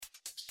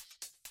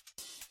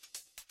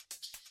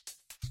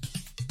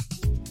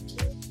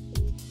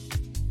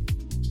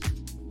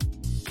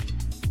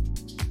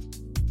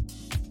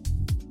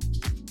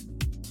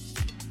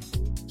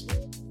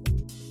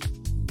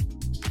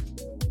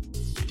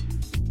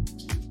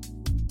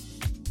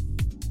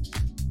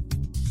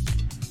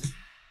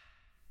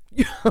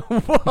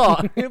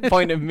What?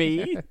 Point at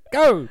me.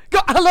 Go.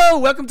 Hello,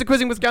 welcome to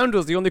Quizzing with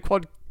Scoundrels, the only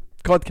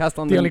quadcast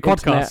on the only internet.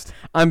 quadcast.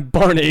 I'm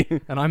Barney.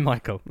 And I'm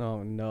Michael.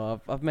 Oh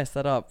no, I've messed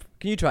that up.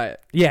 Can you try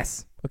it?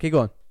 Yes. Okay, go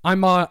on.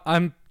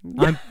 I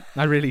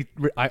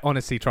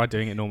honestly tried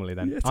doing it normally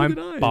then. Yes, so I'm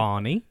did I.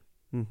 Barney.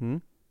 Mm-hmm.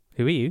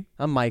 Who are you?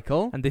 I'm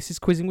Michael. And this is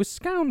Quizzing with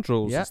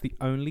Scoundrels. Yeah. It's the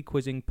only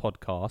quizzing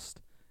podcast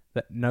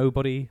that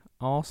nobody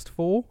asked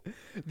for.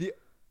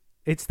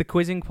 It's the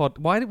quizzing pod.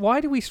 Why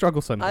do we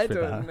struggle so much with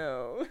that? I don't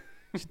know.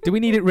 Do we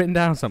need it written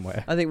down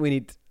somewhere? I think we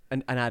need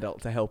an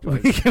adult to help us.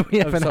 Can we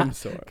have of some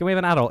sort. Can we have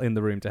an adult in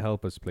the room to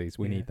help us, please?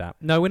 We need that.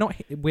 No, we're not.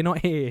 We're not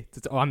here.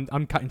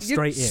 I'm cutting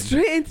straight in.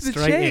 Straight into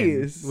the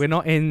chase. We're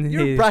not in.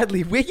 You're here.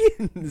 Bradley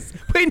Wiggins.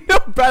 Wait, no,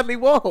 Bradley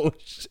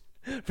Walsh.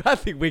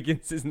 Bradley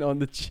Wiggins isn't on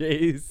the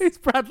chase. It's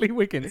Bradley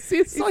Wiggins.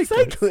 He's He's a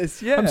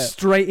cyclist, yeah. I'm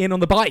straight in on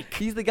the bike.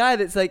 He's the guy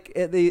that's like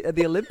at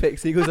the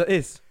Olympics. He goes like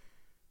this.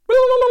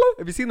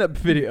 Have you seen that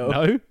video?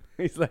 No.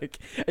 He's like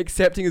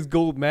accepting his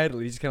gold medal.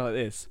 He's just kind of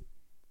like this.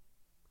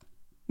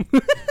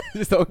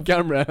 Just on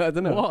camera. I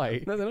don't know. Why?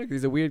 I don't know. 'Cause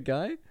he's a weird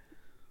guy.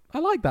 I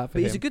like that for But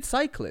him. he's a good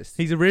cyclist.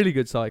 He's a really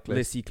good Le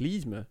cyclist.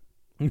 cyclisme.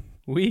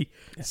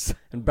 Yes.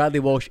 And Bradley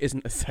Walsh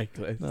isn't a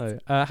cyclist. No.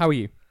 How are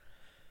you?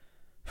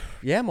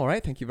 Yeah, I'm all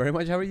right. Thank you very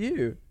much. How are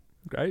you?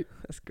 Great.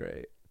 That's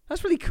great.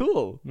 That's really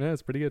cool. Yeah,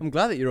 it's pretty good. I'm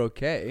glad that you're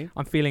okay.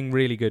 I'm feeling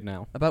really good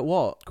now. About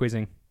what?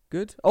 Quizzing.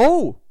 Good?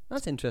 Oh,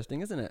 that's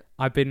interesting, isn't it?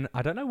 I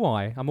don't know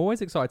why. I'm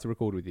always excited to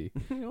record with you,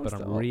 but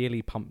I'm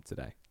really pumped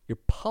today. You're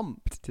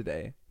pumped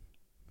today.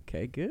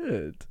 Okay,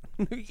 good.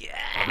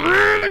 Yeah.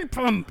 Really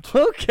pumped.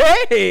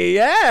 Okay,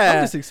 yeah.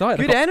 I'm just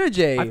excited. Good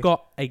energy. I've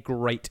got a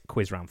great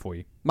quiz round for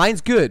you. Mine's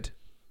good.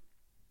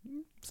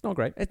 It's not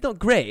great. It's not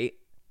great.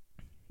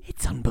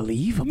 It's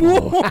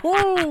unbelievable.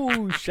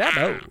 Whoa,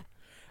 shadow.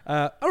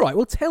 All right,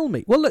 well, tell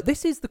me. Well, look,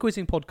 this is the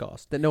quizzing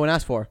podcast. That no one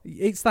asked for.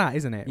 It's that,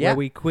 isn't it? Yeah. Where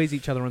we quiz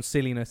each other on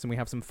silliness and we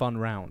have some fun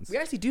rounds. We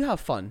actually do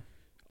have fun.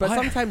 But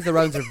sometimes the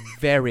rounds are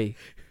very,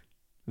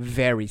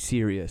 very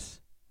serious.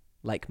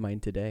 Like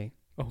mine today.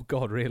 Oh,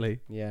 God, really?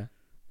 Yeah.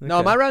 Okay.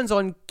 No, my round's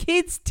on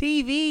kids'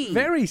 TV.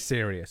 Very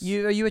serious.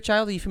 Are you a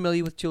child? Are you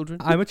familiar with children?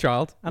 I'm a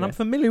child, and I'm Yes.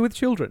 familiar with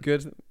children.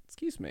 Good.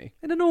 Excuse me.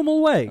 In a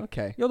normal way.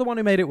 Okay. You're the one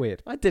who made it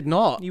weird. I did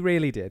not. You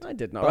really did. I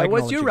did not. But I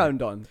What's your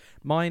acknowledge round on?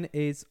 Mine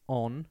is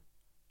on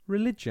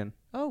religion.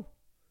 Oh.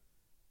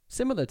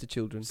 Similar to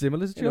children.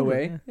 Similar to In a children.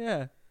 way.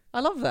 Yeah. I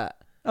love that.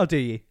 Oh, do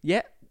you?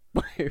 Yeah.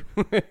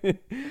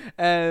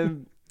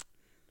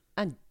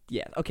 And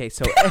yeah, okay,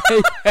 so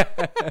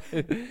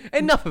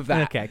enough of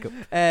that. Okay, cool.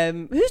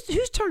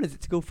 Whose turn is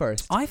it to go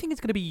first? I think it's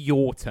going to be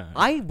your turn.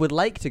 I would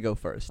like to go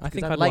first. I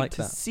think I'd I'd like like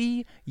to that.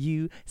 see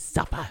you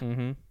suffer.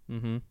 Are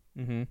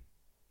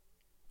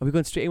we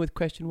going straight in with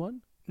question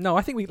 1? No,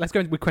 I think let's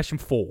go with question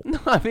 4. No,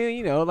 I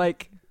mean,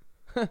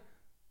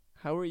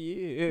 how are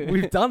you?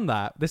 We've done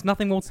that. There's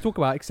nothing more to talk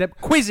about except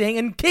quizzing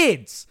and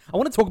kids. I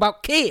want to talk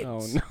about kids.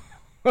 Oh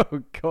no!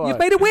 Oh god! You've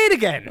made it weird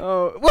again.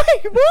 Oh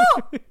wait,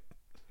 what?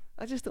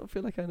 I just don't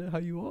feel like I know how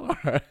you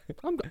are.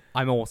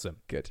 I'm awesome.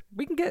 Good.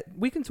 We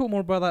can talk more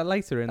about that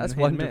later in That's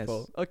Hit and Miss.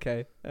 wonderful.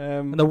 Okay.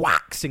 And the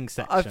waxing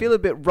section. I feel a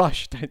bit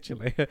rushed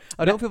actually.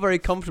 I don't feel very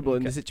comfortable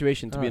in the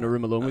situation to be in a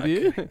room alone with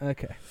you.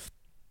 Okay.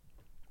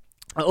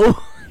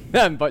 Oh,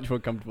 I'm much more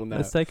comfortable now.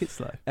 Let's take it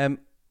slow. Are you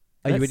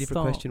Let's ready for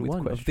start question with 1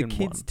 of the question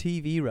kids' one.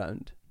 TV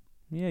round?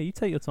 Yeah, you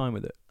take your time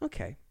with it.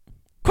 Okay.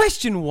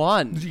 Question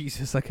 1.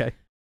 Jesus, okay.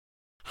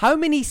 How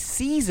many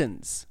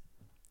seasons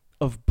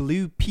of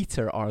Blue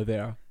Peter are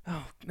there?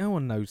 Oh, no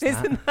one knows that.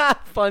 Isn't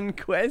that a fun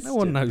question? No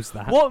one knows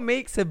that. What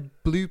makes a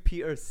Blue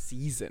Peter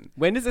season?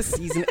 When does a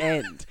season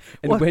end?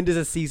 And when does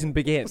a season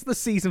begin? What's the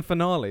season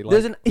finale? Like,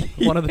 There's an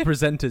one of the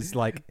presenters,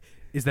 like,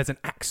 there's an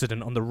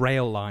accident on the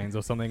rail lines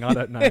or something? I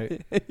don't know.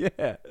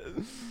 Yeah.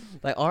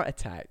 Like Art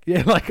Attack.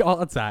 Yeah, like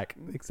Art Attack,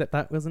 except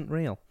that wasn't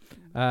real.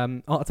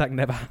 Art Attack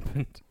never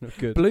happened.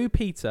 Good. Blue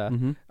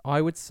Peter,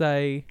 I would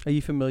say... Are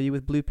you familiar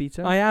with Blue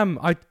Peter? I am.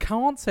 I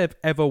can't say I've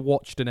ever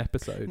watched an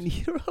episode.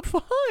 Neither have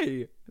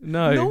I.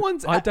 No. No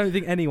one's... I don't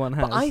think anyone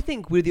has. But I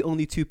think we're the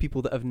only two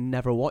people that have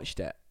never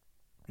watched it.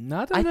 No,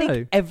 I don't I know.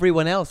 think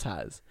everyone else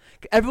has.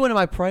 Everyone in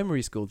my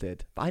primary school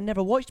did. But I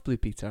never watched Blue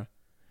Peter.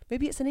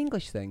 Maybe it's an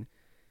English thing.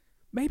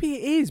 Maybe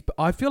it is, but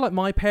I feel like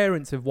my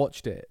parents have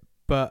watched it.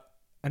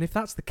 And if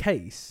that's the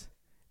case,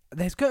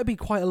 there's got to be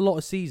quite a lot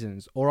of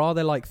seasons. Or are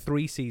there like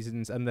 3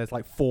 seasons and there's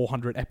like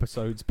 400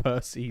 episodes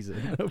per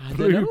season? I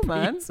don't know,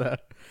 man.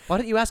 Why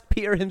don't you ask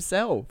Peter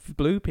himself?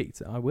 Blue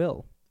Peter, I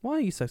will. Why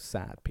are you so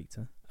sad,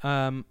 Peter?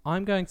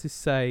 I'm going to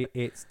say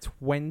it's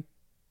 20...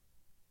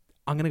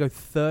 I'm going to go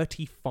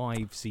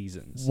 35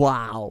 seasons.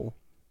 Wow.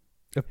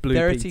 Of Blue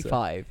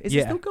 35. Peter. Is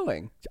it still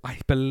going? I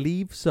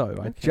believe so.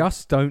 Okay. I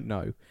just don't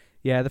know.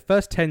 Yeah, the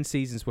first 10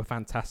 seasons were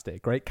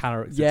fantastic. Great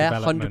character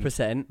development.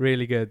 100%.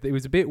 Really good. It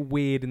was a bit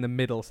weird in the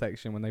middle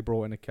section when they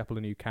brought in a couple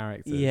of new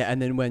characters. Yeah,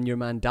 and then when your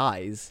man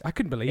dies I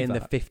couldn't believe in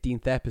that. the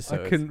 15th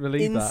episode. I couldn't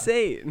believe that.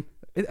 Insane.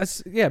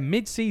 Yeah,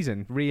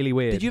 mid-season, really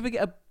weird. Did you ever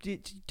get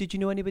did you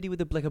know anybody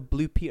with a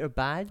Blue Peter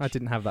badge? I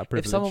didn't have that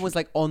privilege. If someone was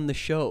like on the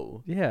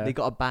show, yeah, they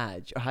got a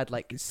badge or had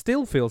like... It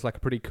still feels like a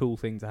pretty cool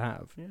thing to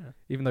have. Yeah.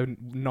 Even though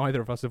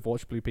neither of us have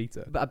watched Blue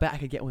Peter. But I bet I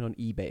could get one on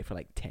eBay for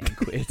like 10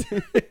 quid.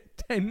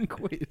 10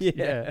 quid?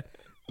 Yeah.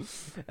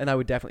 And I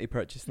would definitely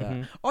purchase that.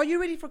 Mm-hmm. Are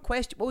you ready for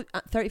question... What,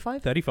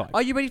 35? 35.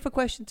 Are you ready for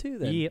question 2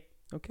 then? Yep.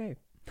 Okay.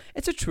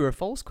 It's a true or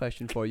false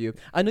question for you.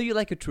 I know you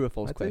like a true or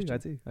false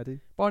question. I do.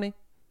 Barney,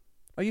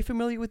 are you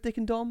familiar with Dick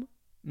and Dom?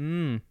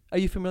 Are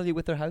you familiar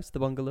with their house, the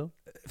bungalow?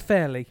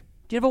 Fairly.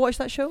 Do you ever watch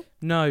that show?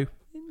 No.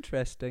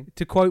 Interesting.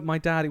 To quote my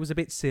dad, it was a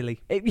bit silly.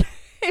 It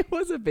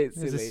was a bit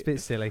silly. It was a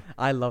bit silly.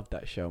 I loved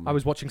that show, man. I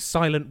was watching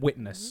Silent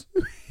Witness.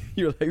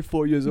 You were like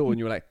 4 years old and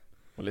you were like,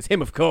 well, it's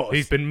him, of course.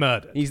 He's been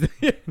murdered. He's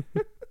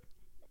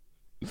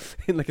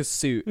in like a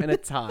suit and a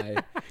tie.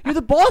 You're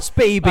the boss,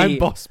 baby. I'm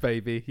boss,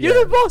 baby. Yeah.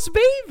 You're the boss,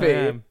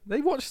 baby.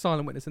 They watched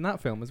Silent Witness in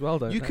that film as well,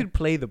 don't You they? could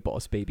play the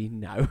boss, baby,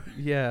 now.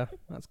 Yeah,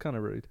 that's kind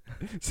of rude.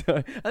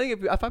 So I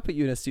think if I put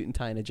you in a suit and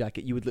tie and a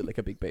jacket, you would look like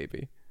a big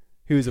baby.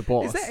 Who's a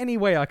boss? Is there any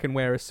way I can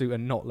wear a suit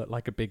and not look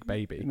like a big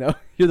baby? No,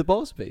 you're the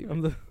boss, baby.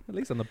 At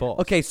least I'm the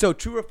boss. Okay, so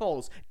true or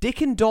false? Dick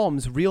and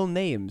Dom's real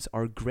names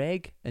are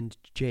Greg and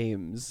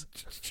James.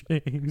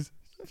 James.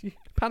 You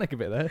panic a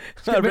bit there.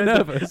 I I'm a bit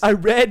nervous. I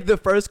read the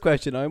first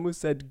question. I almost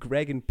said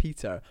Greg and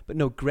Peter, but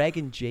no, Greg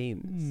and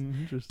James.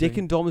 Interesting. Dick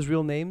and Dom's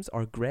real names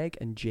are Greg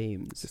and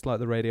James. Just like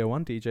the Radio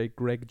 1 DJ,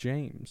 Greg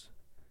James.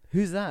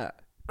 Who's that?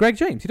 Greg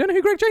James. You don't know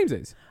who Greg James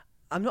is?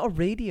 I'm not a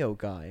radio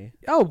guy.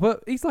 Oh,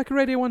 but he's like a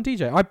Radio 1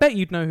 DJ. I bet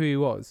you'd know who he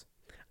was.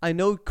 I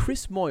know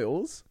Chris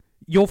Moyles.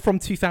 You're from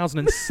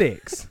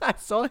 2006. I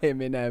saw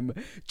him in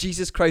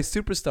Jesus Christ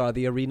Superstar,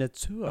 the arena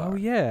tour. Oh,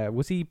 yeah.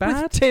 Was he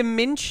bad? With Tim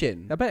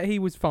Minchin. I bet he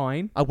was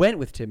fine. I went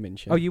with Tim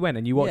Minchin. Oh, you went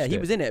and you watched it? Yeah, he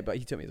was in it, but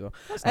he took me as well.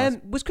 That's nice.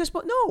 Was Chris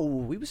Moyles?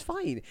 No, he was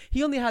fine.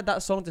 He only had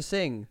that song to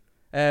sing.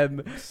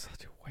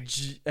 Such a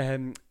waste.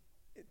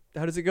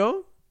 How does it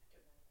go?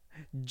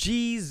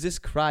 Jesus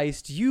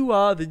Christ, you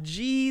are the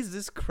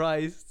Jesus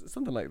Christ.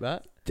 Something like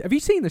that. Have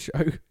you seen the show?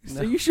 No.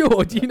 Are you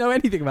sure? Do you know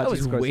anything about I was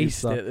Jesus Christ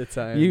wasted Superstar? at the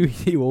time.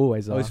 You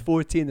always are. I was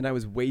 14 and I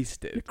was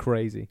wasted. You're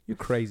crazy. You're a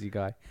crazy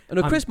guy. I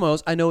know Chris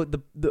Moyles. I know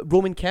the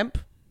Roman Kemp.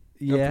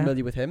 Yeah. I'm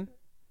familiar with him.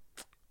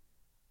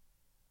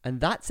 And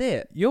that's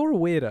it. You're a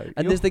weirdo.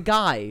 And there's the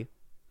guy,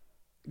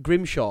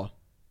 Grimshaw.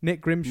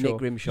 Nick Grimshaw. Nick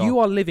Grimshaw. You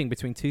are living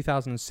between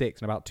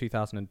 2006 and about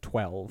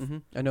 2012. Mm-hmm.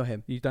 I know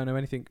him. You don't know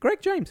anything.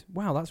 Greg James.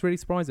 Wow, that's really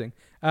surprising.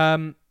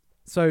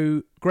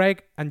 So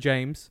Greg and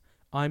James,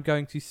 I'm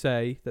going to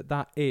say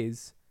that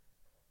is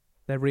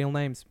their real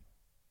names.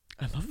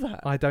 I love that.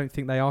 I don't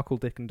think they are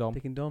called Dick and Dom.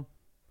 Dick and Dom.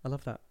 I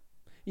love that.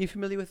 You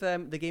familiar with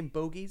the game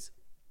Bogies?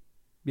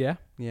 Yeah.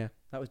 Yeah,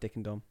 that was Dick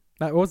and Dom.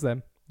 That was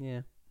them.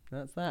 Yeah,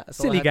 that's that. That's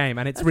Silly game,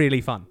 and it's really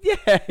fun.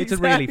 Yeah, It's a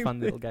really fun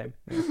little game.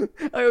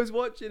 I was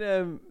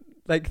watching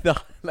like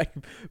the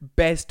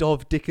best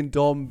of Dick and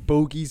Dom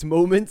bogeys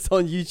moments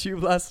on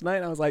YouTube last night.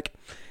 And I was like,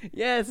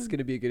 yeah, this is going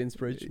to be a good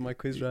inspiration for my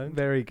quiz round.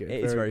 Very good.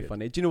 It is very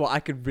funny. Do you know what?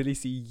 I could really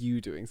see you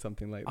doing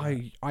something like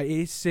that. It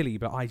is silly,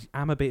 but I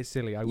am a bit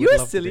silly. I would You're a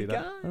love silly to do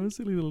that. guy. I'm a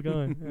silly little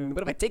guy.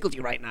 What if I tickled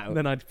you right now?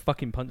 Then I'd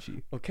fucking punch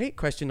you. Okay,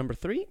 question number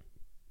 3.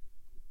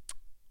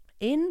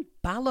 In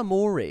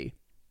Balamory.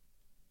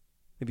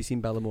 Have you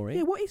seen Balamory?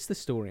 Yeah, what is the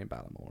story in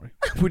Balamory?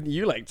 Wouldn't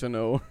you like to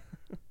know?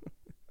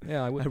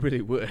 Yeah, I would. I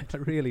really would. I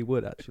really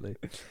would, actually.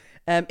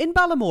 In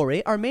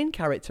Balamory, our main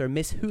character,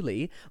 Miss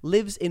Hooley,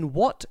 lives in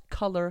what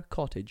colour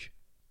cottage?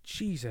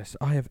 Jesus,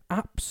 I have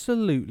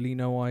absolutely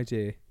no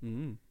idea.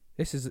 Mm.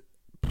 This is...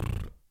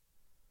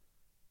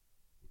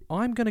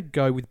 I'm going to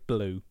go with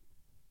blue.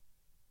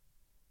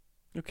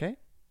 Okay.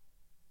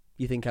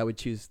 You think I would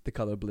choose the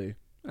colour blue?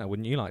 Oh,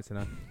 wouldn't you like to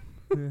know?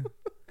 Yeah.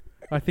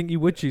 I think you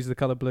would choose the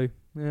colour blue.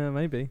 Yeah,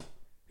 maybe.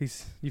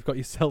 You've got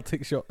your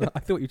Celtic shot. I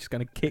thought you were just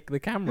going to kick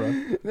the camera.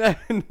 No.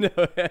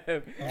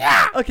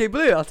 Okay,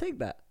 blue. I'll take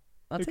that.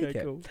 I'll take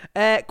it. Cool.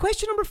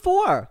 Question number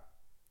 4.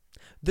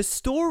 The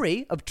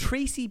story of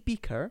Tracy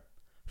Beaker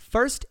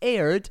first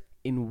aired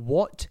in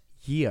what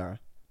year?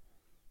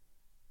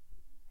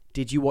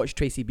 Did you watch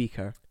Tracy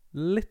Beaker?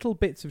 Little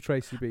bits of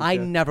Tracy Beaker. I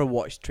never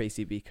watched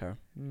Tracy Beaker.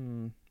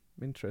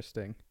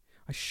 Interesting.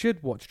 I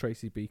should watch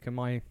Tracy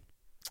Beaker.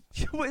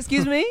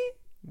 Excuse me?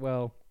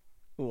 Well...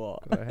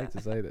 What? God, I hate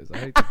to say this. I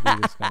hate to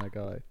be this kind of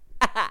guy.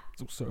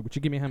 Sorry, would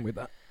you give me a hand with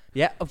that?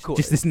 Yeah, of course.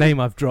 Just this name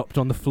I've dropped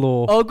on the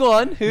floor. Oh, go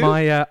on. Who?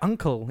 My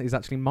uncle is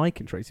actually Mike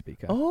in Tracy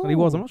Beaker. Oh. Well, he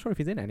was. I'm not sure if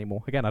he's in it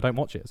anymore. Again, I don't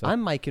watch it. So.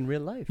 I'm Mike in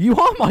real life. You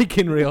are Mike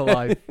in real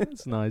life.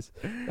 That's nice.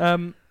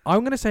 I'm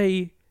going to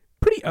say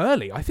pretty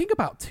early. I think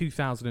about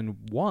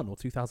 2001 or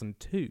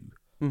 2002.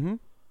 Mm-hmm.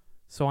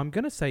 So I'm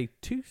going to say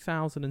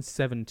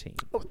 2017.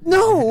 Oh,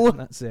 no!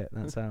 That's it.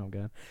 That's how I'm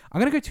going. I'm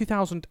going to go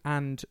 2000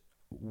 and...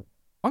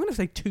 I'm going to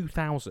say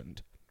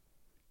 2000.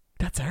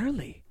 That's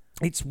early.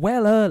 It's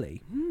well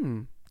early.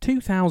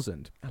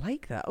 2000. I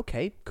like that.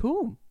 Okay,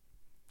 cool.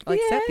 I'll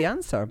accept the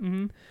answer.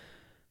 Mm-hmm.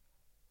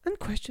 And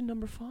question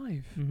number 5.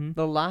 Mm-hmm.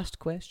 The last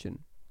question.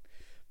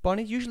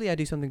 Barney, usually I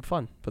do something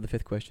fun for the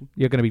 5th question.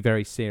 You're going to be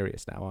very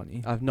serious now, aren't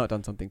you? I've not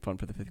done something fun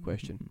for the 5th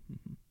question.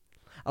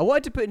 I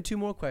wanted to put in 2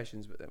 more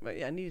questions, but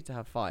I needed to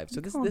have 5. So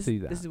You this can't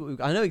do is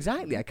what I know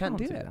exactly. I can't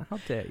do it. That. How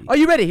dare you? Are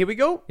you ready? Here we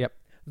go. Yep.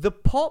 The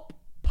pop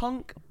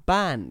punk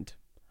band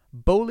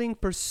Bowling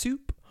for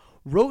Soup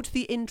wrote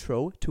the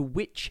intro to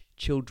which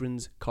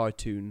children's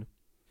cartoon?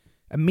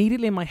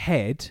 Immediately in my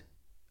head,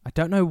 I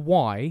don't know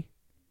why,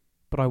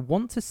 but I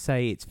want to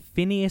say it's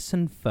Phineas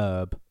and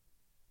Ferb.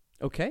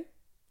 Okay.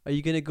 Are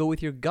you going to go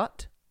with your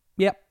gut?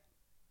 Yep.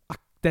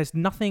 There's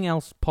nothing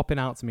else popping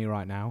out to me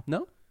right now.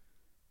 No?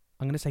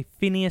 I'm going to say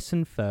Phineas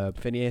and Ferb.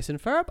 Phineas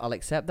and Ferb. I'll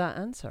accept that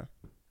answer.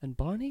 And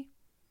Barney?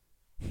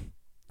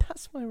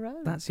 That's my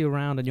round. That's your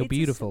round, and you're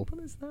beautiful. As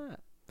simple as that.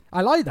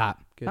 I like that.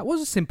 Good. That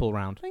was a simple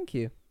round. Thank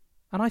you.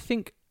 And I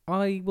think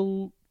I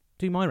will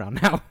do my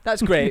round now.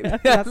 That's great.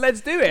 Yeah,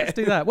 let's do it. Let's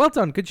do that. Well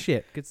done. Good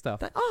shit. Good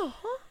stuff.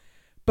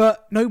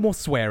 But no more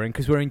swearing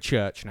because we're in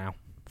church now.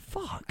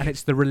 Fuck. And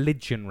it's the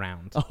religion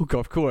round. Oh, God,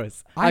 of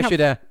course. I should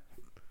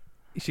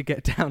You should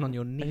get down on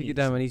your knees. I should get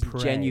down on my knees and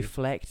pray.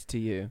 genuflect to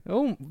you.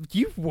 Oh,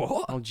 you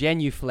what? I'll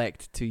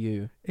genuflect to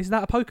you. Is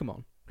that a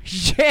Pokemon?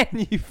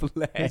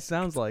 Genuflect. It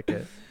sounds like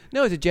it.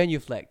 No, it's a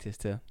genuflect is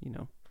to,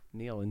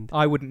 kneel and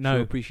I wouldn't show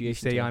know.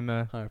 appreciation You see, to I'm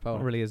higher power.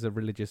 not really as a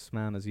religious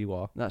man as you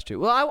are. That's true.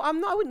 Well,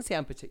 I'm not. I wouldn't say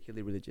I'm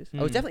particularly religious.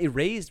 I was definitely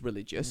raised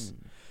religious.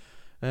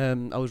 I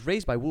was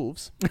raised by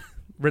wolves.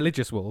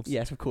 Religious wolves?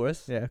 Yes, of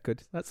course. Yeah,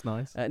 good. That's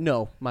nice.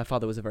 No, my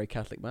father was a very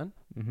Catholic man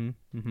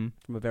Mm-hmm.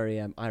 from a very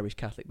Irish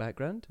Catholic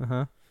background.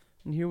 Uh-huh.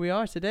 And here we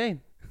are today,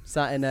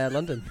 sat in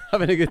London,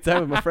 having a good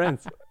time with my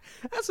friends.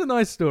 That's a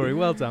nice story.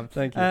 Well done.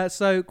 Thank you.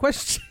 So,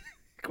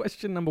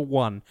 question number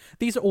 1.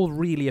 These are all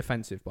really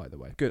offensive, by the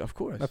way. Good, of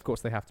course. Of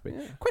course they have to be.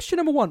 Yeah. Question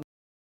number 1.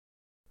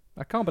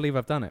 I can't believe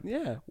I've done it.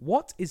 Yeah.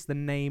 What is the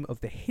name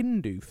of the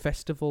Hindu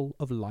festival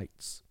of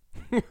lights?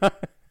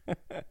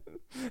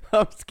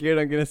 I'm scared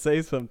I'm going to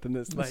say something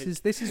that's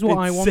This is what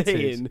I wanted.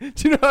 insane.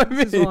 Do you know what I mean?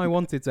 This is what I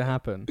wanted to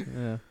happen.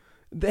 Yeah.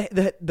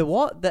 The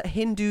what? The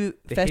Hindu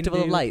Festival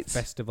Hindu of Lights?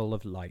 Festival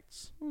of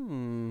Lights.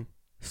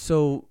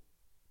 So,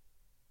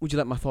 would you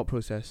like my thought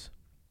process?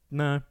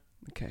 No.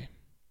 Okay.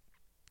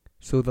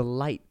 So the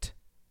Light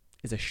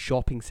is a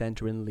shopping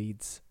centre in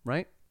Leeds,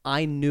 right?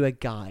 I knew a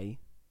guy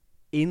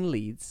in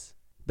Leeds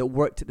that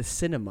worked at the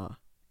cinema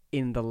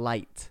in the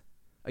Light.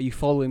 Are you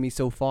following me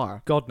so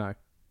far? God, no.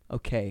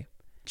 Okay.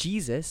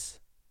 Jesus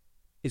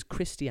is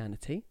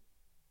Christianity.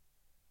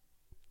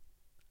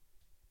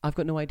 I've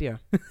got no idea.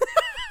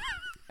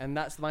 And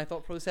that's my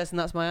thought process, and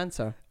that's my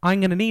answer. I'm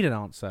going to need an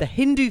answer. The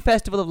Hindu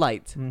Festival of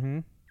Light. Mm-hmm.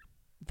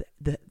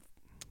 The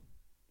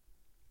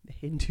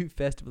Hindu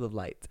Festival of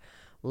Light.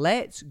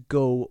 Let's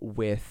go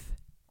with...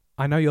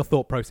 I know your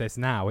thought process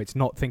now. It's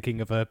not thinking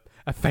of a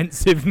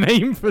offensive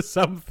name for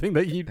something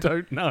that you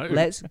don't know.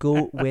 Let's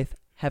go with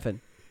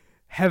Heaven.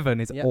 Heaven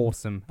is Yep.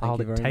 awesome. Thank I'll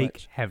you very take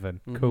much. Heaven.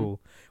 Mhm. Cool.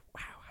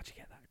 Wow, how'd you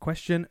get that?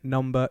 Question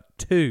number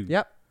 2.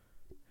 Yep.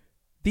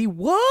 The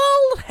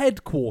world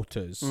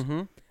headquarters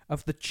Mm-hmm.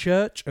 of the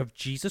Church of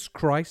Jesus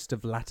Christ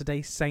of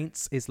Latter-day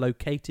Saints is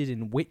located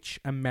in which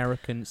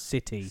American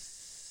city?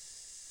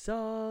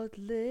 Salt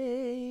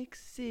Lake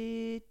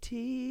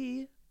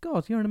City.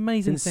 God, you're an It's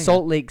amazing in singer.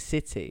 Salt Lake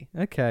City,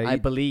 Okay. I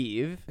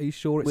believe. Are you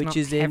sure it's which not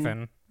is in-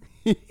 heaven?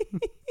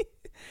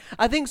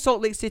 I think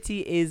Salt Lake City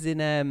is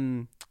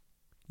in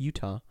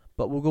Utah,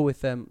 but we'll go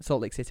with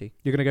Salt Lake City.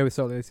 You're going to go with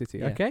Salt Lake City.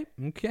 Yeah. Okay.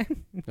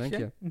 Thank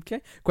you.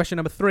 Okay. Question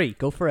number 3.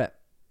 Go for it.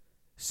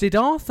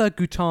 Siddhartha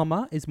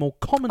Gautama is more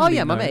commonly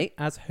my known mate.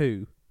 as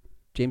who?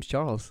 James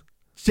Charles.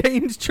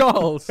 James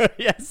Charles.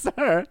 Yes,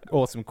 sir.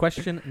 Awesome.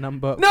 Question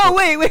number No, 4.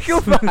 wait, go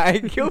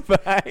back. Go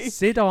back.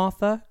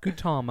 Siddhartha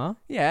Gautama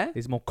Yeah.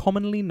 is more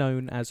commonly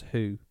known as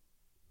who?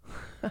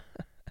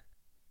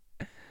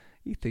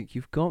 You think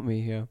you've got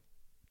me here.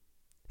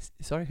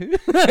 Sorry, who?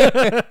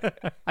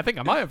 I think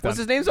I might have done. What's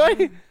his name,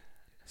 sorry? I'm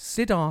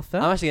Siddhartha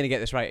actually going to get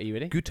this right. Are you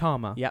ready?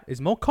 Gautama Yep.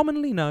 is more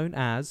commonly known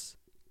as...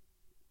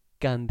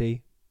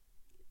 Gandhi.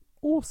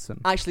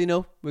 Awesome. Actually,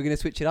 no. We're going to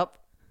switch it up.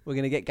 We're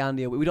going to get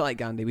Gandhi. We don't like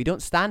Gandhi. We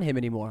don't stand him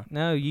anymore.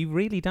 No, you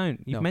really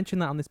don't. You've No.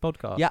 mentioned that on this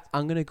podcast. Yeah,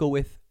 I'm going to go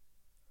with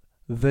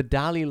the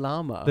Dalai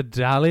Lama. The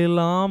Dalai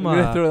Lama. I'm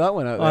going to throw that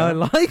one out there. I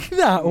like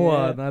that Yeah.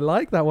 one. I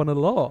like that one a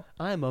lot.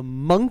 I am a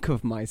monk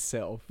of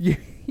myself. You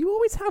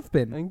always have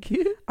been. Thank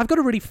you. I've got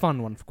a really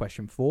fun one for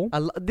question 4.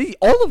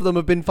 All of them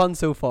have been fun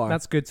so far.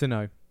 That's good to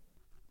know.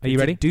 Are you It's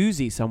ready? a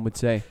doozy, some would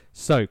say.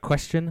 So,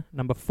 question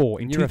number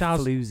 4. In You're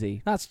 2000. a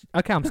floozy. That's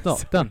okay. I'm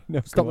Sorry, done. no,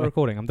 Stop come the on.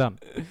 recording. I'm done.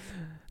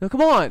 No, come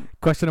on.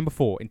 Question number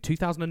 4. In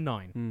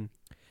 2009,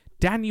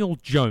 Daniel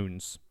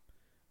Jones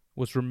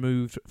was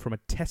removed from a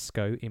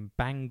Tesco in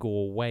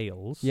Bangor,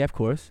 Wales, Yeah, of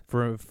course.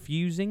 for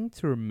refusing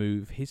to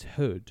remove his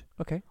hood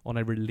Okay. on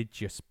a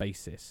religious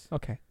basis.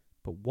 Okay.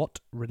 But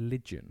what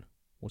religion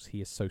was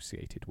he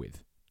associated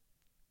with?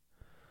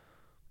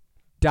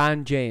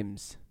 Dan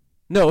James.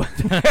 No.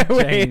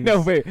 Wait, James.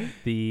 no, wait.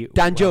 The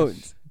Dan Welsh-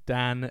 Jones.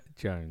 Dan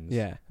Jones.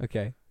 Yeah.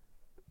 Okay.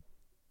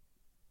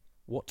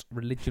 What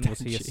religion was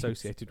Dan he Jones.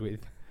 associated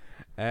with?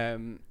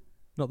 Um.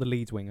 Not the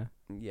Leeds winger.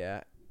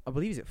 Yeah. I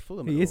believe he's at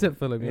Fulham. He is at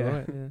Fulham, you're Yeah.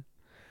 right.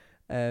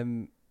 Yeah.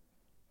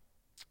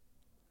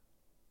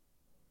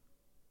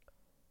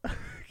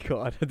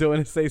 God, I don't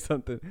want to say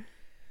something.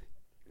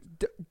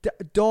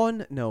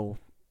 Don, no,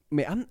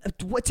 mate.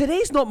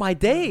 Today's not my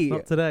day.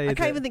 Not today. I is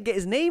can't it? even get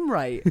his name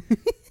right.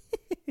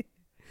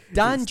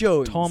 Dan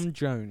Jones. Tom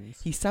Jones.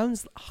 He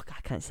sounds. Oh,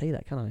 I can't say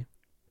that, can I?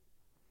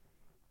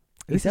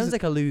 He This sounds is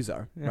like a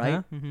loser,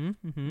 right? Mm-hmm,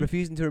 mm-hmm.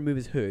 Refusing to remove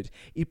his hood.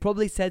 He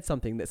probably said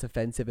something that's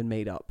offensive and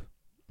made up.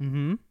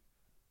 Mm-hmm.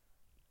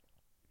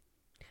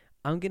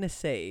 I'm gonna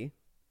say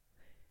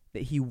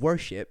that he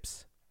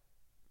worships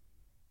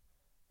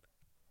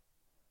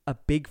a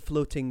big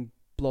floating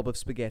blob of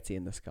spaghetti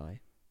in the sky.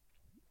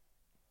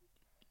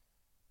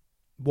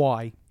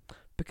 Why?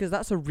 Because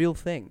that's a real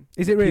thing.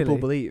 Is it really? People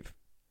believe.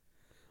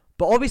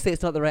 But obviously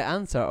it's not the right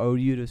answer, or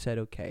you'd have said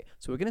okay.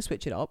 So we're going to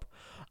switch it up.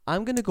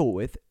 I'm going to go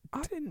with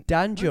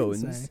Dan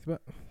Jones.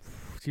 But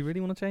do you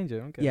really want to change it?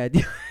 Okay.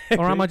 Yeah.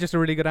 Or am I just a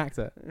really good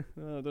actor?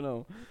 I don't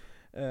know.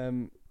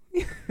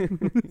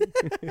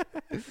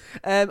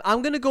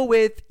 I'm going to go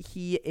with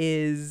he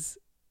is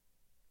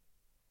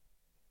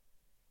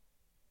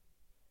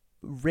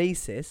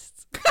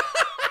racist.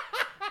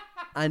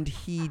 And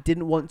he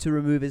didn't want to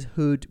remove his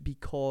hood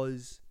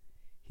because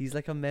he's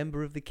like a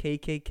member of the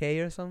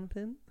KKK or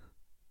something.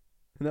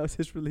 And that was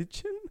his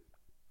religion.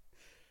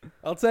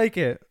 I'll take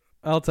it.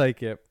 How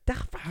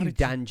You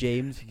Dan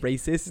James,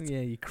 racist.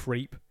 Yeah, you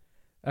creep.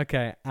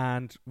 Okay,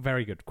 and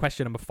very good.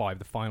 Question number 5,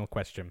 the final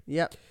question.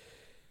 Yep.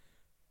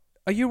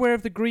 Are you aware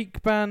of the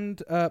Greek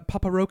band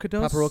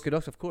Paparokados?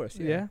 Paparokados, of course.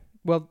 Yeah.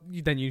 Well,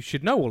 then you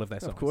should know all of their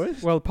songs. Of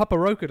course. Well,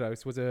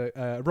 Paparokados was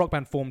a rock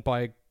band formed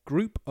by a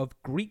group of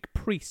Greek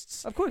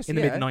priests Of course, in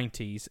the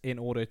mid-90s in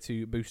order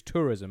to boost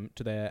tourism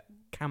to their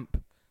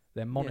camp,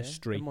 their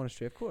monastery. The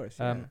monastery, of course.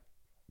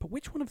 But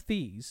which one of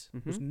these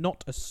was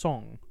not a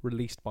song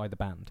released by the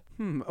band?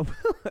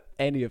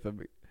 Any of them.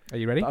 Are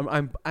you ready?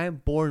 I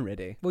am born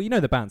ready. Well, you know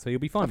the band, so you'll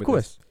be fine with this. Of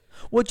course.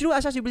 Well, do you know what?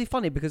 That's actually really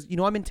funny because, you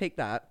know, I'm in Take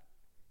That.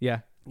 Yeah.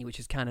 Which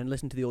is canon.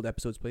 Listen to the old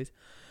episodes, please.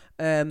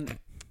 I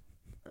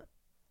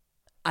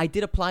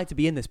did apply to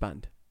be in this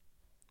band,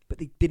 but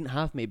they didn't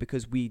have me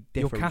because we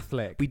differ. You're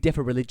Catholic. We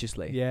differ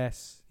religiously.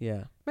 Yes.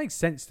 Yeah. Makes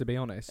sense, to be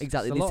honest.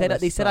 Exactly. It's a lot of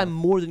They this said I'm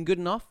stuff. more than good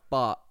enough,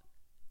 but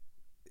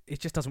It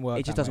just doesn't work.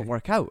 it just that doesn't way.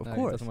 work out. Of No,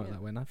 course. it doesn't work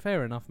that way. Now,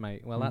 fair enough,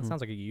 mate. Well, that Mhm.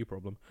 sounds like a you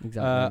problem.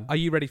 Exactly. Are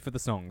you ready for the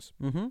songs?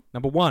 Mm-hmm.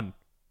 Number 1.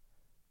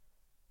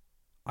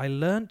 I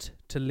learnt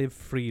to live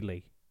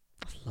freely.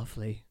 That's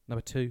lovely. Number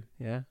 2.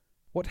 Yeah.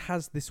 What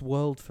has this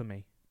world for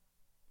me?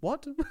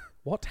 What?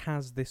 What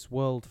has this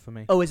world for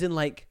me? Oh, as in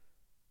like,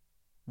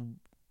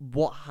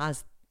 what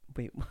has?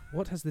 Wait.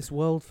 What has this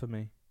world for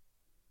me?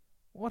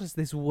 What has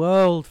this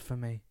world for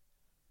me?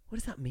 What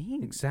does that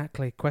mean?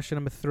 Exactly. Question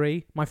number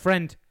 3. My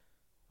friend,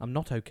 I'm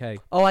not okay.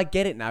 Oh, I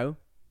get it now.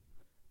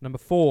 Number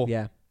 4.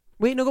 Yeah.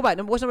 Wait, no, go back.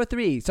 What's number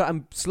 3? So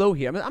I'm slow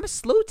here. I'm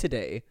slow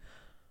today.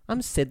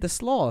 I'm Sid the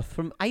Sloth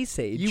from Ice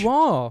Age. You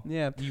are.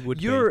 Yeah. You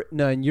would You're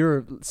no, and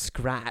you're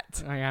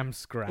Scrat. be. I am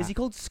Scrat. Is he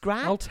called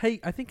Scrat?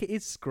 I think it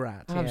is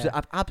Scrat.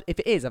 If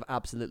it is, I've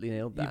absolutely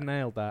nailed that. You've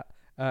nailed that.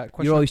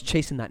 You're always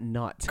chasing that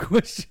nut.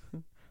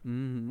 Question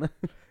Mm.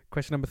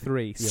 Question number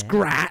 3. Yeah.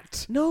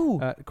 Scrat.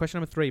 No. Question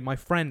number 3. My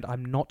friend,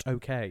 I'm not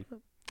okay.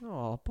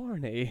 Oh,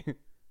 Barney.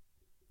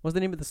 What's the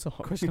name of the song?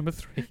 Question number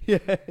 3. Yeah.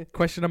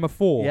 Question number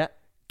 4. Yeah.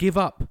 Give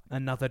up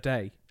another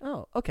day.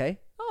 Oh, okay.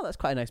 Oh, that's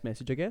quite a nice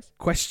message, I guess.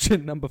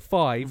 Question number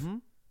 5. Mm-hmm.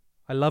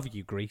 I love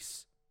you,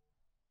 Greece.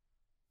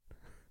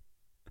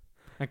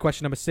 And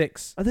question number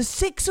 6. Are there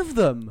 6 of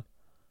them?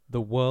 The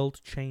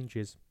world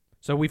changes.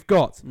 So we've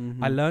got,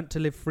 Mm-hmm. I learnt to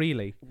live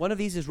freely. One of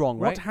these is wrong,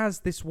 What right? has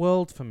this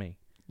world for me?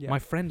 Yeah. My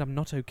friend, I'm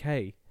not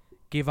okay.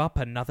 Give up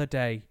another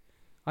day.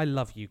 I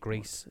love you,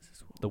 Greece.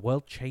 The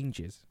world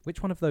changes.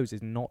 Which one of those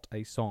is not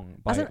a song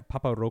by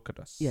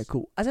Paparokados? Yeah,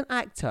 cool. As an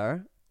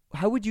actor,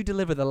 how would you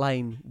deliver the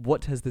line,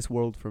 what has this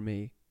world for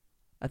me?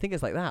 I think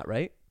it's like that,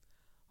 right?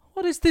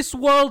 What is this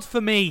world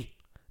for me?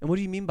 And what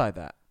do you mean by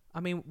that? I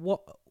mean,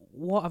 what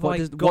have What I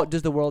does, got? what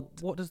does the world...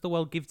 What does the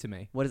world give to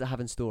me? What does it have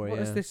in store? What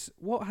is this?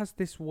 What has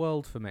this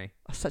world for me?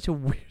 That's such a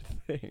weird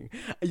thing.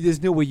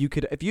 There's no way you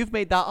could... If you've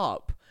made that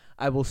up,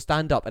 I will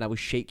stand up and I will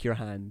shake your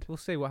hand. We'll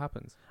see what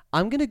happens.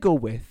 I'm going to go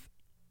with...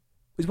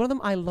 Is one of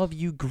them I Love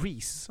You,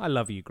 Greece? I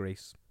love you,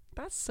 Greece.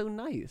 That's so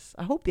nice.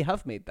 I hope they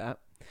have made that.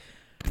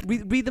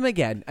 Read them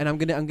again, and I'm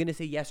gonna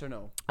say yes or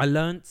no. I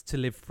learnt to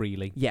live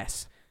freely.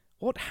 Yes.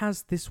 What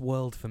has this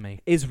world for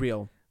me?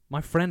 Israel My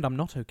friend, I'm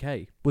not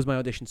okay. was my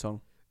audition song.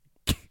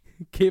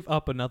 Give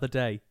up another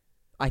day.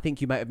 I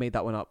think you might have made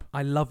that one up.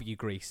 I love you,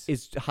 Greece.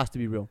 It has to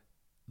be real.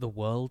 The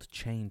world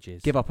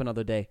changes. Give up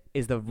another day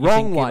is the You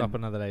wrong think one. Give up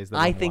another day is the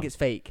I wrong think one. it's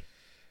fake.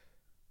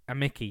 A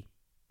Mickey.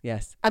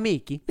 Yes.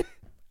 Amiki.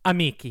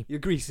 Amiki. You're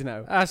Greasy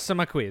now.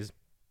 Summer quiz.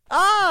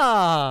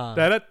 Ah!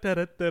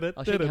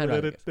 I'll shake your hand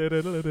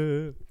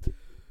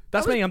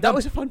That's me. I'm That done.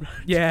 was a fun rant.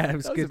 Yeah, it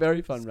was That good. was a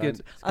very fun It's rant.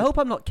 good. It's I hope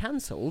I'm not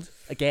cancelled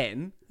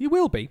again. You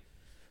will be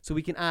So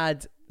we can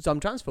add. So I'm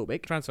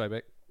transphobic,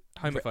 transphobic,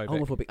 homophobic,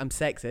 homophobic. I'm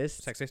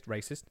sexist, sexist,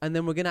 racist. and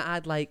then we're gonna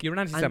add like You're an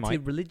anti-Semite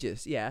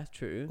anti-religious. Yeah,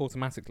 true.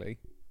 automatically.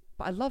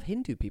 But I love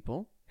Hindu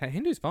people. Hey,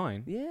 Hindu's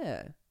fine,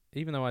 Yeah,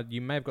 even though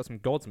you may have got some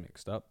gods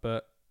mixed up,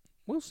 but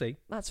we'll see.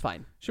 that's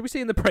fine. Should we see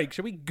in the break?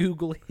 Should we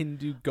Google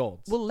Hindu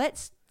gods? Well,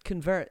 let's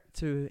convert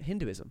to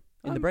Hinduism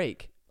in the Um,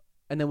 break,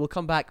 and then we'll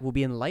come back. We'll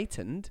be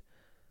enlightened,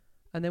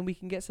 and then we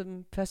can get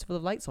some Festival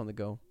of Lights on the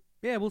go.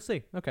 yeah, we'll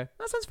see. Okay.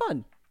 That sounds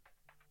fun.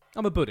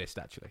 I'm a Buddhist,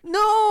 actually.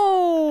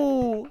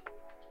 No.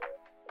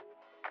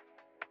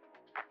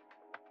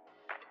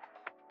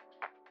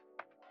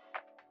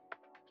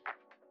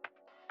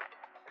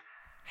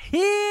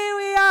 Here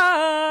we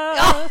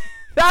are.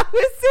 That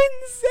was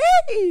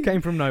insane.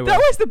 Came from nowhere. That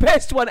was the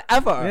best one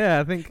ever. yeah,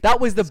 I think That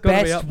was the It's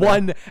gotta be best up there.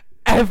 one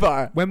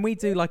ever. when we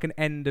do like an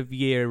end of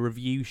year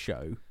review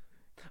show,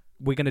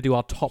 we're going to do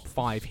our top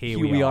 5 here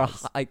we are.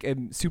 Like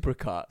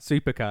supercut.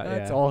 Supercut,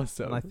 That's yeah.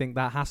 awesome. And I think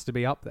that has to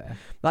be up there.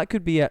 That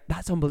could be a.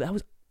 That's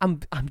unbelievable. I'm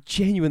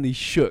genuinely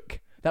shook.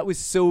 That was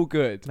so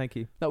good. Thank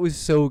you. That was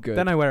so good.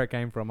 Don't know where it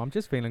came from. I'm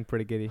just feeling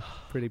pretty giddy.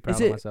 Pretty proud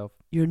Is of it- myself.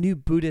 Your new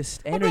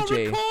Buddhist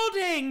energy.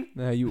 recording!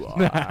 No, you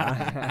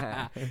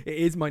are. It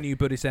is my new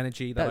Buddhist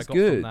energy that That's I got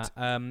good.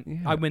 from that.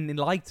 Yeah. I'm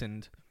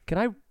enlightened. Can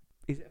I?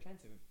 Is it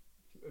offensive?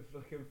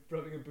 Like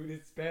rubbing a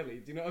Buddhist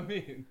belly. Do you know what I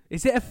mean?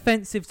 Is it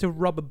offensive to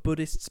rub a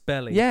Buddhist's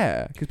belly?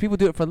 Yeah, because people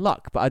do it for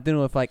luck, but I don't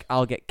know if like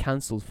I'll get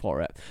cancelled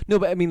for it. No,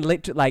 but I mean,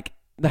 like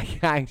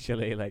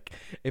actually, like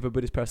if a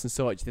Buddhist person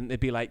saw it, do you think they'd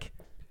be like,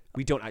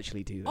 "We don't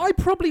actually do that." I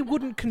probably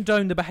wouldn't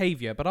condone the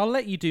behaviour, but I'll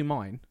let you do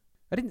mine.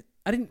 I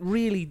didn't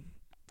really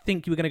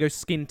think you were going to go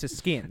skin to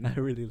skin. I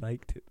really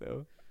liked it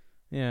though.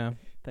 Yeah.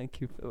 Thank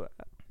you for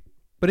that.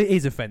 But it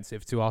is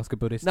offensive to ask a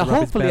Buddhist Now to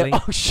rub his hopefully,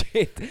 belly. oh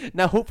shit!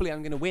 Now hopefully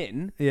I'm gonna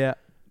win Yeah.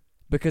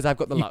 because I've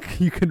got the luck.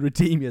 You can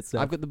redeem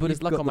yourself. I've got the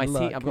Buddhist luck on my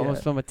team. I've got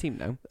most on my team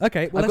now.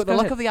 Okay, well, I've got the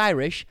luck of the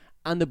Irish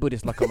and the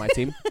Buddhist luck on my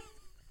team.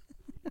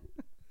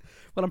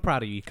 Well, I'm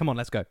proud of you. Come on,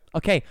 let's go.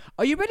 Okay,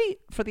 are you ready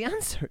for the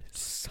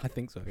answers? I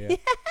think so, yeah.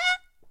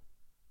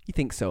 You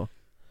think so?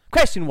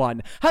 Question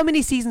 1. How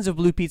many seasons of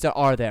Blue Peter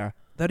are there?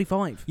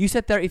 35. You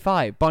said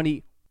 35.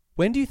 Barney,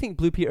 when do you think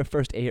Blue Peter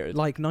first aired?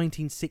 Like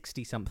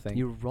 1960 something.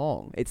 You're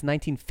wrong. It's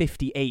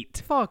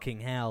 1958.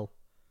 Fucking hell.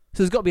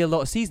 So there's got to be a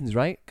lot of seasons,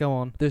 right? Go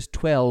on. There's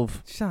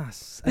 12.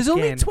 Just There's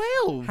only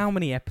 12. How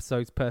many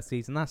episodes per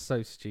season? That's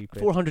so stupid.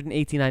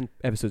 489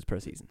 episodes per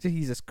season.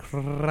 Jesus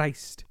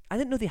Christ. I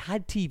didn't know they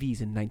had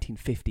TVs in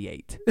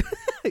 1958.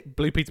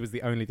 Blue Peter was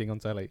the only thing on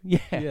telly. Yeah.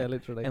 Yeah,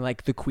 literally. And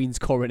like the Queen's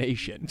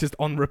coronation. Just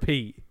on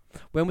repeat.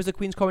 When was the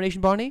Queen's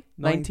coronation, Barney?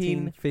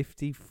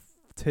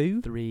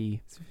 1952?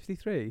 3.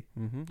 53.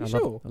 Mm-hmm. You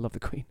sure? I love the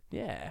Queen.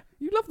 Yeah.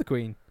 You love the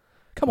Queen.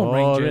 Come on,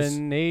 Rangers.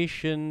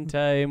 Coronation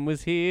time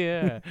was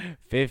here.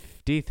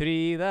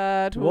 53,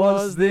 that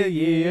was the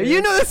year.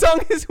 You know the song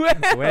as well.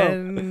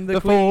 When the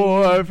the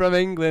four from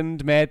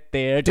England met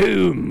their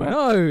doom.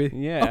 No.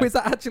 Yeah. Oh, is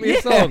that actually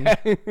a song?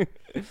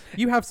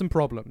 You have some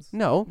problems.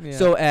 No. Yeah.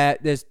 So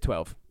there's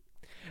 12.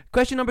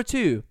 Question number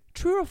 2.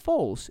 True or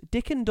false?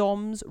 Dick and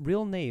Dom's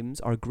real names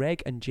are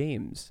Greg and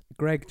James.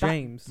 Greg That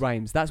James.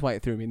 Rhymes. That's why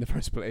it threw me in the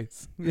first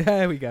place. Yeah,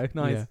 there we go.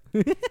 Nice.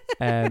 Yeah.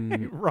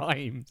 It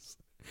rhymes.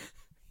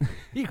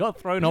 You got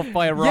thrown off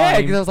by a rhyme. Yeah,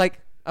 because I was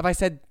like, have I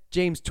said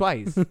James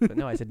twice? But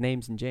no, I said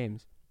names and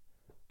James.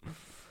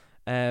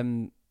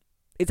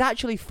 It's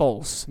actually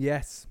false.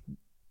 Yes.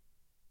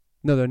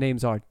 No, their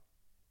names are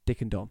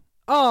Dick and Dom.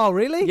 Oh,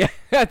 really? Yeah,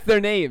 that's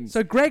their names.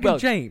 So Greg Well-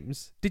 and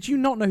James. Did you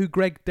not know who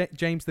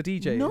James the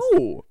DJ is?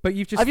 No. But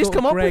you've just I've just thought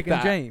come up Greg with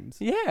and that. James.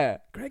 Yeah.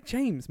 Greg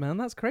James, man,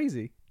 that's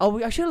crazy.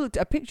 Oh, I should have looked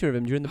at a picture of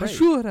him during the break.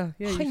 Sure.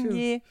 Yeah, you should.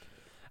 Yeah.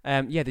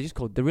 Yeah, they're just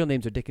called. The real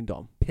names are Dick and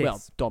Dom. Piss.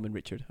 Well, Dom and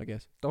Richard, I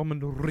guess. Dom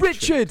and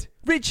Richard,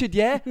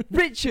 yeah,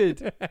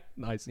 Richard.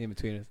 Nice. In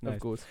between us, nice. Of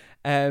course.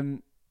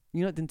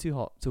 You're not doing too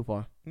hot so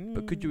far,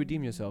 but could you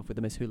redeem yourself with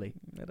the Miss Hooley?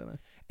 I don't know.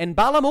 In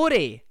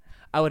Balamory,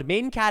 our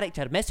main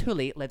character, Miss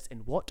Hooley, lives in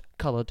what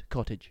coloured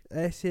cottage?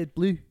 I said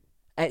blue.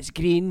 It's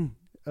green.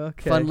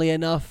 Okay. Funnily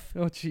enough,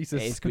 Oh, Jesus.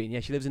 it is green.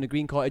 Yeah, she lives in a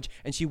green cottage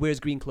and she wears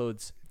green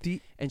clothes.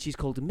 And she's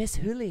called Miss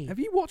Hooley. Have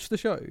you watched the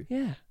show?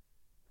 Yeah,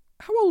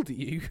 How old are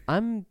you?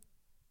 I'm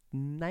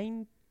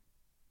 9.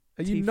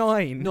 Are you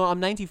 9? No, I'm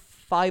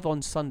 95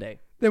 on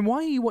Sunday Then why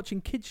are you watching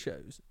kids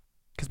shows?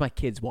 because my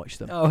kids watch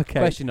them. Oh, okay.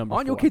 Question number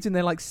Aren't 4. your kids in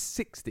their like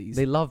 60s?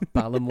 They love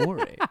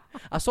Balamory.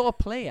 I saw a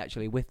play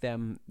actually with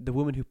the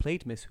woman who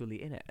played Miss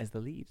Hooley in it as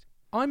the lead.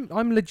 I'm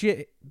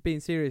legit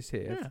being serious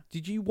here. Yeah.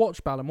 Did you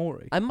watch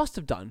Balamory? I must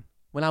have done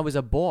when I was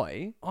a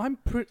boy. I'm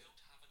pretty.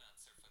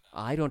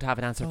 I don't have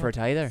an answer for it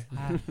either.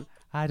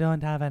 I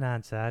don't have an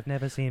answer. I've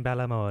never seen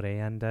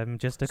Balamory, and I'm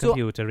just a So,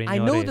 computer in I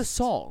your know wrist. the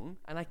song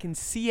and I can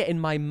see it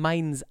in my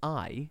mind's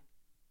eye,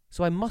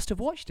 so I must have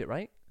watched it,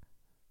 right?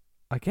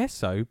 I guess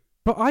so.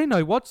 But I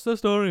know. What's the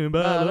story in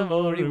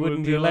Balamory?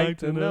 Wouldn't you like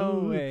to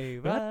know?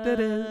 Balamory.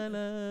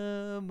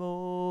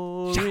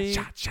 Balamory.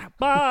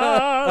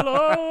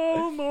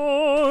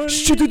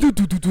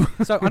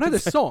 So I know the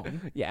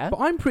song, Yeah. but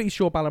I'm pretty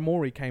sure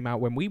Balamory came out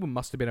when we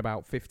must have been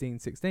about 15,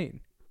 16.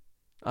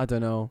 I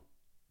don't know.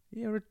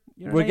 You're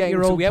We're an getting- so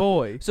 8-year-old we have-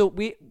 boy. So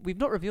we've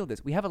not revealed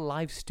this. We have a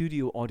live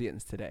studio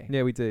audience today,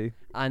 Yeah, we do.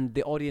 and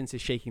the audience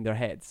is shaking their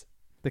heads.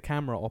 The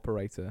camera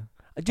operator.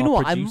 Do you know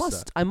Our what?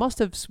 producer. I must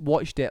have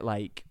watched it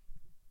like.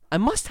 I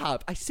must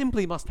have. I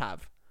simply must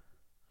have.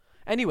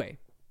 Anyway,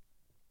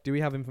 Do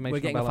we have information? we're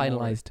getting a on Balamory?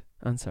 finalised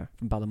answer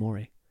from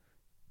Balamory.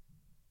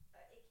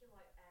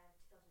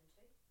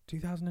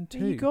 2002.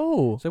 There you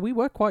go. So we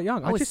were quite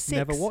young. I I was just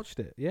never 6. watched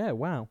it. Yeah,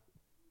 wow.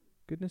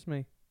 Goodness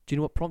me. Do you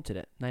know what prompted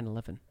it?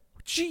 9/11.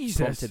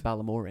 Jesus. Prompted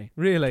Balamory.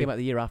 Really? Came out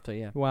the year after,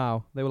 yeah.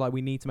 Wow. They were like,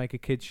 we need to make a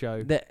kids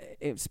show.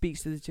 It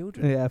speaks to the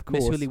children. Yeah, of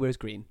Miss course. Hooley wears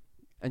green,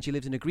 and she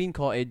lives in a green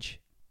cottage.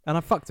 And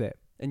I fucked it.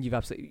 And you've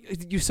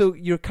absolutely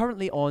you're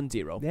currently on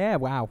 0, Yeah,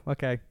 wow.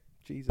 Okay.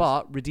 Jesus.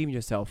 but redeem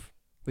yourself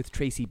with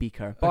Tracy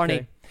Beaker. Barney,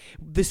 Okay.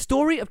 the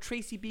story of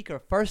Tracy Beaker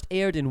first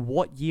aired in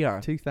what year?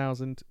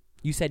 2000.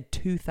 You said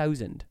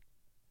 2000.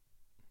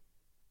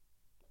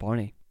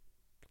 Barney,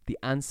 the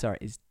answer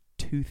is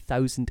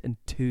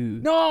 2002.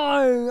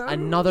 No!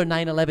 Another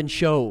 9/11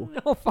 show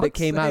Oh, that fuck's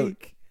came out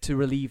sake. to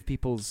relieve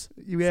people's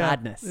Yeah,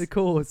 sadness. Of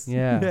course.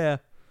 Yeah. Yeah.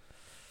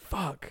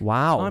 Fuck.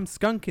 Wow. I'm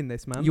skunking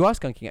this, man. You are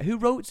skunking it. Who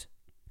wrote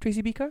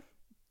Tracy Beaker?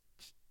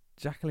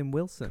 Jacqueline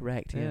Wilson.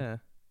 Correct, yeah. Yeah.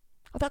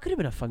 Oh, that could have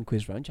been a fun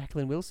quiz round.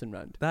 Jacqueline Wilson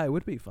round. That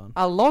would be fun.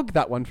 I'll log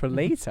that one for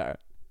later.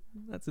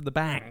 That's in the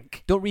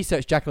bank. Don't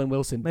research Jacqueline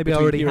Wilson. Maybe I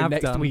between already here and have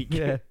next done. week.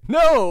 Yeah.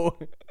 No!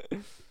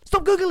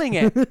 Stop Googling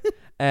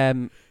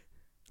it!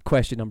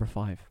 Question number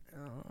 5.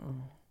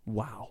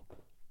 Wow.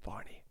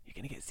 Barney, you're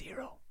going to get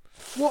 0.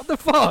 What the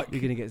fuck?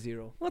 You're going to get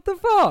 0. What the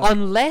fuck?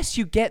 Unless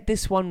you get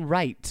this one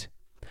right.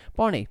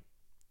 Barney,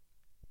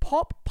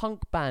 pop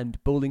punk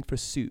band Bowling for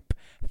Soup,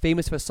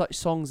 famous for such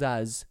songs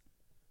as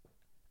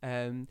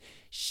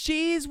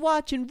She's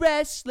watching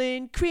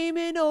wrestling,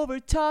 creaming over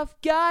tough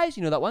guys.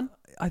 You know that one?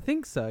 I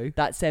think so.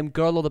 That's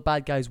Girl All the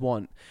Bad Guys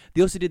Want.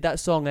 They also did that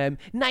song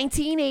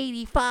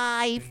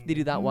 1985. They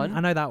did that one. I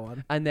know that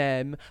one.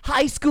 And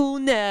High School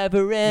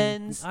Never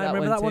Ends. I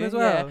remember that one too, as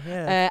well.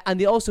 Yeah. And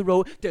they also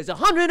wrote There's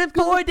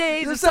 104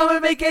 days of summer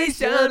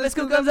vacation. The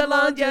school comes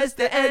along just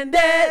to end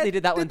it. They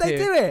did that one Did too.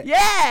 they do it?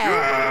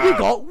 Yeah. You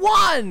got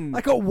 1.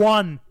 I got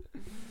 1.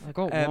 I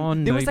got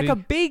 1. There was like a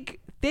big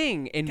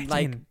thing in Get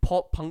like in.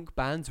 pop punk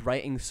bands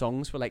writing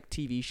songs for like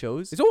TV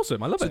shows. It's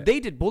awesome. I love So it. they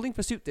did Bowling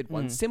for Soup did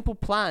one. Simple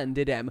Plan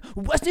did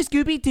What's the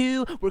Scooby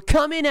Doo? We're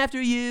coming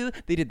after you.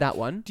 They did that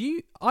one. Do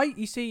you?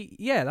 You see?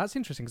 Yeah, that's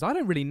interesting because I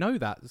don't really know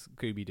that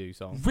Scooby Doo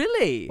song.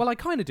 Really? Well, I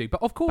kind of do,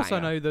 but of course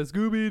Banger. I know the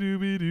Scooby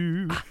Dooby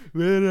Doo.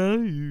 Where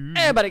are you?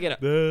 Everybody get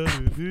it.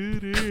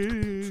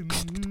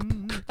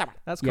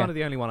 That's Yeah. kind of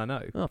the only one I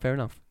know Oh, fair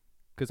enough.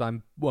 because I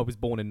was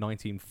born in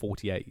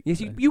 1948. Yes,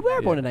 so- you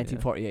were born in yeah,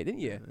 1948,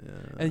 didn't you? yeah.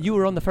 And you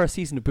were on the first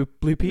season of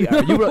Blue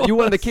Peter. You were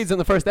one of the kids on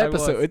the first I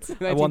was.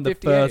 episode. I won the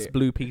first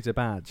Blue Peter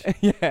badge.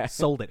 yeah.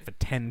 Sold it for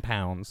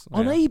 £10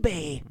 On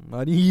eBay.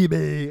 On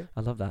eBay.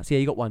 I love that. So yeah,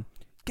 you got 1.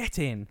 Get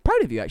in.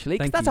 Proud of you actually,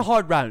 because Thank that's you. a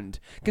hard round.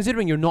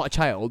 Considering you're not a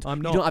child, I'm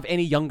you not. don't have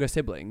any younger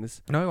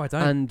siblings, No, I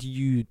don't. and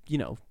you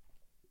know,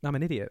 I'm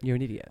an idiot. you're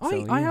an idiot. I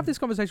so, have this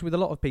conversation with a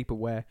lot of people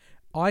where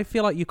I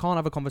feel like you can't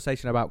have a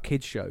conversation about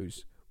kids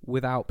shows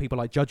without people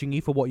like judging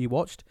you for what you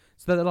watched.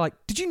 So they're like,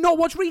 "Did you not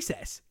watch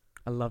Recess?"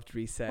 I loved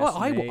Recess. Well,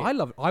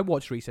 mate. I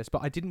watched Recess,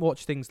 but I didn't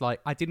watch things like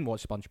I didn't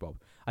watch SpongeBob.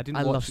 I didn't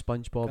I love watch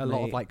SpongeBob. a lot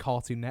of mate. like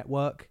Cartoon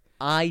Network.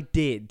 I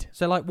did.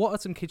 So like, what are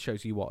some kids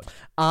shows you watched?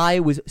 I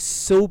was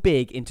so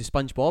big into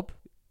SpongeBob,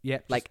 Yeah,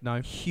 like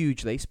no.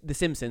 hugely. The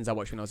Simpsons I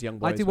watched when I was a young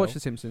boy. I as did well. watch The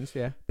Simpsons.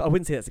 Yeah. But I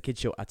wouldn't say that's a kid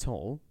show at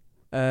all.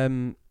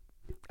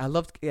 I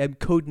loved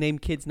Codename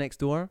Kids Next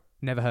Door.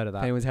 Never heard of If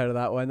that. anyone's heard of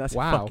that one, that's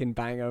Wow. a fucking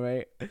banger,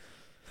 mate.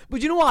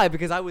 But you know why?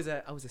 Because I was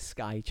a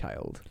Sky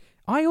child.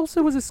 I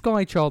also was a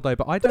Sky child though,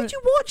 but I What don't. did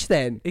you watch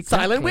then?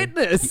 Exactly. Silent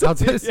Witness.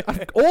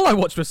 All I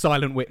watched was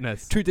Silent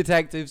Witness. True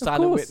Detective, Of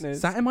Silent course.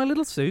 Witness, Sat in my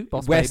little suit.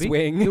 Boss West Baby.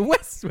 Wing. The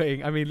West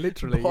Wing. I mean,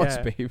 literally. Boss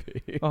yeah.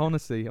 Baby,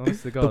 Honestly,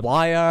 honest to The God.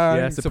 Wire,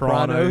 Yeah,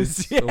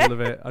 Sopranos, Yeah. all of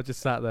it. I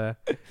just sat there,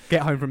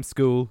 get home from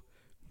school,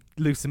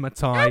 loosen my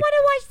tie, I want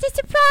to watch The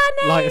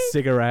Sopranos. light a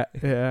cigarette.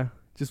 Yeah,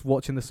 just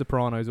watching The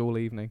Sopranos all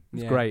evening.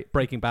 It's Yeah. great.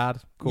 Breaking Bad.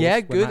 Of course, Yeah,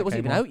 when good. that It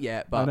wasn't came even on. out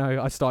yet, I but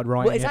know. I started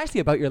writing. well, it's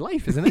actually about your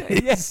life, isn't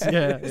it? Yes,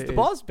 yeah, it's it the is.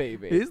 Boss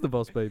Baby. It is The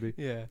Boss Baby.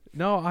 Yeah.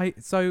 No,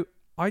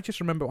 I just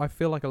remember. I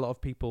feel like a lot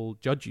of people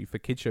judge you for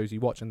kid shows you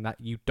watch, and that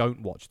you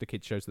don't watch the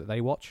kid shows that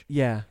they watch.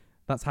 Yeah.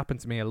 That's happened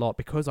to me a lot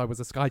because I was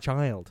a Sky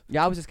child.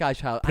 Yeah, I was a Sky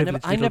child.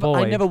 Privileged little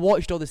I boy. never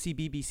watched all the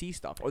CBBC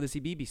stuff or the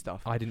CBB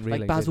stuff. I didn't really.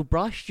 Like Basil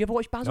Brush. Did you ever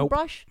watch Basil Nope.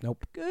 Brush?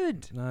 Nope.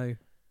 Good. No.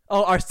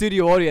 Oh, our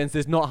studio audience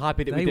is not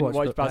happy that we They didn't watch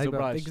watched Basil they-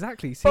 Brush.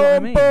 Exactly. See what I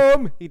mean?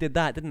 Boom! He did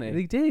that, didn't he?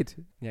 He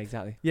did. Yeah,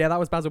 exactly. Yeah, that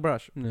was Basil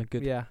Brush. No,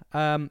 good. Yeah.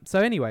 So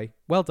anyway,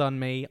 well done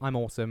me. I'm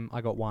awesome.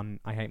 I got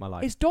 1. I hate my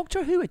life. Is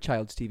Doctor Who a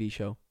child's TV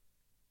show?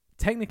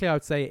 Technically, I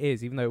would say it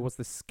is, even though it was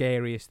the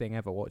scariest thing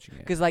ever watching it.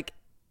 Because like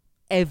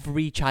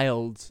every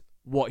child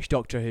watched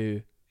Doctor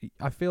Who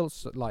I feel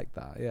like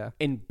that. Yeah.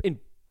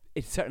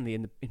 It's certainly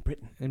in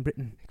Britain. In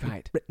Britain.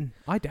 Right. Britain.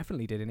 I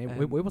definitely did, and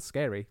it was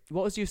scary.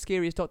 What was your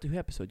scariest Doctor Who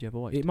episode you ever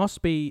watched? It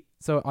must be.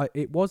 So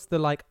it was the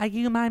like, "Are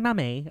you my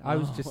mummy?" I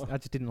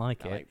just didn't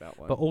like I it. like that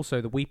one. But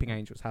also the Weeping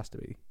Angels has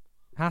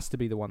to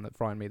be the one that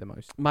frightened me the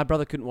most. My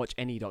brother couldn't watch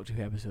any Doctor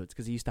Who episodes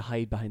because he used to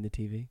hide behind the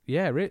TV.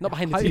 Yeah, really. Not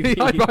behind the Hide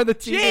TV. behind the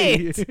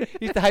TV. Shit!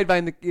 He used to hide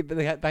behind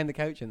the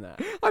couch and that.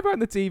 Hide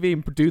behind the TV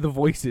and do the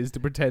voices to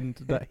pretend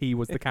that he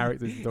was the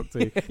characters in Doctor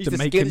Who He used to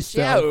make scare the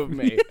shit out himself. of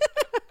me.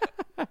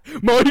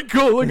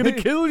 Michael, I'm gonna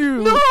kill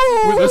you with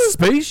a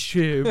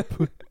spaceship.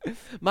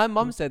 My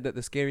mum said that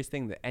the scariest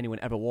thing that anyone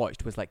ever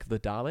watched was like the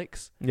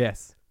Daleks.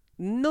 Yes,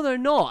 No, they're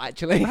not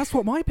actually. that's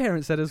what my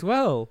parents said as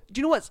well. Do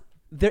you know what's?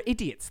 They're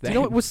idiots. Do Then. you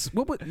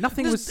know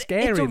nothing was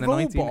scary it's a in the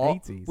robot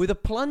 1980s. with a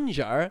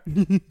plunger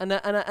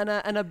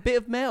and a bit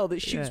of metal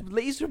that shoots Yeah.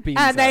 laser beams.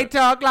 And they out.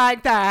 talk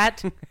like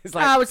that. It's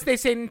like, How is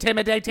this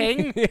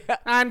intimidating? yeah.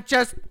 I'm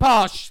just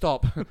posh.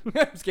 Stop!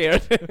 I'm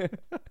scared.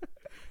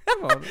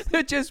 Come on,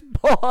 They're just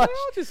posh.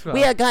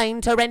 We are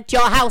going to rent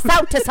your house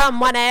out to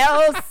someone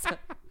else.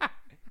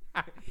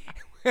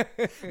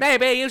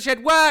 Maybe you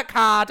should work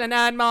hard and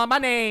earn more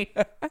money.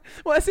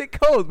 What's it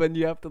called when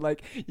you have to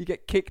you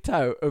get kicked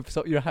out of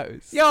your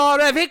house? You're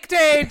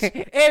evicted.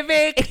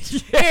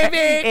 Evict.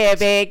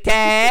 Evict.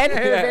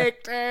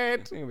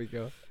 Evicted. There we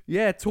go.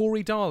 Yeah,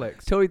 Tory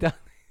Daleks. Tory down.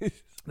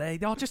 They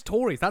are just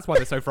Tories. That's why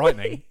they're so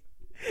frightening.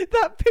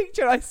 That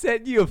picture I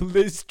sent you of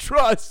Liz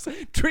Truss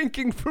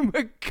drinking from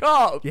a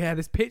cup. Yeah,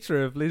 this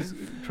picture of Liz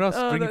Truss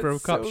Oh, drinking from a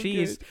that's cup. so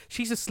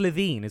She's a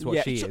Slitheen, is what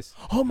Yeah, she is.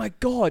 Oh my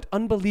god!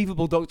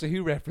 Unbelievable Doctor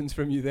Who reference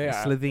from you there.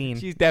 Slitheen.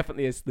 She's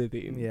definitely a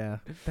Slitheen. Yeah,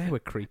 they were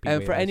creepy. For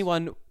weirdos.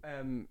 anyone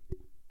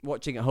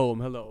watching at home,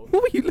 hello.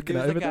 What were you looking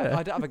There's at over there?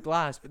 I don't have a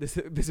glass, but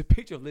there's a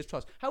picture of Liz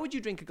Truss. How would you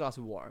drink a glass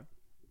of water?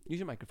 Use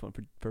your microphone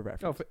for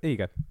reference. Oh, there you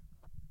go.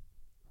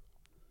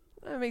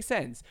 That makes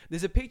sense.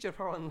 There's a picture of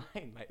her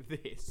online like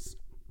this.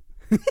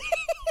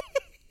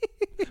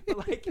 But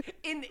like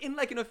in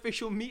an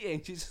official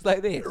meeting, she's just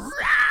like this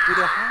with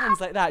her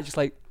hands like that, just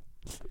like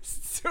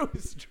so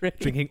strange.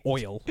 Drinking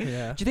oil.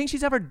 Yeah. Do you think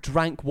she's ever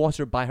drank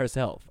water by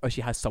herself, or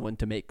she has someone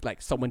to make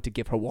someone to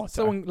give her water?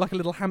 Someone like a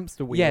little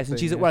hamster wheel. Yes, and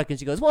she's at work and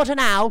she goes, "Water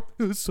now."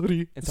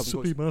 Sorry, And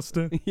someone goes,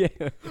 master. Yeah.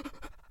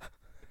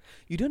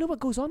 You don't know what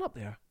goes on up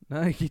there.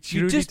 No, you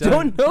just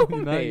don't know, No,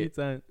 mate. you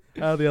don't.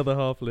 How the other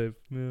half live.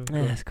 Yeah.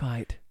 Yes,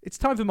 quite It's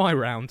time for my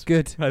round.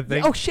 good. I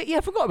think. Oh shit! Yeah,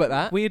 I forgot about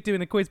that. We're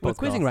doing a quiz podcast. We're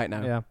quizzing right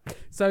now. Yeah.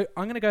 So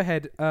I'm going to go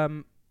ahead.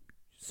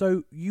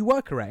 So you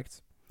were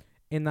correct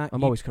in that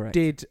I'm you always correct.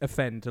 did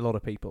offend a lot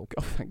of people.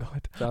 Oh, thank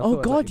God. So I Oh thought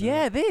I'd God, let you know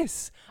yeah, that.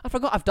 this. I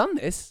forgot I've done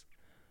this.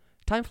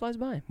 Time flies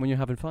by when you're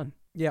having fun.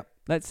 Yep.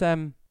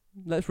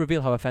 Let's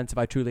reveal how offensive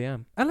I truly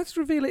am. And let's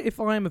reveal it if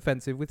I am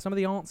offensive with some of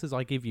the answers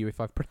I give you if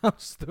I've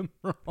pronounced them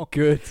wrong.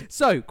 Good.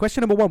 So,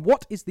 question number 1.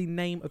 What is the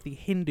name of the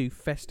Hindu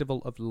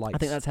festival of lights? I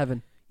think that's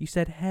heaven. You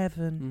said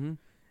heaven.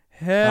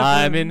 Mm-hmm. Heaven.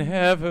 I'm in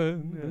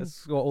heaven.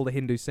 That's what all the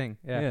Hindus sing.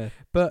 Yeah. Yeah.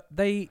 But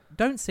they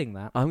don't sing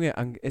that.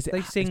 Is it?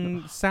 They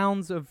sing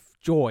sounds of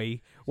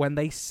joy when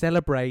they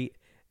celebrate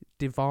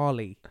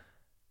Diwali.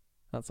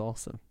 That's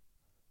awesome.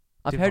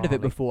 I've heard of it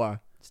Diwali.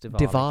 before. It's Diwali.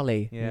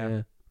 Diwali.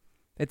 Yeah.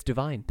 It's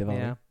divine. Diwali.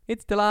 Yeah.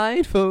 It's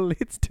delightful.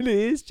 It's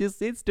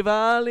delicious. It's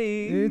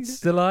Diwali. It's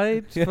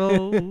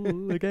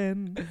delightful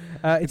again.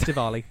 It's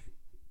Diwali.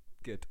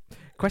 Good.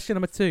 Question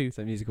number 2.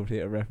 Some musical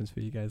theatre reference for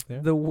you guys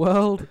there. The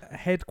world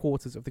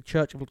headquarters of the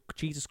Church of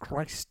Jesus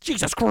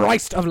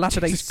Christ of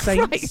Latter-day Jesus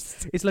Saints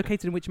Christ. is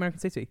located in which American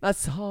city? That's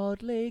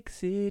Salt Lake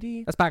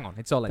City. That's bang on.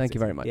 It's Salt Lake Thank you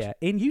City. very much. Yeah,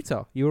 in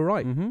Utah. You were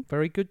right. Mm-hmm.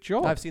 Very good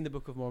job. I've seen the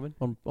Book of Mormon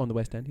on the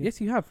West End. Yeah.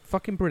 Yes, you have.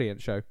 Fucking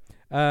brilliant show.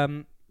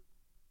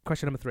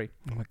 Question number 3.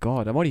 Oh my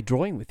God, I'm already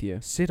drawing with you.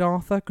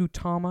 Siddhartha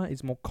Gautama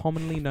is more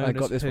commonly known I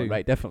got as this who? one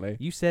right, definitely.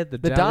 You said the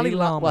The Dalai Dalai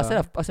Lama. Lama.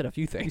 Well, I said a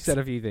few things. You said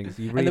a few things.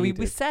 You and really then we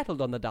did.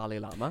 settled on the Dalai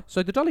Lama.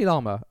 So the Dalai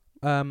Lama,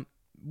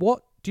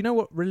 what do you know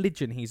what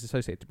religion he's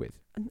associated with?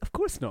 And of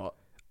course not.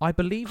 I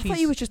believe I thought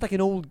he was just like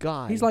an old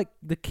guy. he's like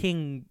the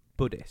king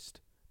Buddhist.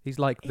 He's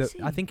like Is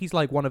I he? think he's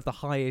like one of the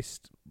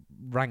highest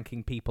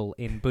ranking people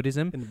in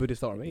Buddhism. in the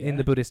Buddhist army. In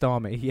the Buddhist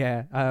army,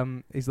 yeah.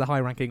 He's the high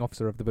ranking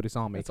officer of the Buddhist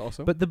army. That's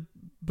awesome.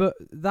 But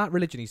that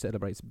religion he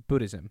celebrates,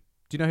 Buddhism.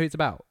 Do you know who it's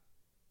about?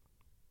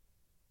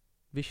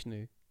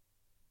 Vishnu.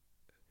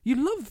 You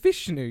love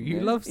Vishnu. You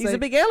Yeah. love He's a saying-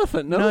 big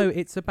elephant, no? No,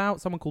 it's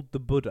about someone called the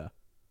Buddha.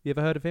 You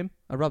ever heard of him?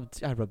 I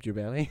rubbed your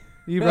belly.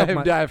 You rubbed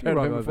my, I've you heard of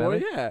rubbed him my before,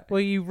 belly. yeah.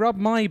 Well, you rubbed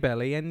my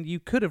belly, and you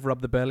could have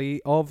rubbed the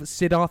belly of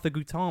Siddhartha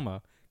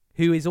Gautama,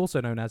 who is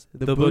also known as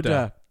the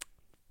Buddha.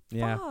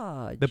 Yeah,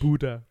 Fudge. the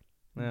Buddha.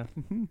 Yeah.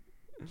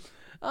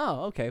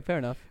 Oh, okay, fair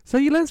enough. So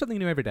you learn something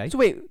new every day. So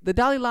wait, the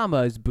Dalai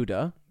Lama is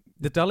Buddha.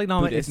 The Dalai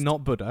Lama Buddhist. is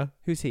not Buddha.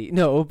 Who's he?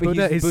 No, but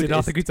Buddha he's is Buddhist.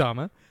 Siddhartha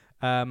Gautama,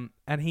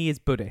 and he is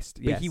Buddhist.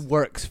 But yes. he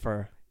works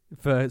for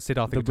For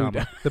Siddhartha The Gautama.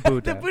 Buddha. The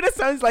Buddha. The Buddha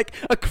sounds like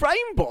a crime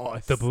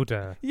boss. The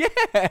Buddha. Yeah.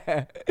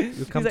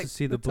 You come He's to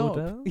see the top.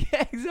 Buddha?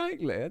 Yeah,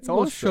 exactly. That's We'll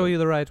awesome. show you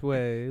the right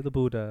way. The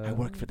Buddha. I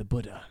work for the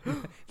Buddha.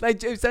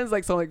 Like it sounds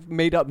like some like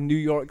made up New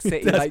York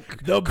City Does.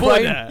 like The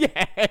crime- Buddha.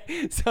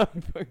 Yeah, some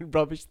fucking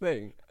rubbish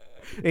thing.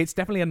 It's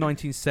definitely a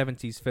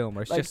 1970s film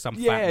where it's Like, just some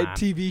yeah, fat man.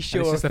 TV show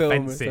it's or just film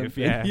offensive, or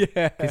something. yeah.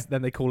 Yeah. 'Cause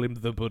then they call him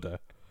the Buddha.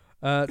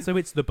 So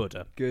it's the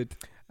Buddha. Good.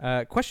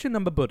 Question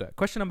number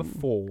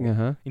 4.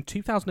 Uh-huh. In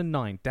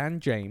 2009, Dan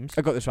James.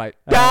 I got this right.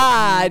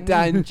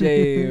 Dan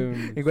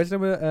James. In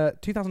question number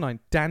 2009,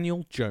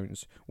 Daniel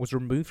Jones was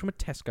removed from a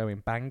Tesco in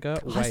Bangor,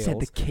 Wales, I said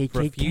the KKK. for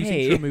refusing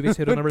to remove his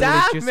hood on a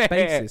Damn religious it.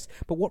 basis.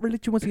 But what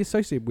religion was he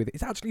associated with?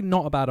 It's actually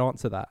not a bad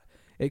answer, that.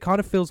 It kind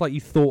of feels like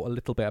you thought a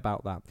little bit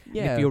about that. And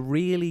Yeah. if you're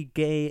really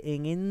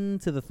getting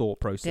into the thought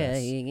process.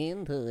 Getting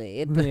into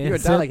it. You're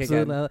Dalek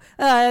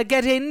again.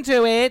 Get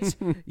into it.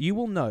 You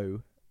will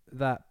know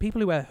that people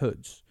who wear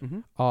hoods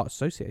Mhm. are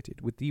associated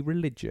with the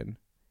religion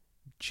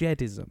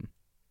Jedism.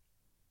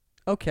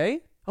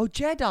 Okay. Oh,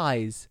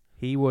 Jedis.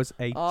 He was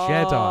a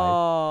Jedi.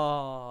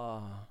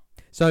 Oh.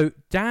 So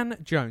Dan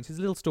Jones, here's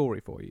a little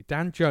story for you.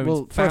 Dan Jones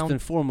Well, first found...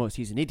 and foremost,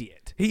 he's an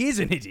idiot. He is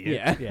an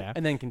idiot. Yeah.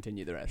 And then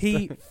continue the rest.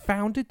 He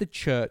founded the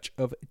Church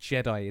of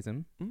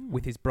Jediism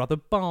with his brother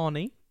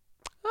Barney.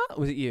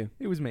 Was it you?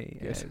 It was me.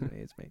 Yeah, Good.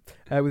 it's me.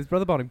 With his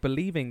brother Barney,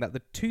 believing that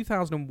the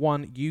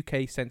 2001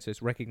 UK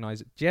census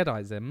recognised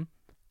Jediism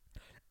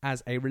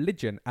as a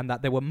religion and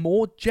that there were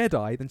more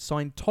Jedi than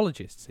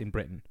Scientologists in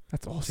Britain.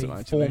 That's So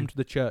he formed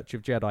the Church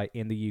of Jedi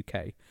in the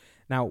UK.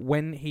 Now,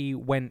 when he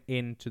went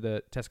into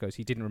the Tesco's,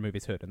 he didn't remove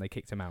his hood and they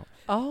kicked him out.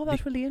 Oh,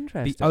 that's really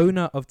interesting. The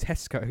owner of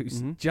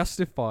Tesco's Mhm.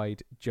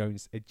 justified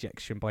Jones'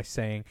 ejection by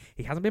saying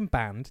he hasn't been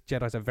banned.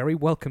 Jedis are very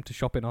welcome to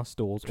shop in our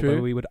stores, True.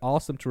 although we would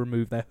ask them to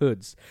remove their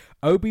hoods.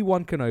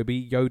 Obi-Wan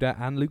Kenobi, Yoda,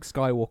 and Luke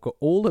Skywalker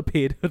all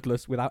appeared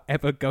hoodless without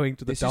ever going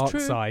to the This is dark true.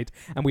 side,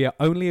 and we are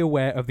only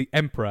aware of the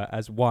Emperor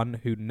as one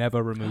who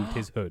never removed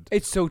his hood.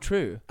 It's so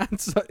true. And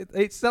so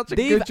it's such a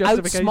They've good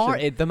justification.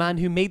 outsmarted the man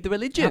who made the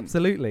religion.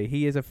 Absolutely,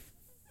 he is a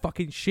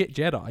fucking shit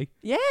Jedi.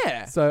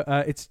 Yeah. So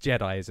it's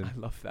Jediism, I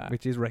love that.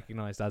 which is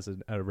recognised as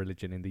a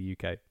religion in the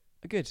UK.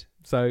 Good.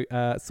 So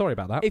sorry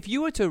about that. If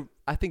you were to,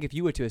 I think if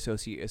you were to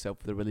associate yourself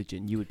with a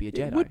religion, you would be a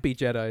Jedi. It would be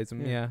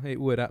Jediism, Yeah. yeah.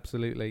 It would,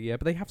 absolutely, yeah.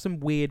 But they have some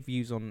weird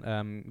views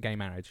on gay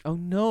marriage. Oh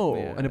no,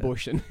 Yeah. an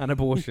abortion. And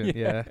abortion, Yeah.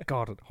 yeah.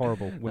 God,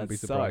 horrible. Wouldn't That be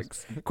surprised.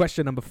 sucks.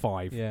 Question number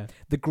 5. Yeah.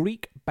 The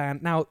Greek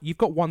band... Now, you've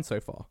got one so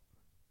far.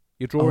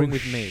 You're drawing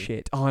with me.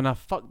 Shit. Oh, and I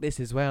fucked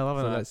this as well, So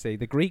haven't I? let's see.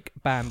 The Greek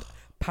band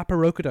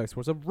Paparokodos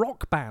was a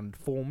rock band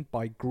formed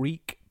by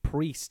Greek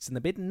priests in the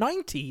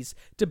mid-90s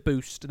to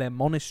boost their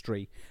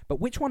monastery. But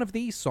which one of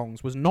these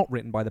songs was not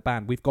written by the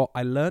band? We've got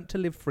I Learned to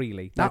Live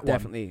Freely. That one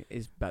definitely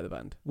is by the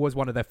band. was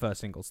one of their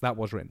first singles. That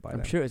was written by I'm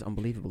them. sure it's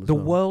unbelievable as The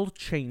well. World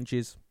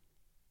Changes.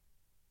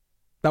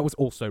 That was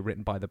also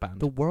written by the band.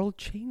 The world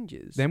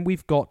changes. Then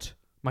we've got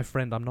My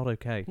Friend, I'm Not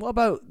Okay. What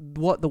about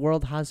what the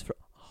world has for...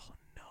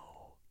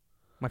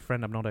 My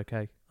Friend, I'm Not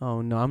Okay.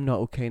 Oh no, I'm not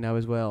okay now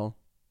as well.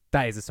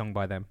 That is a song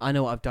by them. I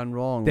know what I've done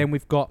wrong. Then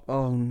we've got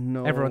Oh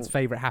no. everyone's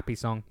favourite happy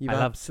song. You've I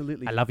love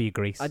absolutely... You,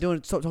 Greece. I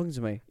don't... Stop talking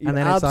to me. And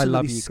then it's I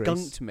Love absolutely You, Greece.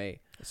 skunked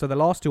me. So the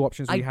last two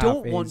options we I have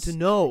don't is want to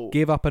know.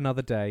 Give Up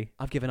Another Day.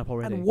 I've given up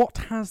already. And What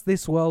Has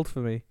This World For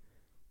Me?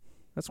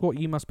 That's what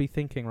you must be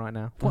thinking right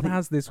now. I What think-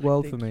 has this I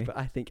world think for me?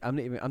 I think I'm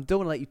not even... I don't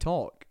want to let you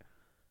talk.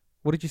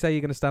 What did you say?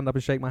 You're going to stand up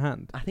and shake my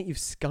hand? I think you've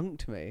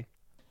skunked me.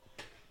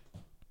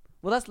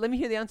 Well, let me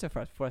hear the answer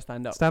first before I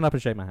stand up. Stand up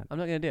and shake my hand. I'm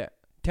not going to do it.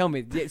 Tell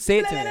me. Say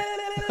it to me.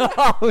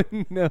 Oh,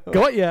 no.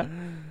 Got ya.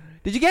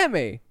 Did you get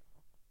me?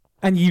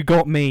 And you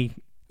got me.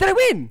 Did I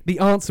win? The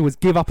answer was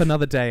Give Up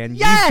Another Day, and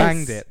Yes! you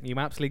banged it. You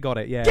absolutely got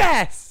it, yeah.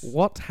 Yes!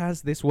 What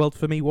Has This World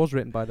For Me was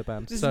written by the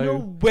band. There's so no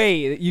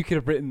way that you could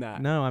have written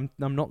that. No, I'm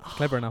not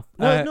clever enough.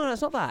 No,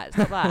 it's not that. It's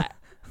not that.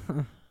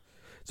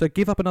 So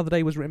Give Up Another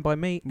Day was written by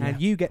me, Yeah.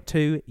 and you get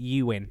 2,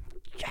 you win.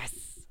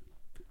 Yes!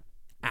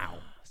 Ow.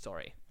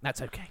 Sorry.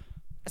 That's okay.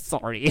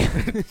 Sorry.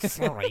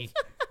 Sorry.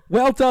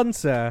 Well done,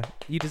 sir.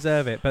 You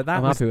deserve it, but that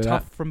I'm was happy with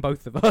tough from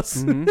both of us.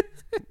 Mhm.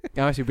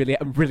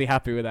 I'm really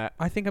happy with that.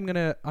 I think I'm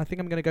gonna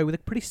go with a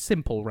pretty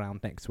simple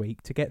round next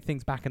week to get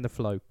things back in the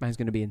flow. Mine's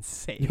going to be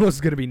insane. Yours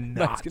is gonna be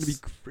nuts. Mine's going to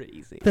be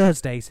crazy.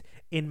 Thursdays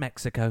in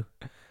Mexico.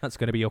 That's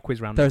gonna be your quiz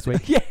round next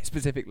week. Yeah,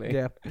 specifically.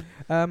 Yeah.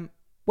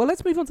 Well,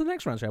 let's move on to the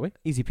next round, shall we?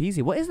 Easy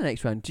peasy. What is the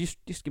next round? Just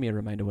give me a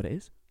reminder what it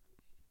is.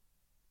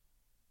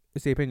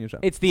 It's the opinions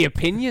round. It's the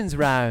opinions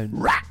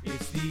round.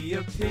 It's the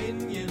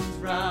opinions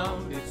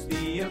round. It's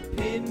the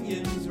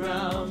opinions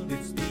round.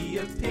 It's the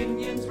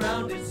opinions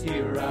round. It's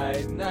here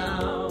right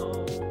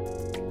now.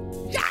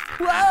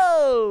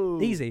 Whoa!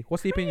 Easy.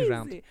 What's the opinions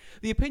round? Crazy.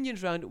 The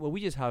opinions round. Well,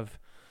 we just have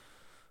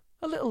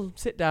a little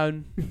sit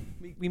down.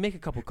 we make a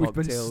couple We've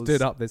cocktails. been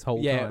stood up this whole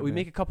Yeah, time. we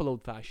make a couple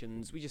old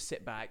fashions. We just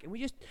sit back and we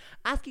just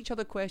ask each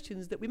other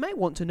questions that we might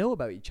want to know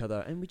about each other,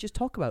 and we just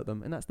talk about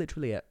them, and that's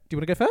literally it. Do you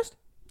want to go first?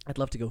 I'd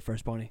love to go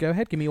first, Barney. Go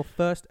ahead. Give me your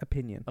first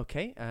opinion.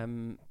 Okay.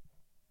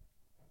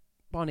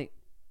 Barney,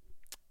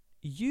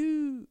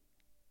 you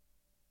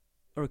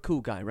are a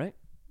cool guy, right?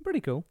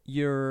 Pretty cool.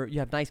 You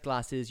have nice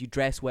glasses, you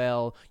dress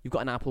well, you've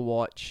got an Apple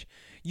Watch,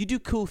 you do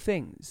cool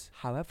things.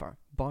 However,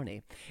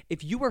 Barney,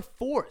 if you were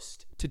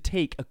forced to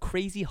take a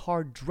crazy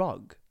hard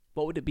drug,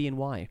 what would it be and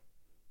why?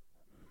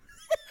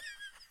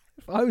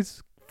 If I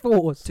was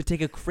forced To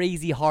take a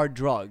crazy hard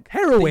drug,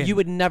 heroin, that you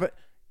would never.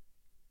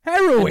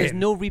 heroin. And there's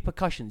no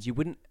repercussions. You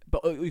wouldn't,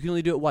 but you can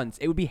only do it once.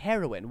 It would be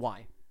heroin.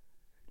 Why?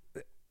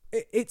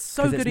 It's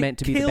so Because good. it's meant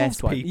to be the kills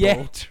best one. people.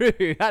 Yeah,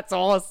 true. That's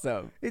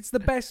awesome. It's the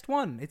best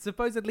one. It's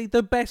supposedly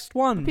the best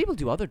one. People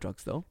do other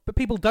drugs though. But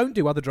people don't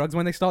do other drugs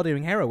when they start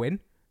doing heroin.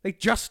 They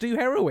just do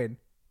heroin.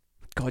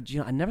 God,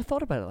 I never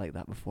thought about it like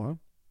that before.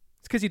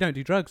 It's because you don't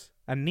do drugs.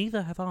 And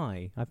neither have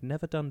I. I've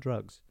never done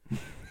drugs.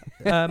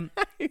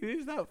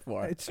 Who's that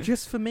for? It's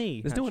just for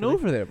me. There's no one actually.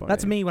 over there, Barney.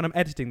 That's me when I'm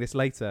editing this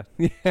later.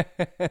 Yeah.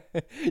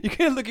 You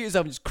can't look at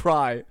yourself and just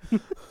cry.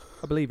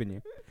 I believe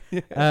in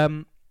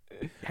you.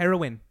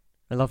 Heroin.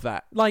 I love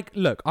that. Like,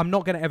 look, I'm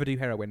not going to ever do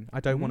heroin. I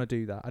don't Mhm. want to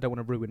do that. I don't want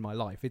to ruin my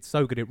life. It's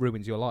so good it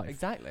ruins your life.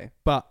 Exactly.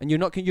 But And you're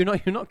not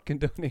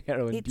condoning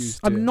heroin use.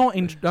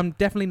 I'm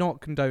definitely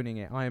not condoning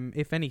it.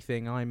 If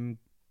anything, I'm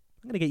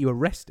going to get you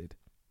arrested.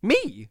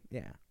 Me?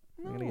 Yeah.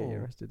 No. I'm going to get you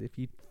arrested if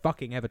you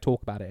fucking ever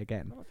talk about it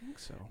again. I don't think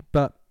so.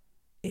 But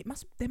there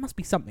must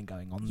be something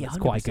going on Yeah, that's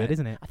quite 100%. good,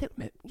 isn't it? I think,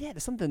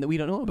 there's something that we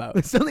don't know about.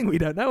 There's something we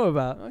don't know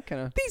about.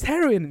 Okay. These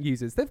heroin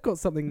users, they've got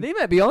something. They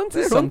might be onto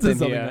They're something, onto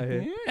something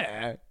here. here.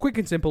 Yeah. Quick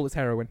and simple, it's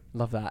heroin.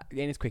 Love that. And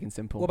it's quick and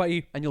simple. What about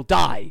you? And you'll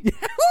die.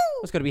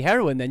 It's got to be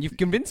heroin then. You've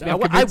convinced me.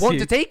 I've I convinced want you.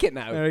 to take it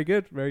now. Very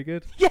good, very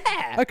good.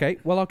 Yeah. Okay,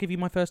 well, I'll give you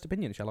my first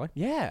opinion, shall I?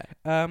 Yeah.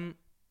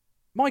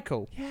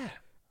 Michael, Yeah.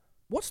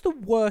 what's the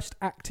worst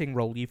acting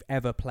role you've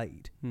ever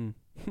played?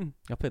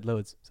 I played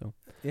loads, so.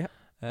 Yeah.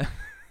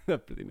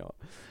 Really not.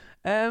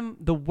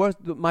 The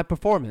worst, my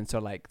performance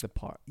or like the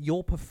part?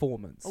 Your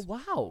performance. Oh,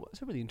 wow.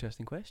 That's a really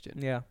interesting question.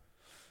 Yeah.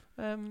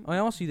 I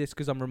asked you this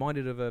because I'm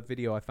reminded of a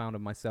video I found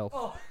of myself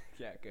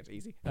Yeah, good.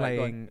 Easy.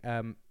 playing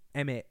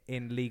Emmett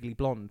in Legally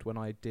Blonde when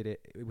I did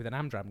it with an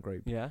Amdram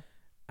group. Yeah.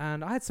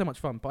 And I had so much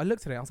fun, but I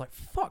looked at it and I was like,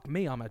 fuck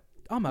me, I'm a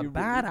You're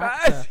bad really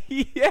actor.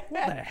 Yeah.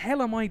 What the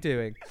hell am I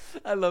doing?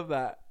 I love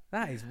that.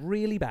 That is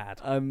really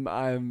bad.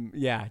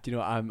 Yeah. Do you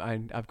know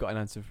what? I've got an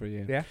answer for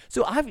you. Yeah?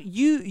 So have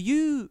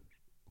you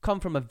come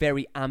from a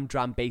very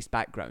Amdram based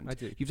background? I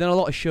do. You've done a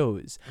lot of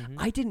shows. Mhm.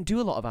 I didn't do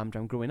a lot of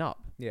Amdram growing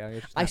up. Yeah, you're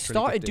just I naturally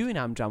started gifted. doing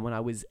Amdram when I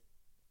was.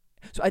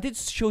 So I did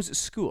shows at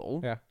school.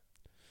 Yeah.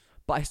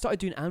 But I started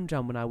doing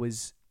Amdram when I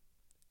was.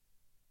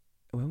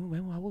 How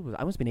old was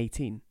I? I must have been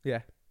 18.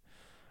 Yeah.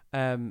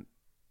 And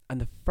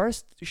the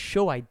first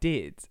show I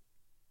did,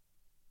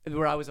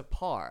 where I was a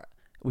part,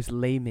 was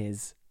Les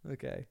Mis.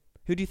 Okay.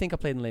 Who do you think I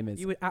played in Les Mis?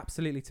 You were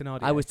absolutely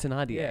Thenardier. I was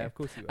Thenardier. Yeah, of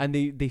course you were. And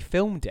they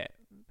filmed it,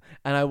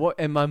 and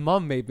and my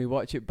mum made me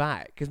watch it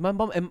back because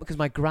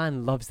my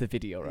gran loves the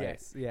video, right?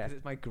 Yes, yeah. 'Cause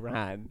it's my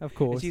gran. Of And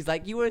course. she's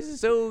like, "You were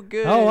so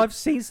good." Oh, I've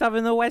seen some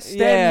in the West End,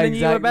 Yeah, and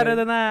you were exactly. better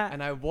than that.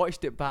 And I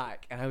watched it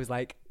back, and I was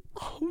like,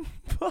 "Oh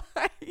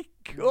my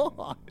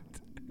god,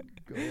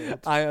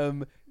 I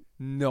am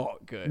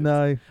not good."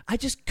 No. I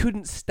just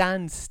couldn't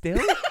stand still.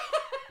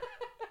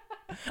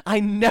 I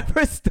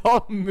never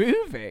stopped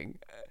moving.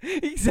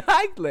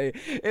 Exactly.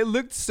 It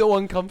looked so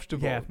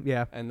uncomfortable. Yeah,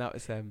 yeah. And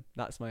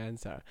that's my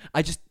answer.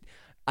 I just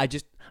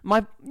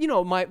my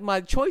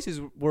choices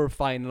were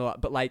fine and all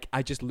that, but like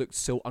I just looked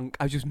so I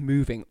was just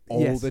moving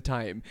all Yes. the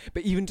time.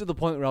 But even to the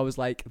point where I was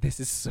like, this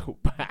is so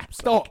bad.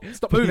 Stop Please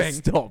moving.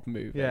 Stop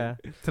moving. Yeah.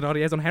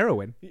 Thenardier's on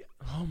heroin.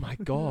 Oh my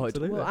god.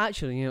 Absolutely. Well,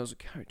 actually, it was a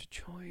character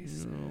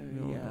choice.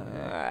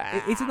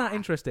 Yeah. Isn't that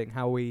interesting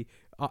how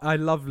I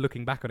love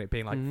looking back on it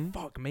being like, Mhm.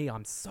 fuck me,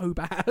 I'm so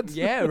bad.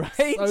 Yeah, right.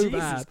 So Jesus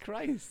bad.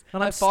 Christ.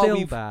 And How I'm far still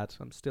we've- bad.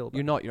 I'm still bad.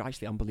 You're not. You're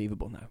actually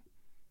unbelievable now,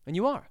 and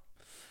you are.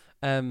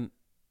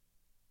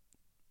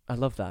 I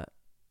love that.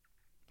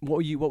 What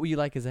were you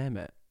like as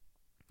Emmett?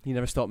 You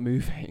never stopped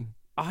moving.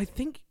 I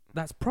think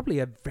that's probably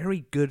a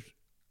very good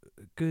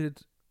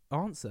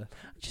answer.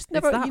 Just It's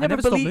never. that. You I never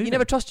never stopped believe. You moving.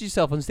 never trusted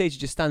yourself on stage. You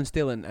just stand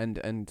still and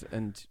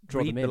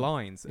draw Read them the in.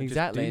 lines. And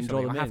Exactly, Just and do draw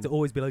something. them I have in. to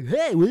always be like,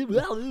 hey,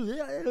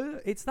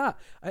 it's that.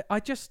 I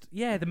just,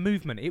 the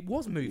movement. It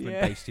was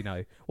movement based, you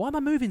know. Why am I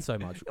moving so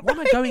much? Why am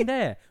I going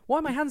there? Why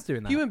are my hands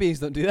doing that? Human beings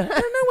don't do that.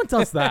 No one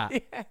does that.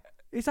 Yeah.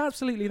 It's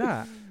absolutely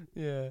that.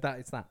 Yeah.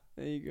 It's that.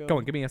 There you go. Go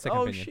on, give me a second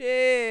Oh opinion.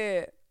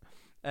 shit.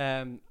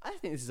 I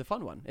think this is a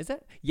fun one. Is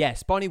it?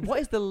 Yes, Barney. What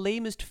is the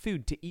lamest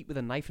food to eat with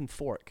a knife and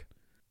fork?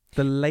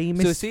 The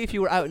lamest. So, say if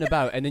you were out and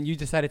about and then you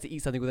decided to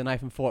eat something with a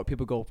knife and fork,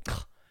 people go,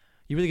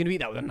 "You're really gonna eat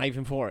that with a knife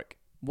and fork?"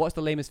 What's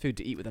the lamest food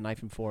to eat with a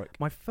knife and fork?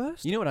 My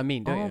first You know what I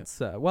mean, don't you?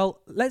 answer.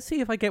 Well, let's see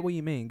if I get what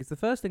you mean, because the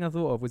first thing I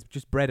thought of was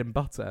just bread and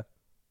butter.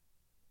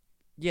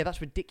 Yeah,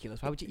 that's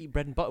ridiculous. Why would you eat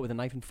bread and butter with a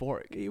knife and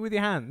fork? Eat with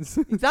your hands.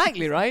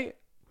 Exactly, right?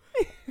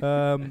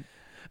 I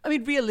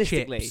mean,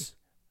 realistically,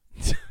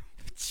 Chips.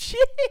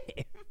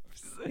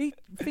 chips. Eat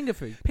finger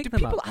food. Do Pick them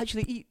people up.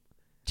 actually eat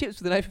chips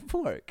with a knife and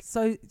fork?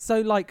 So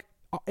like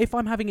if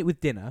I'm having it with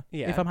dinner,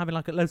 Yeah. if I'm having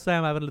let's say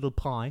I'm having a little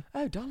pie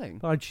Oh, darling.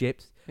 and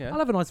chips, Yeah. I'll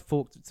have a nice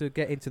fork to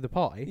get into the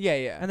pie. Yeah,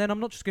 yeah. And then I'm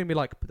not just going to be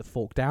like, put the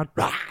fork down,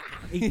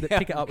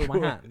 pick it up with my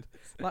hand.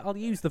 Like, I'll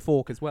use the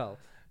fork as well.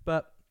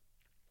 But,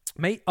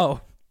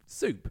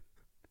 soup.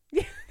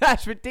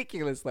 That's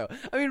ridiculous, though.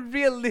 I mean,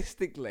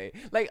 realistically,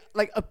 like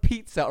a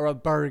pizza or a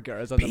burger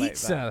is something like that.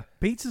 Pizza.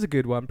 Pizza's a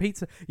good one.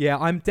 Pizza. Yeah,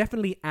 I'm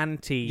definitely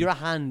anti. You're a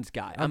hands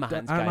guy. I'm a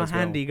hands guy. I'm a as well.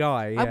 handy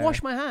guy. I yeah.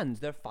 wash my hands.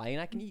 They're fine.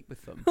 I can eat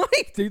with them. I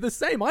do the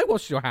same. I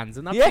wash your hands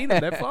and I've Yeah. seen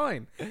them. They're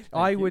fine.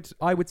 I you.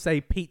 would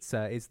say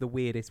pizza is the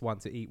weirdest one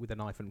to eat with a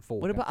knife and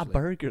fork. What about actually. a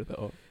burger,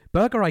 though?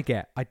 Burger?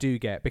 I do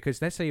get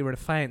because let's say you're in a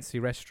fancy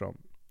restaurant.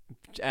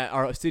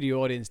 Our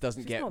studio audience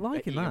doesn't Just get not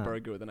liking eating a that.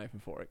 burger with a knife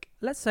and fork.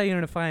 Let's say you're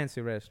in a fancy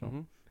restaurant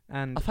Mhm.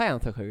 and A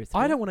fancy burger.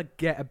 I don't want to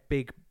get a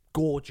big,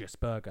 gorgeous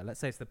burger.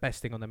 Let's say it's the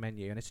best thing on the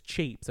menu and it's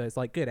cheap, so it's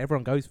like good.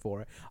 Everyone goes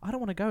for it. I don't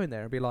want to go in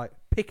there and be like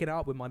pick it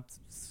up with my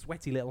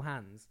sweaty little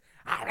hands.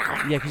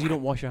 Yeah, because you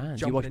don't wash your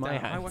hands. You Jumping wash it my down.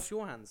 hands. I wash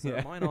your hands, so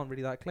Yeah. mine aren't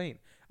really that clean.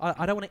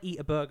 I don't want to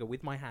eat a burger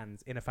with my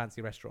hands in a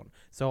fancy restaurant,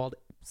 so I'll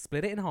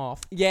split it in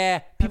half. Yeah,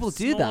 people have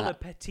do smaller that.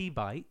 petit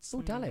bites.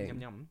 Oh, darling.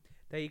 Yum, yum.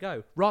 There you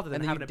go. Rather than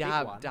And then having you a big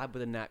dab, one, dab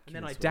with a napkin.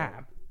 and then I as well.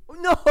 dab.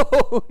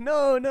 Oh,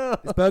 no.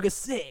 This burger's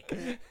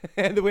sick.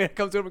 And the waiter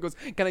comes over and goes,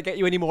 "Can I get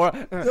you any more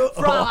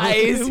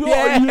fries?" Oh,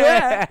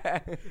 yeah.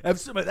 Have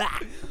some of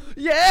that.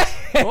 Yeah.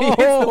 Oh. He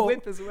hits the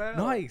whip as well.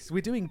 Nice.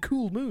 We're doing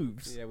cool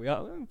moves. Yeah, we are.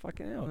 Oh,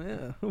 fucking hell.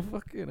 Yeah.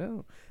 Fucking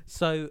hell.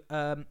 So,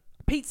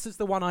 pizza's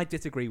the one I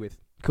disagree with.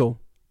 Cool.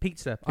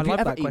 Pizza. Have I you love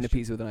ever that eaten question. a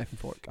pizza with a knife and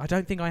fork? I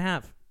don't think I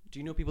have. Do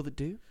you know people that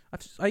do?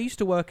 I used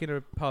to work in a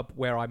pub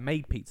where I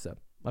made pizza.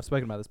 I've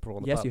spoken about this before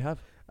on the Yes, pub. you have.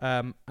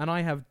 And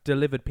I have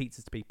delivered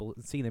pizzas to people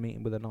and seen them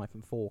eating with a knife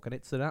and fork, and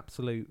it's an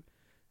absolute,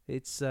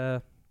 it's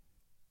a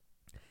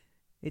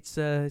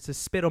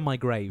spit on my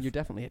grave. You're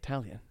definitely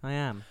Italian. I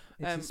am.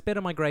 It's Um, a spit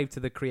on my grave to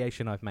the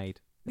creation I've made.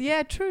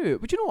 Yeah, true.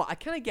 But you know what? I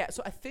kind of get...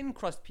 So a thin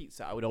crust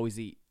pizza, I would always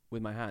eat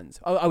with my hands.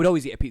 I would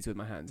always eat a pizza with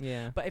my hands.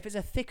 Yeah. But if it's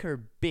a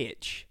thicker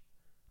bitch,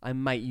 I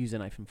might use a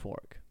knife and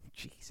fork.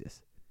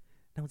 Jesus,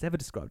 no one's ever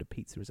described a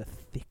pizza as a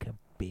thicker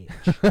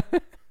bitch,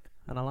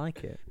 and I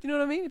like it. Do you know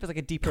what I mean? If it's like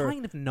a deeper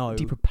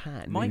Deeper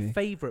pan. My maybe.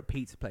 favourite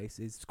pizza place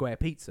is Square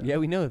Pizza. Yeah,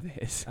 we know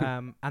this.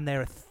 And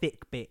they're a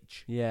thick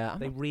bitch. Yeah.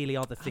 They really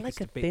are the I thickest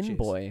like a of thin bitches.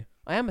 boy.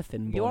 I am a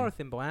thin boy. You are a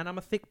thin boy, and I'm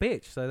a thick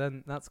bitch. So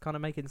then that's kind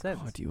of making sense.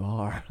 God, you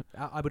are.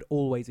 I would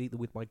always eat them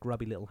with my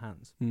grubby little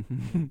hands,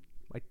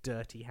 my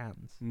dirty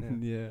hands.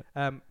 Yeah.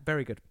 Yeah.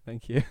 Very good.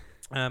 Thank you.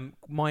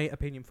 My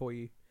opinion for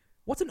you: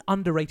 what's an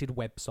underrated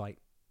website?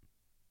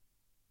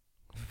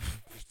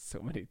 So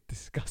many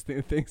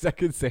disgusting things I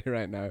could say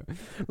right now.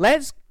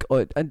 Let's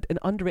go. An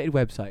underrated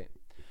website.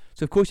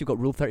 So, of course, you've got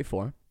Rule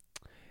 34.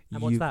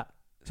 And what's that?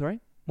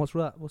 Sorry? What's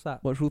that? What's that?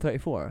 What's Rule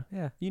 34?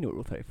 Yeah. You know what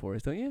Rule 34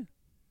 is, don't you?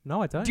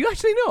 No, I don't. Do you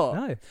actually know?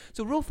 No.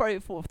 So Rule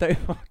 34...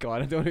 Oh,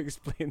 God, I don't want to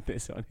explain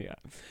this on here.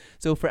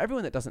 So for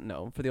everyone that doesn't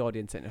know, for the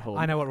audience at home...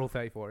 I know what Rule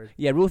 34 is.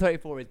 Yeah, Rule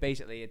 34 is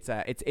basically... It's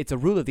a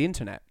rule of the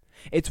internet.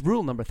 It's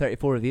rule number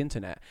 34 of the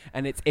internet.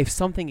 And it's if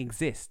something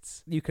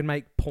exists... You can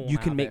make porn. You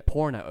out can of make it.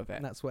 porn out of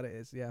it. That's what it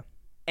is. Yeah.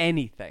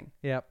 Anything.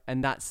 Yep.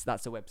 And that's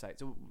a website.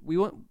 So we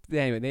want...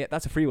 Anyway,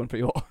 that's a free one for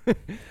you all.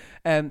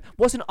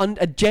 What's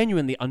a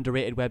genuinely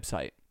underrated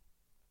website?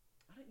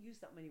 I don't use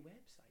that many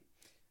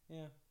websites.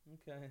 Yeah.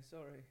 Okay.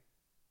 Sorry.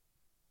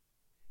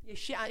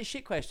 Yeah,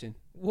 shit question.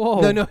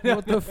 Whoa. No.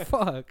 What the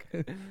fuck?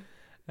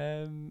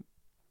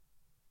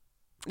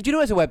 Do you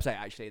know it's a website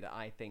actually that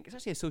I think it's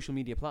actually a social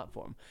media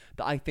platform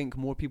that I think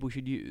more people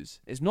should use?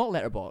 It's not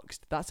Letterboxd.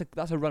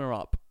 That's a runner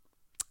up.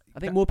 I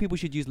think more people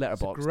should use It's a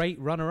Letterboxd. great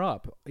runner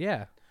up.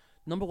 Yeah.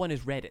 Number one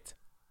is Reddit.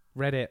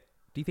 Reddit.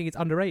 Do you think it's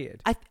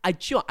underrated? I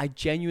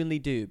genuinely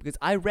do, because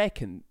I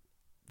reckon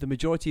the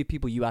majority of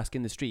people you ask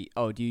in the street,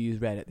 "Oh, do you use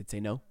Reddit?" They'd say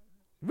no.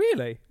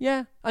 Really?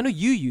 Yeah, I know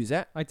you use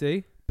it, I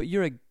do. but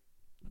you're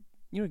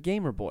a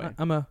gamer boy.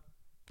 I'm a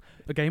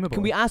gamer boy.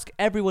 Can we ask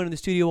everyone in the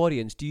studio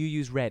audience, do you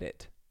use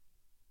Reddit?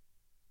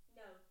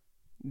 No.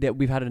 That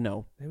we've had a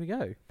no. There we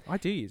go. I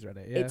do use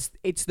Reddit. Yeah.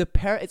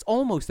 It's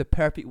almost the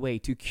perfect way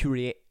to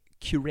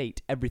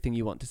curate everything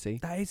you want to see.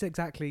 That is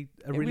exactly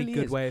a It really really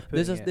good is. way of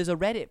putting it. There's a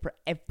Reddit for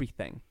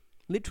everything,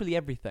 literally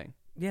everything.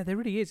 Yeah, there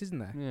really is, isn't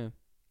there? Yeah.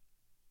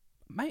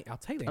 Mate, I'll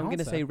take the I'm gonna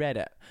answer. say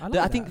Reddit. I like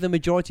I think that. the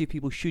majority of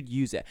people should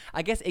use it.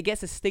 I guess it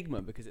gets a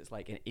stigma because it's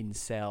like an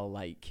incel,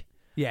 like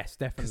Yes, 'cause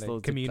definitely.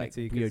 loads Community,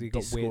 of, like, because weird you got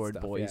Discord weird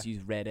stuff, boys yeah.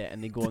 use Reddit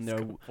and they go on their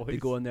Discord they boys.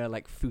 go on their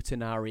like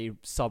Futanari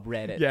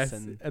subreddits. Yes,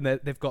 and and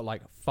they've got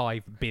like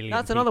 5 billion.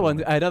 that's another people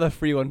one. on it. Another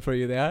free one for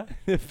you there.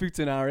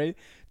 Futanari.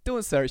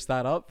 Don't search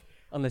that up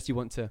unless you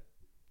want to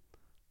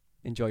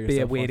enjoy yourself. Be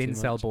a weird far too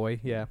incel much. boy.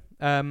 Yeah.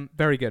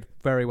 Very good.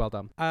 Very well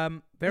done.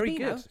 Very Me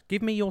good. now.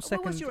 Give me your Oh,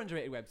 second. what's your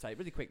underrated website,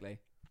 really quickly?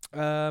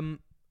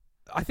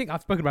 I think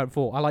I've spoken about it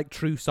before. I like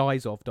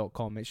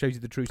truesizeof.com. It shows you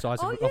the true size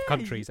Oh, of yeah.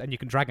 countries, and you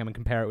can drag them and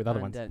compare it with other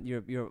And, ones.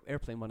 your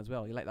airplane one as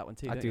well. You like that one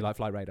too? I don't do you? like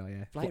Flight Radar,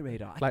 yeah. Flight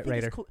Radar. Flight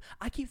Radar.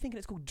 I keep thinking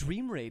it's called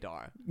Dream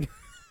Radar.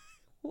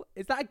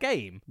 Is that a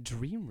game?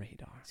 Dream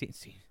Radar.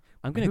 See.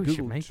 I'm gonna Maybe we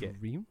should Google make it.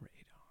 Dream Radar.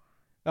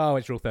 Oh,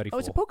 it's Rule 34. Oh,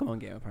 it's a Pokemon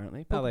game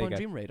apparently. Oh, there you Pokemon go.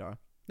 Dream Radar.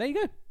 There you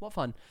go. What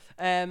fun.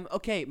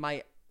 Okay,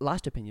 my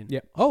last opinion.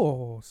 Yeah.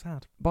 Oh,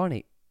 sad.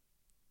 Barney,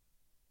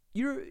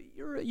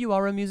 you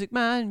are a music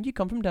man. You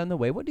come from down the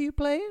way. What do you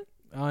play?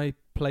 I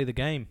play the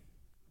game.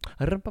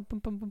 You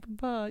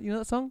know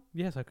that song?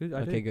 Yes, I could.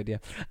 I Okay, do. good.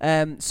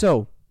 Yeah.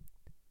 So,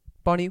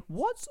 Barney,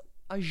 what's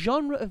a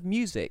genre of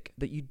music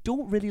that you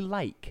don't really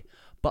like,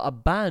 but a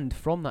band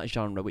from that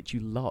genre which you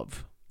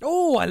love?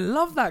 Oh, I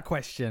love that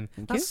question.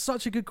 Thank That's you.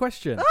 such a good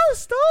question. Oh,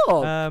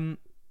 stop!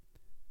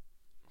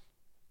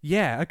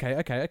 Yeah.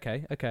 Okay.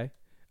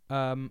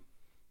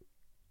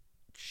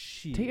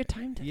 Shit. Take your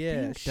time to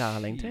Yeah, think,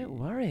 darling. shit. Don't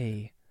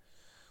worry.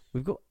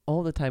 We've got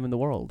all the time in the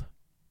world.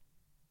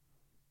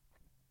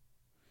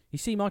 You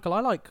see, Michael,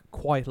 I like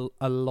quite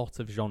a lot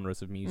of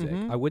genres of music.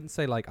 Mhm. I wouldn't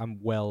say like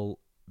I'm well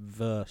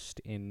versed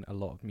in a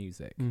lot of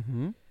music.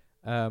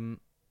 Mm-hmm.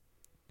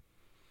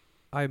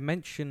 I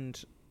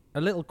mentioned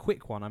a little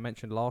quick one I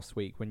mentioned last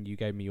week when you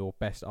gave me your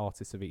best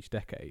artists of each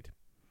decade.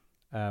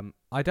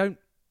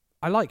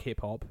 I like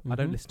hip hop. I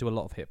don't Mhm. listen to a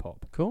lot of hip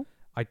hop. Cool.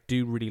 I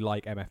do really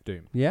like MF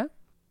Doom. Yeah?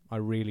 I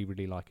really,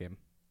 really like him.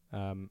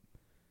 And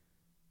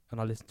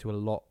I listen to a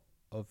lot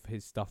of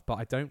his stuff, but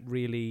I don't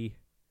really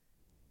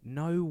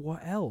know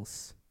what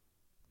else.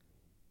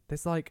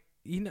 There's like,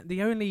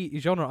 the only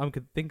genre I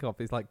could think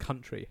of is like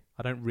country.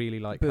 I don't really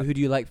like But who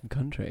do you like from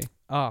country?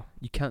 Ah,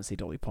 You can't say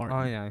Dolly Parton.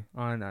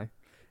 I know.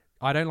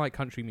 I don't like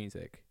country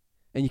music.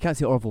 And you can't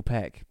say Orville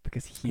Peck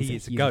because He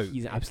is a goat.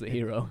 He's an absolute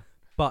hero.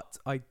 But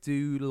I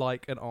do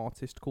like an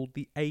artist called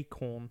The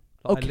Acorn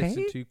that I Okay.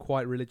 listened to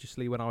quite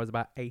religiously when I was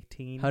about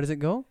 18. How does it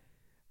go?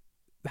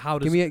 How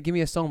does Give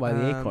me a song by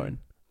The Acorn.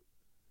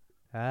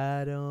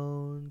 I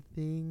don't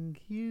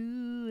think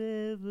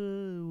you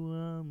ever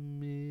want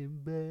me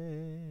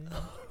back.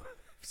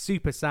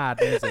 Super sad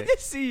music. I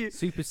see you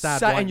Super sad.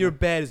 sat white in your man.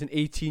 bed as an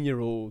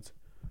 18-year-old,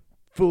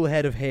 full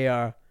head of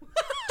hair,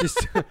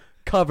 just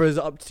covers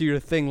up to your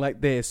thing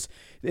like this,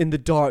 in the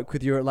dark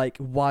with your like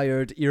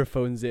wired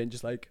earphones in,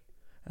 just like,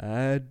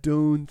 I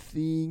don't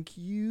think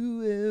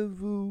you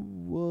ever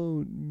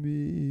want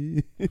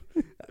me.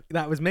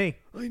 That was me.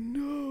 I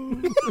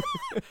know.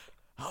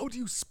 How do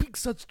you speak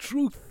such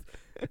truth?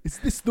 Is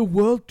this the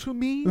world to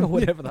me? Or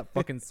whatever that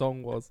fucking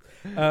song was.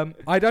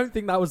 I don't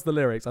think that was the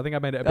lyrics. I think I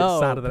made it a bit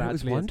sadder than it it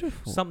was actually is.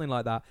 wonderful. Something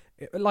like that.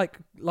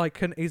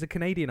 He's a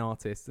Canadian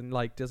artist and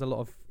like does a lot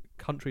of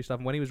country stuff.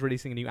 And when he was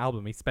releasing a new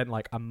album, he spent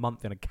like a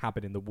month in a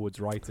cabin in the woods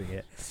writing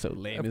it. So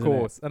lame, Of isn't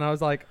course. And I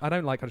was like, I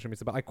don't like country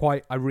music, but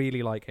I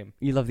really like him.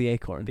 it? You love The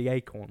Acorn. The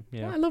Acorn. I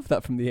Yeah. love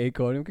that from The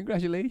Acorn.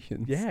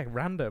 Congratulations. Yeah,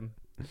 random.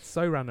 It's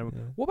so random.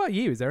 Yeah. What about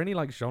you? Is there any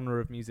like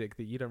genre of music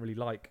that you don't really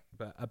like,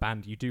 but a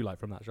band you do like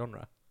from that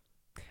genre?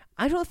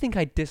 I don't think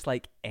I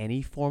dislike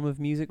any form of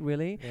music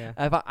really.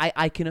 Yeah. But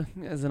I can,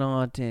 as an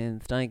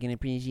artist, I can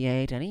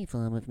appreciate any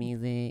form of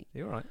music.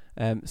 You're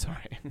right.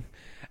 Sorry.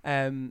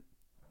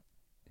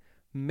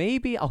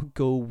 Maybe I'll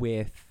go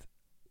with.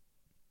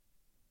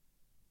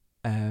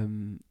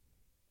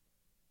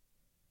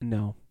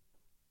 No.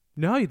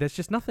 No, there's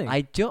just nothing.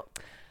 I don't.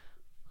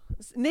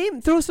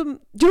 Throw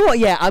some. Do you know what?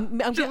 Yeah, I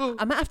might have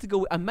to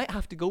go. I might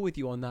have to go with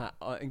you on that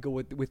and go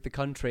with the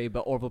country.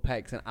 But Orville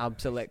Peck's an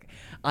absolute.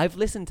 I've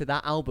listened to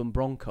that album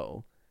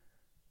Bronco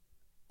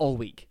all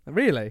week.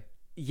 Really?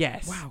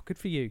 Yes. Wow, good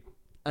for you.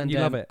 And you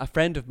love it. A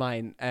friend of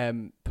mine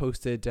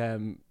posted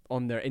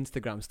on their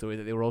Instagram story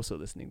that they were also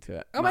listening to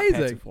it. Matt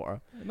Amazing.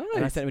 Pettifor. Nice.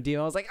 And I sent him a DM.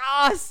 I was like,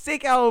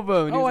 sick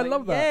album. And he Oh, was I like,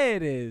 love that. Yeah,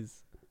 it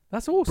is.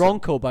 That's awesome.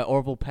 Bronco by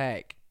Orville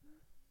Peck.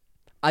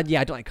 And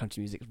yeah, I don't like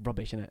country music. It's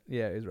rubbish, isn't it?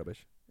 Yeah, it is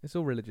rubbish. It's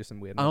all religious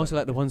and weird. I also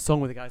like the one song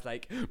where the guy's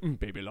like,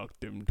 baby, lock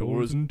them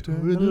doors and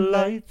turn the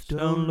lights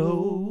down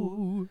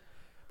low.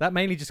 That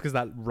mainly just because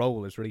that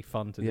role is really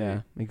fun to Yeah,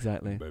 do.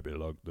 exactly. Baby,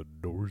 lock the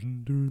doors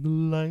and turn the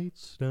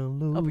lights down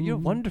low. Oh, but you're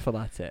wonderful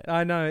at it.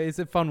 I know, it's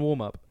a fun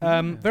warm-up.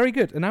 Yeah. Very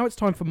good. And now it's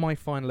time for my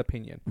final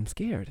opinion. I'm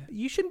scared.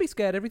 You shouldn't be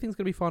scared. Everything's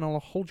going to be fine. I'll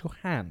hold your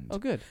hand. Oh,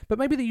 good. But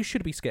maybe that you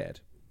should be scared.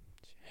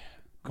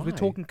 Because we're Why?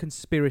 talking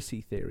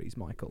conspiracy theories,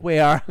 Michael.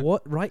 Where?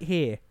 What? Right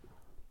here.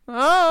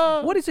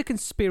 Oh! What is a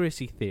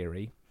conspiracy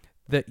theory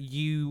that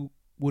you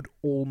would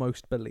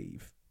almost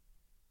believe?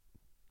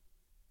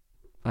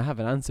 I have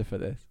an answer for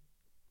this.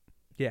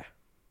 Yeah.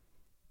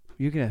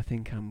 You're going to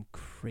think I'm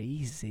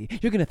crazy.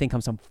 You're going to think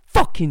I'm some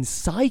fucking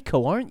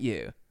psycho, aren't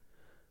you?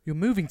 You're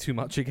moving too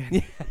much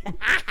again.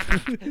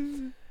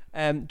 Do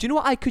you know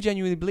what I could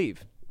genuinely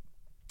believe?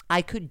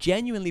 I could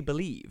genuinely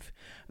believe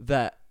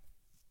that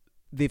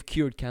they've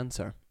cured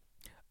cancer.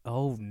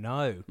 Oh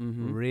no!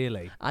 Mhm.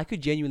 Really? I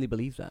could genuinely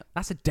believe that.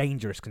 That's a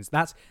dangerous.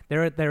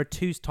 There are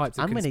two types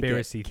of I'm going to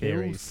conspiracy get killed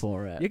theories.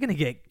 for it. You're gonna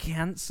get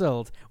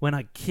cancelled when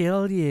I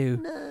kill you.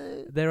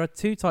 No. There are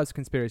two types of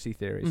conspiracy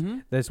theories.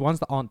 Mhm. There's ones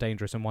that aren't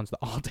dangerous and ones that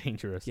are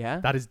dangerous. Yeah?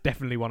 That is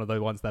definitely one of the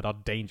ones that are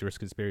dangerous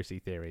conspiracy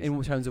theories. In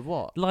terms of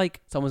what?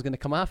 Like, Someone's going to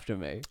come after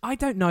me. I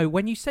don't know.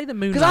 When you say the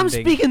moon Because I'm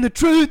landing, speaking the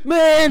truth,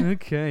 man!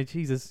 Okay,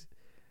 Jesus.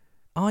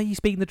 Are you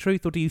speaking the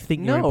truth, or do you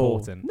think you're No.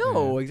 important?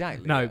 No, Yeah.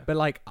 exactly. No, yeah. but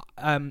like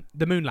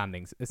the moon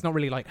landings, it's not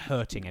really like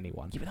hurting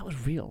anyone. Yeah, but that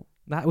was real.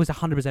 That was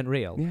 100%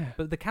 real. Yeah.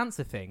 But the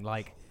cancer thing,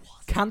 like,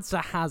 cancer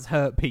has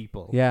hurt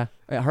people. Yeah.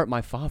 It hurt my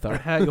It father.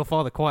 hurt your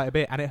father quite a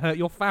bit, and it hurt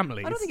your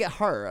family. I don't think it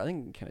hurt. I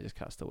think it kind of just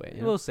cast away.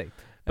 You know? We'll see.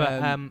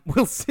 But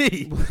we'll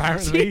see.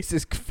 Apparently,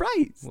 Jesus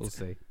Christ. we'll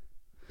see.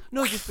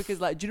 No, just because,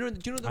 like, do you know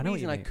the I know what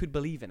reason you I mean. could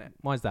believe in it?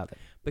 Why is that then?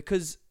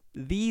 Because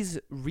these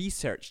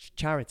research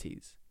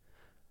charities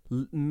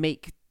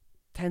make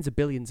tens of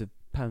billions of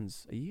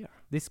pounds a year.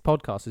 This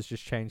podcast has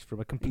just changed from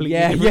a completely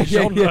different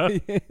genre.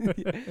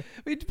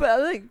 But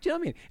like, do you know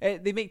what I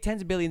mean? They make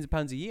tens of billions of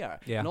pounds a year,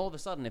 Yeah. and all of a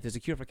sudden, if there's a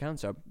cure for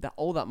cancer, that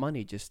all that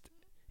money just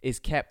is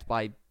kept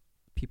by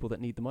people that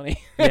need the money.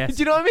 Yes. Do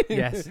you know what I mean?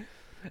 Yes.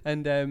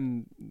 And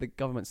the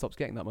government stops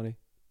getting that money.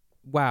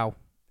 Wow.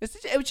 It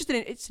was just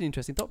it's an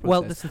interesting thought process.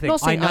 Well, that's the thing. I'm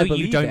not I saying know you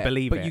believe don't it,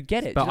 believe but it. you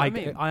get it. But do you know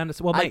what I mean? I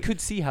understand. Well, I mate,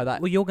 could see how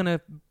that. well, you're gonna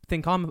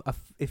think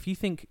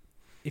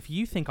if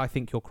you think I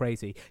think you're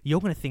crazy, you're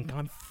gonna think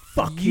I'm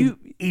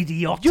fucking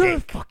idiotic. You're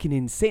fucking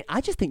insane. I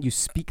just think you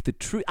speak the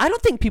truth. I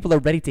don't think people are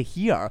ready to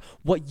hear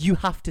what you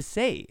have to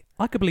say.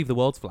 I could believe the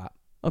world's flat.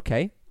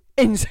 Okay.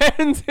 In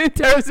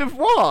terms of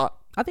what?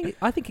 I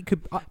think it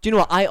could. Do you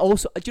know what?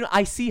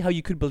 I see how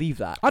you could believe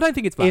that. I don't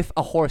think it's flat. If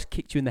a horse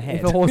kicked you in the head.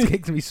 If a horse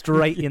kicks me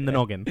straight in the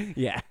noggin,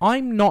 Yeah.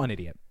 I'm not an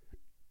idiot.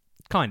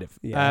 Kind of.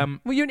 Yeah.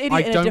 Well, you're an I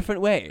idiot in a don't-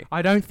 different way.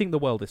 I don't think the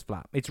world is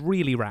flat. It's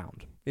really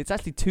round. It's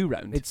actually 2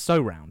 round. It's so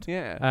round.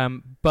 yeah.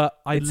 But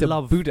I It's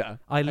love a Buddha.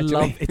 I actually.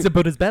 love. It's a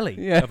Buddha's belly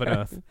Yeah. of an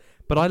Earth.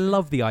 But I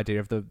love the idea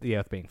of the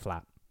Earth being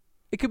flat.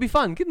 It could be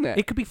fun, couldn't it?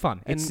 It could be fun.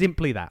 It's And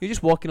simply that. You're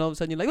just walking all of a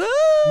sudden. You're like,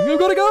 ah! You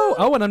gotta go.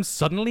 Oh, and I'm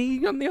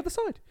suddenly on the other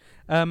side.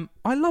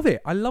 I love it.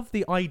 I love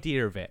the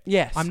idea of it.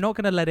 Yes. I'm not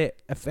gonna let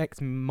it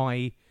affect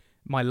my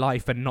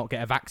life and not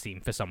get a vaccine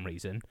for some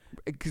reason.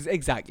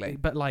 Exactly.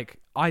 But like,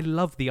 I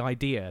love the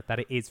idea that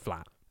it is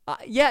flat.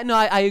 Yeah. No,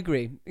 I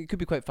agree. It could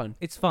be quite fun.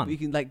 It's fun. You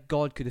can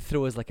God could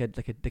throw us like a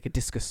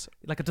discus.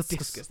 Like a discus.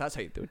 Discus. That's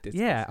how you do it.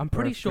 Discus. Yeah, I'm Or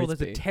pretty a sure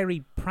there's a frisbee.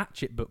 Terry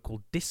Pratchett book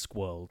called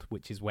Discworld,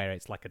 which is where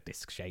it's like a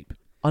disc shape.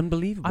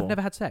 Unbelievable. I've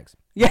never had sex.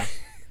 Yeah.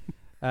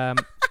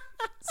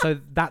 So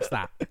that's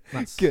that.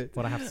 That's Good.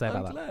 what I have to say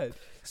about that.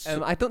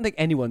 Glad. I don't think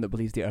anyone that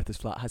believes the Earth is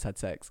flat has had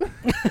sex.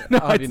 No,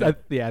 I'll have you know.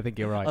 yeah, I think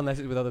you're right. Unless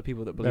it's with other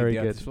people that believe Very the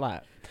Earth good. is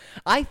flat.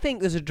 I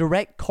think there's a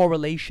direct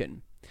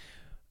correlation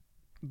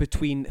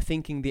between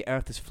thinking the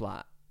Earth is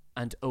flat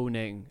and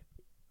owning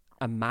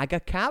a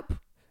MAGA cap.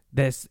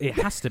 It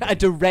has to be. A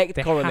direct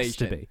there correlation. has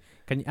to be.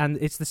 And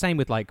it's the same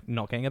with like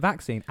not getting a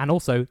vaccine and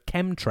also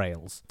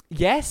chemtrails.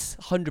 Yes,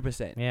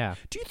 100%. Yeah.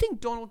 Do you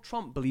think Donald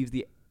Trump believes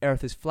the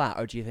Earth is flat,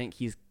 or do you think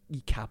he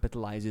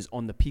capitalizes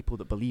on the people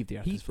that believe the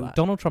Earth is flat?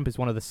 Donald Trump is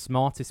one of the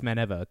smartest men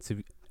ever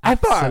to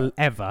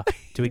Ever?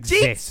 to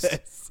exist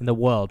Jesus. in the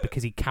world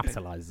because he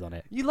capitalizes on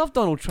it. You love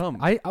Donald Trump.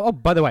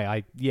 By the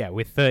way,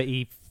 we're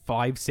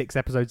 35-6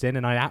 episodes in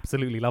and I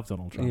absolutely love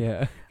Donald Trump.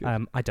 Yeah.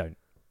 I don't.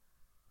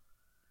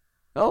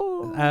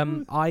 Oh.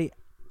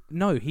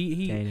 No,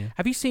 he Daniel.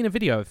 have you seen a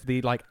video of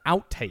the like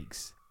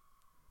outtakes?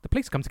 The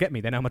police come to get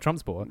me, they know I'm a Trump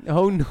supporter.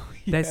 Oh no.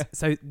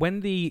 So when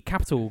the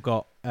Capitol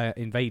got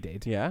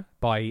invaded Yeah.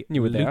 by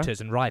You were there. looters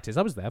and rioters,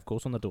 I was there, of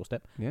course, on the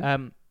doorstep. Yeah.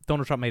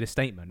 Donald Trump made a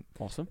statement.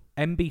 Awesome.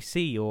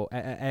 NBC or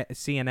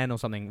CNN or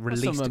something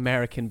released some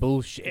American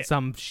bullshit.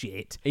 some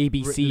shit.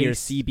 ABC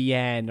Released- or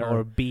CBN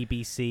Or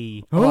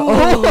BBC.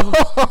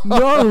 Oh,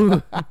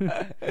 no!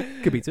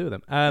 Could be two of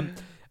them.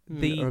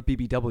 or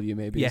BBW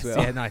maybe Yes, as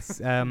well. yeah, nice.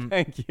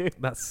 Thank you.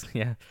 That's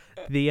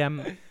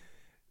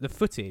the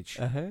footage.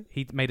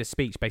 He made a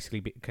speech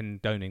basically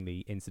condoning the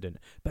incident,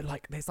 but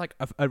like there's like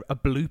a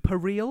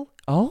blooper reel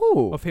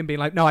Oh. of him being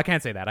like, "No, I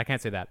can't say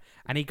that,"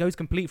 and he goes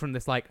complete from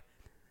this like,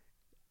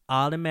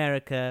 "All in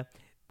America,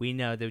 we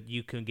know that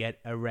you can get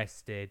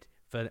arrested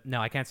for."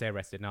 No, I can't say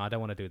arrested. No, I don't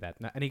want to do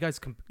that. No, and he goes,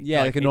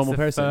 like a normal it's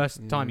person. The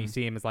first time you Mm.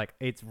 see him is like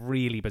it's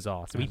really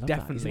bizarre. So I he love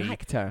that. He's an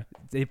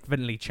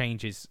definitely actor.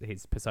 changes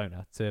his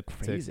persona to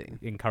Crazy.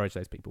 encourage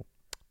those people.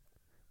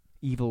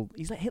 Evil.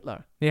 He's like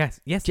Hitler.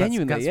 Yes,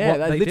 Genuinely, That's yeah, what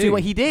that's they literally do.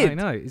 what he did. I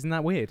know, isn't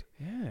that weird?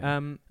 Yeah.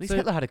 At least So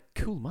Hitler had a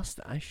cool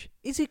mustache.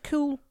 is it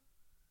cool?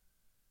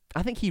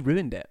 I think he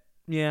ruined it.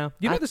 Yeah.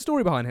 You know the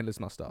story behind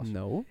Hitler's mustache?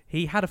 No.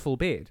 He had a full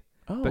beard,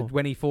 Oh. but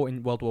when he fought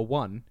in World War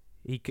One,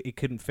 he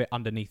couldn't fit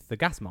underneath the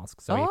gas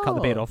mask, so he cut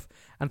the beard off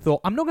and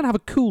thought, "I'm not going to have a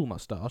cool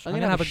mustache. I'm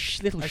gonna have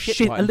a little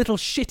a little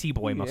shitty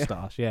boy Yeah.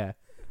 mustache." Yeah.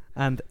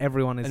 And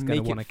everyone is And going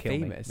to make want to it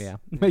kill famous. me. Yeah,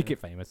 make it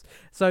famous.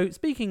 So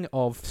speaking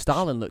of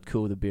Stalin looked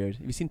cool with a beard.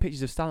 Have you seen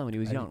pictures of Stalin when he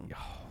was young?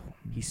 Oh,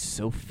 He's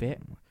so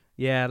fit.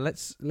 yeah,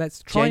 let's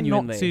try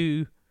not Genuinely.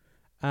 to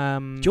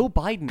Joe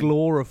Biden.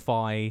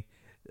 glorify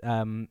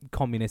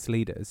communist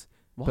leaders.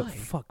 Why? But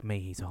fuck me,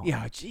 he's hot.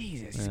 Yeah,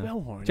 Jesus, he's Yeah.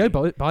 well horny. Joe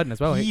Biden as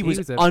well. He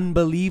was a,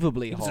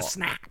 unbelievably he hot. was a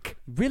snack.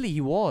 Really,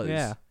 he was.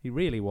 Yeah, he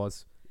really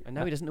was. And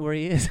now he doesn't know where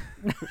he is.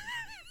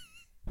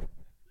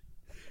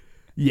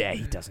 Yeah,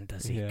 he doesn't,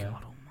 does he? Yeah.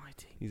 God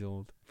almighty. He's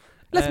old.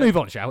 Let's move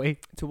on, shall we?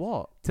 To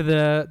what? To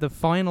the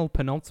final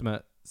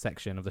penultimate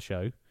section of the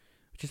show,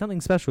 which is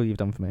something special you've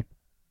done for me.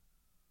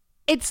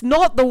 It's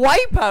not the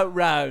wipeout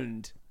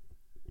round.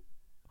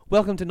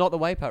 Welcome to Not the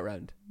Wipeout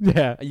round.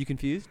 Yeah. Are you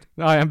confused?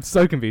 I am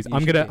so confused. You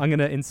I'm should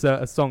gonna be.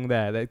 insert a song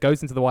there that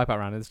goes into the wipeout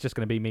round, and it's just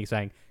gonna be me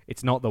saying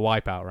it's not the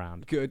wipeout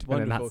round. Good,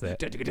 And then wonderful.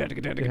 that's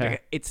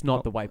it. It's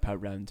not the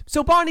Wipeout round.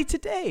 So Barney,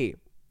 today,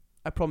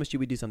 I promised you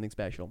we'd do something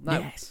special.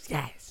 Now,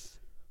 Yes.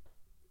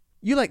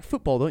 you like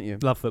football, don't you?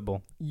 Love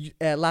football.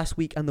 Last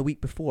week and the week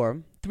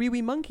before, 3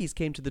 wee monkeys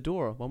came to the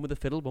door. One with a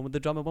fiddle, one with a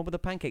drum, and one with a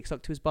pancake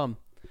stuck to his bum.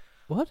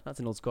 What? That's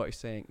an old Scottish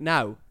saying.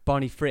 Now,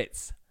 Barney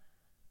Fritz.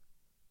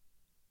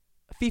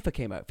 FIFA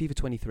came out, FIFA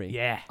 23.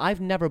 Yeah. I've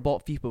never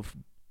bought FIFA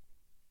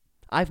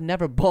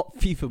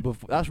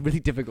before. That's really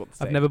difficult to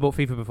say. I've never bought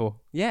FIFA before.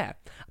 Yeah.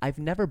 I've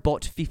never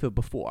bought FIFA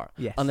before.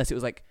 Yes. Unless it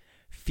was like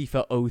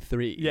FIFA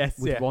 03. Yes,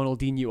 With yeah.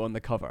 Ronaldinho on the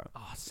cover.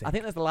 Oh, sick. I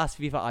think that's the last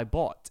FIFA I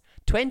bought.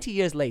 20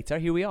 years later,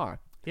 here we are.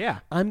 Yeah.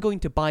 I'm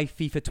going to buy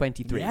FIFA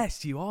 23.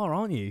 Yes, you are,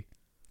 aren't you?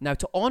 Now,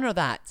 to honour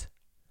that,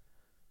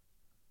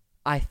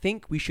 I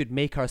think we should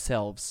make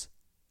ourselves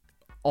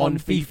on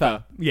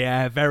FIFA.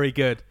 Yeah, very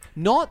good.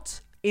 Not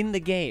in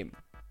the game.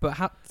 But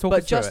talk But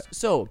us through just it.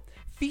 so,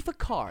 FIFA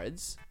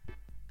cards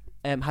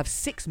have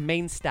 6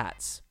 main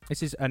stats.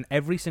 This is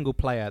every single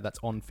player that's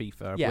on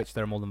FIFA, of Yeah. which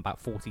there are more than about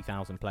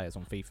 40,000 players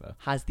on FIFA.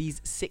 Has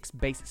these 6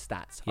 base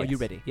stats. Are you Yes.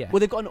 ready? Yeah. Well,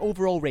 they've got an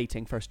overall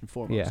rating first and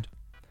foremost.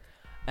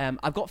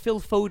 I've got Phil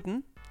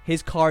Foden,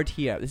 his card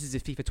here. This is a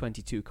FIFA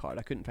 22 card.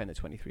 I couldn't find the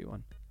 23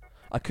 one.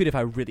 I could if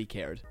I really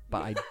cared,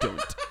 but I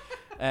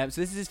don't.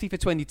 So this is his FIFA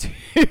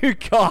 22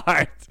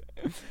 card.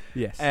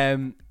 Yes.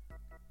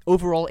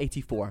 Overall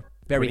 84.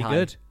 Very Pretty high.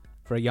 good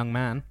for a young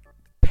man.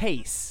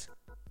 Pace.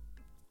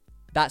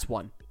 That's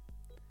 1.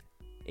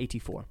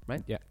 84,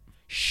 right? Yeah.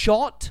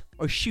 Shot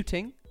or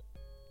shooting.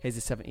 His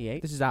is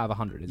 78. This is out of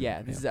 100, isn't Yeah,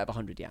 it? this is out of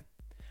 100, yeah.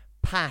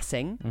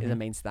 Passing is a Mhm.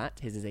 main stat.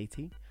 His is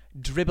 80.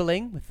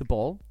 Dribbling with the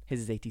ball.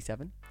 His is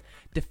 87.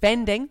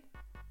 Defending.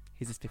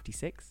 His is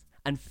 56.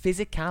 And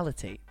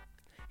physicality.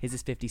 His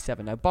is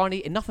 57. Now,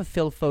 Barney, enough of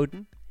Phil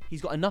Foden.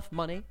 He's got enough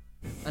money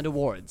and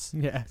awards.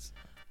 Yes.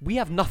 We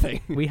have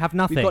nothing. We have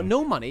nothing. We've got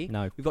no money.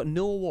 No. We've got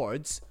no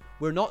awards.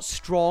 We're not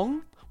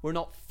strong. We're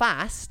not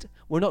fast.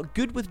 We're not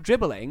good with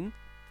dribbling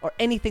or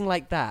anything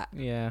like that.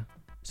 Yeah.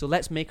 So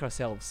let's make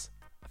ourselves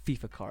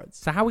FIFA cards.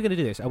 So how are we going to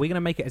do this? Are we going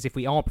to make it as if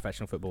we are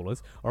professional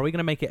footballers, or are we going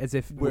to make it as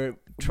if We're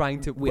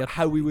trying to... we're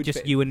how we would... just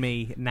fit. you and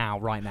me now,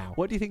 right now?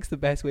 What do you think's the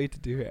best way to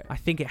do it? I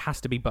think it has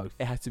to be both.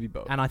 It has to be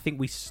both. And I think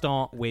we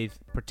start with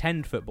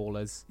pretend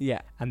footballers,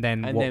 Yeah. and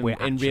then And what then we're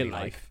in actually real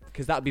like. life.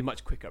 Because that would be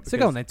much quicker. So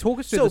go on then, talk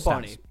us through So, the stats.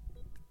 Barney,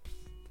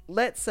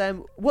 let's...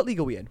 what league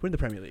are we in? We're in the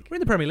Premier League. We're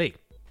in the Premier League.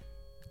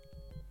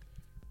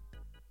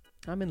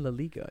 I'm in La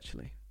Liga,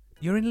 actually.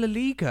 You're in La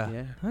Liga.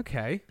 Yeah.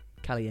 Okay.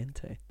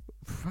 Caliente.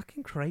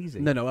 Fucking crazy.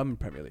 No, I'm in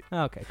Premier League.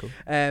 Oh, okay, cool.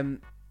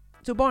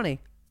 So, Barney,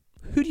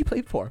 who do you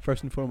play for,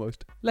 first and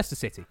foremost? Leicester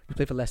City. You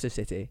play for Leicester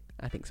City.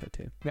 I think so,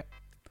 too. Yeah.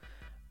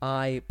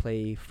 I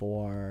play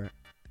for...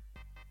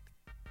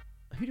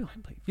 Who do I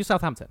play for? You're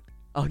Southampton.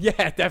 Oh,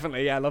 yeah,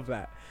 definitely. Yeah, I love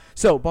that.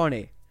 So,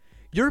 Barney,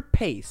 your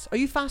pace. Are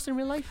you fast in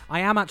real life? I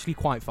am actually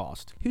quite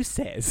fast. Who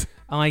says?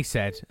 I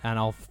said, and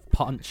I'll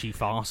punch you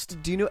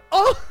fast. Do you know...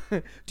 Oh!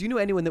 Do you know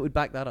anyone that would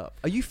back that up?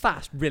 Are you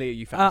fast? Really, are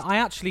you fast? I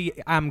actually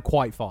am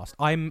quite fast.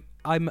 I'm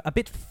a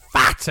bit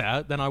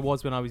fatter than I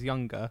was when I was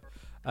younger,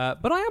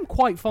 but I am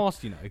quite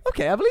fast, you know.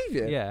 Okay, I believe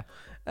you. Yeah.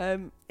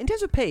 In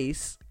terms of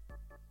pace,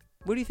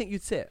 where do you think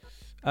you'd sit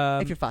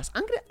if you're fast?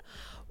 I'm gonna.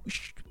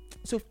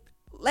 So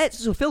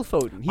Phil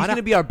Foden. He's I know-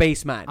 gonna be our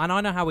base man. And I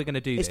know how we're going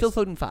to do Is this. Phil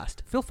Foden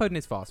fast? Phil Foden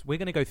is fast. We're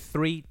going to go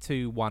 3,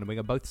 2, 1. We're going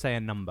to both say a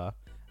number.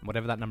 And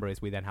whatever that number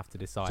is, we then have to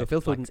decide. So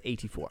Phil Like, Foden's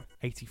 84.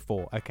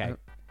 84. Okay. Yep.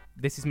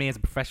 This is me as a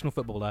professional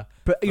footballer.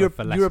 You're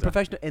for a Leicester.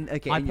 professional.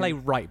 Okay, I and play You're,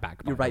 right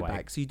back. you're by the right way.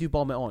 back. So you do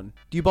bomb it on.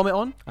 Do you bomb it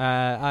on?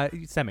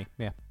 Semi.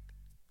 Yeah.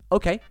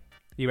 Okay.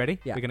 You ready?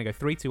 Yeah. We're going to go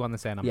 3, 2, 1. The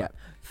say a number. Yeah.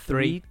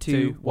 3,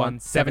 2, 1,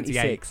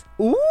 76.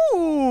 78.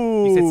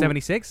 Ooh. You said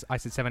 76. I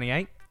said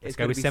 78. It's Let's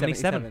go gonna with be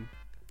 77.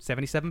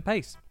 77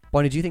 pace.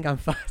 Barney, do you think I'm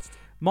fast?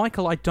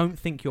 Michael, I don't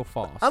think you're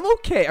fast. I'm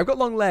okay. I've got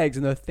long legs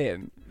and they're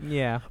thin,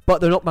 Yeah.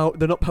 but they're not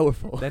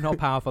powerful. They're not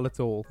powerful at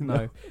all. No.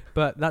 No.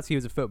 But that's you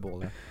as a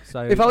footballer.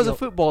 So If I was a you're-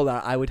 footballer,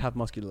 I would have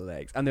muscular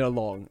legs, and they're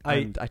long, Are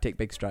you- and I take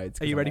big strides.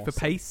 Are 'cause you I'm ready for awesome.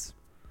 pace?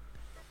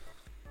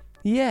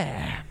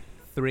 Yeah.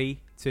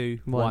 3, 2,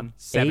 1,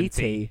 70.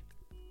 80.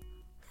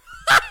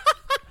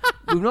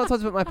 We've not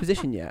talked about my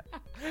position yet.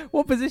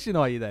 What position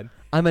are you then?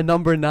 I'm a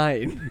number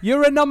 9.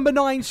 You're a number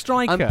 9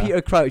 striker. I'm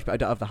Peter Crouch, but I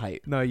don't have the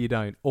height. No, you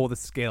don't. Or the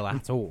skill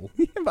at all.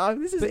 This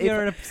is But if,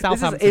 you're in a this is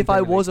Southampton if I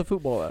Premier was League. a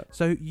footballer.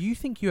 So you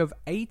think you have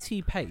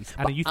 80 pace,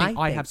 and But you think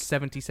I I have think-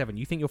 77.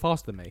 You think you're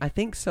faster than me? I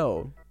think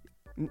so.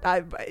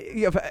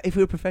 If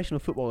we were professional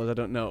footballers, I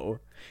don't know.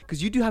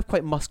 Because you do have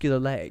quite muscular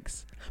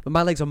legs, but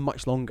my legs are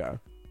much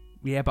longer.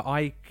 Yeah, but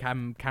I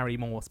can carry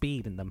more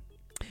speed in them.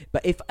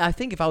 But if I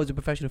was a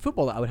professional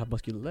footballer, I would have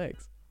muscular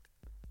legs.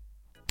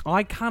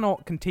 I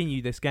cannot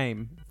continue this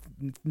game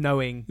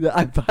knowing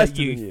I'm that faster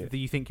than you.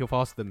 you think you're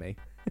faster than me.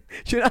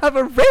 Should I have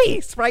a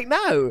race right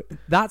now?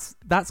 That's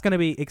going to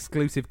be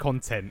exclusive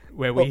content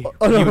where we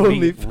On you our and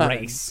me OnlyFans.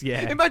 race.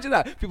 Yeah. Imagine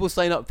that. People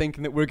sign up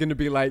thinking that we're going to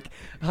be like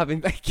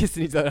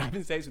kissing each other,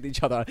 having sex with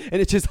each other,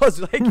 and it's just us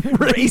like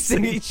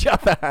racing each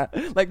other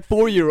like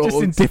 4-year-olds.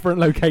 Just in different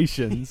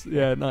locations.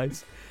 Yeah,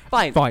 nice.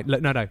 Fine. Fine.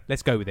 Look, no.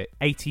 Let's go with it.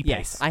 80 Yes,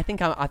 pace. I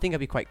think I'll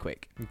be quite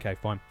quick. Okay,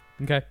 fine.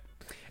 Okay.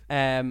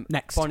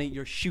 Next. Bonnie,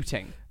 you're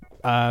shooting.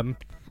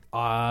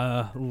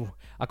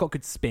 I got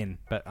good spin,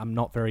 but I'm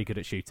not very good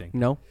at shooting.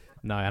 No,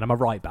 No, and I'm a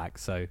right back,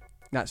 so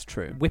that's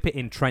true. whip it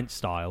in trench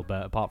style.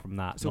 But apart from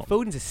that, So not...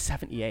 Foden's is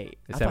 78.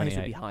 It's I thought his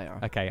would 78. be higher.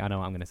 Okay, I know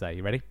what I'm going to say.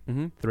 You ready?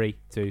 Mm-hmm. 3,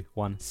 2,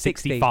 1.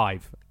 60.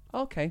 65.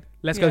 Okay.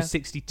 Let's Yeah. go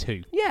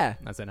 62. Yeah.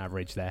 That's an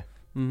average there.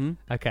 Mm-hmm.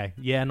 Okay.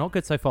 Yeah, not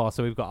good so far.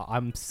 So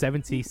I'm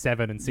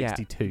 77 and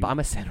 62. Yeah, but I'm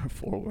a centre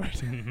forward.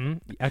 hmm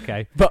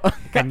Okay. But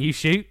Can you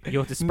shoot?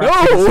 You're no,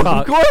 distracted as of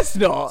fuck. course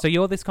not. So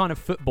you're this kind of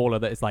footballer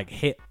that is like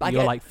hit. I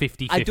You're get- like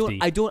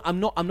 50-50. I'm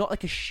not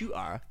like a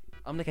shooter.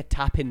 I'm like a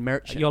tap-in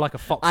merchant. You're like a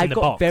fox in I've the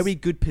got box. very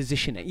good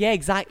positioning. Yeah,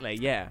 exactly.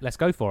 Yeah. Let's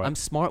go for it. I'm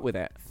smart with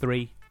it.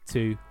 3,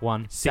 2,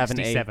 1.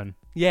 70. 67.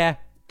 Yeah.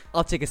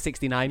 I'll take a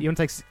 69. You want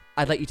to take...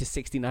 I'd like you to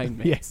 69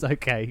 me. Yes,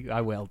 okay. I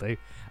will do.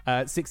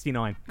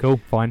 69. Cool,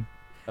 fine.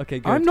 Okay,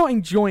 good. I'm not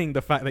enjoying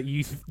the fact that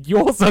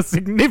yours are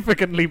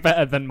significantly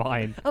better than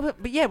mine. Oh,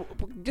 but yeah, just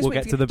We'll wait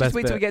get to the best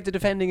wait till we bit. get to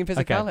defending and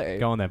physicality. Okay,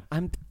 go on then.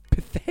 I'm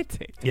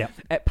pathetic. Yeah.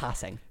 At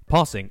passing.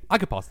 Passing. I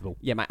could pass the ball.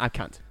 Yeah, mate, I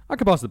can't. I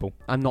could pass the ball.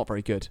 I'm not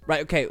very good.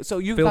 Right, okay, so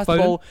you Phil pass the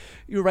Foden? ball,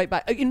 you're right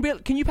back.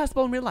 Can you pass the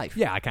ball in real life?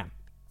 Yeah, I can.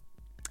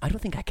 I don't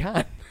think I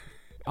can.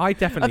 I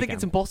definitely I think can.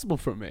 it's impossible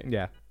for me.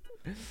 Yeah.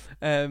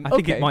 I think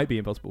okay. it might be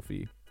impossible for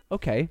you.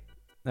 Okay.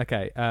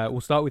 Okay,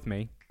 we'll start with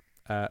me.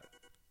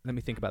 Let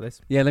me think about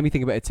this. Yeah, let me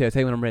think about it too. I'll tell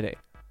you when I'm ready.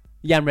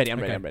 Yeah, I'm ready. I'm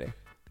Okay. ready.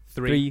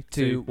 3,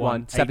 2,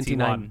 1. 79.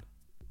 81.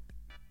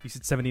 You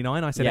said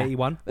 79. I said Yeah.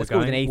 81. Let's We're go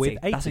with an going 80. with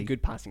 80. That's a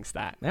good passing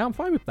stat. Yeah, I'm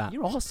fine with that.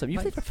 You're awesome. You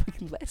play Thanks. for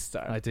fucking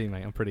Leicester. I do,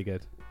 mate. I'm pretty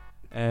good.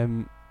 Okay, do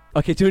you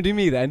want to do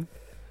me then?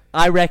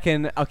 I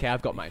reckon. Okay,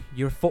 I've got mine.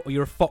 You're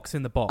a fox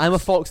in the box. I'm a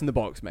fox in the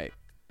box, mate.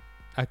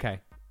 Okay.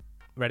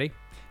 Ready?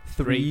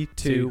 3,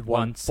 2,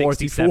 1,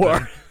 67.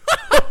 44.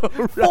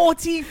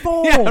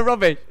 44. Yeah,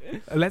 rubbish.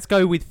 Let's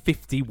go with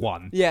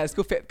 51. Yeah, let's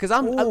go fit. Because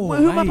who Oh,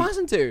 am I mate.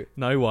 passing to?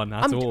 No one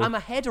at all. I'm a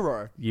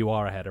headerer. You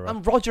are a headerer.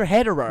 I'm Roger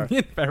Headerer.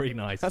 Very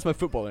nice. That's my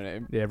footballer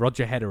name. Yeah,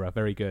 Roger Headerer.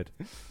 Very good.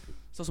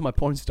 It's also my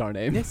porn star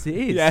name. Yes, it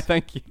is. Yeah,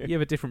 thank you. You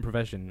have a different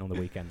profession on the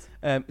weekends.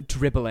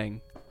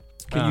 Dribbling.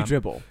 Can you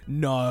dribble?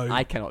 No.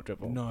 I cannot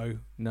dribble. No,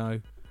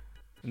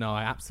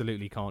 I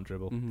absolutely can't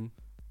dribble. Mm-hmm.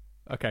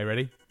 Okay,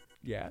 ready?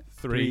 Yeah.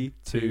 3,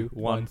 2,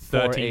 1,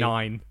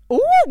 39. Oh,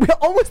 we're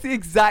almost the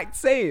exact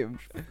same.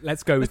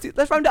 Let's go with...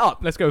 Let's round it up.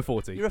 Let's go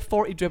 40. You're a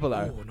 40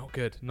 dribbler. Oh, not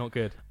good. Not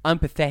good. I'm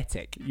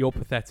pathetic, You're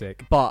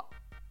pathetic. but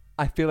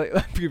I feel like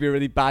that could be a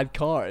really bad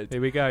card.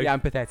 Here we go. Yeah, I'm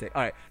pathetic.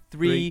 All right.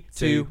 3,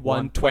 2,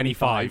 1,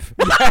 25.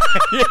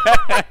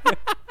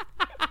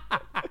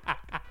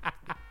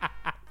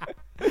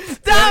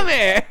 Damn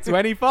it!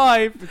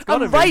 25.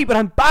 I'm right, but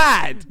I'm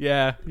bad.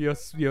 Yeah,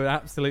 you're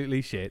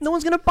absolutely shit. No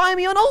one's going to buy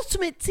me on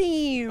Ultimate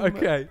Team.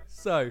 Okay,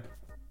 so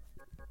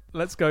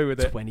let's go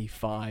with it.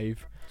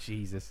 25.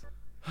 Jesus.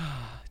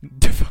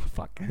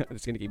 Fuck.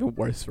 It's going to get even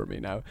worse for me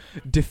now.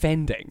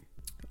 Defending.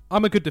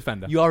 I'm a good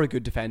defender. You are a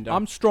good defender.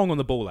 I'm strong on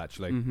the ball,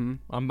 actually. Mm-hmm.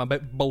 I'm a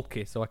bit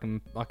bulky, so I can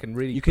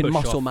really. You can push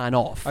muscle off. man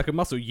off. I can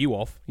muscle you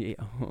off Yeah.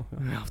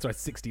 after I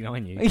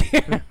 69 you.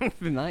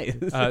 Nice.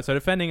 So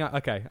defending.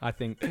 Okay, I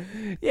think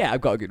Yeah,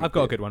 I've got a good one. I've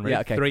got a good one. Ready? Yeah,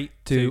 okay. 3,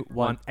 2,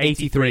 1.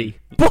 83.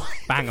 What?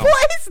 Bang on.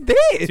 What is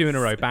this? 2 in a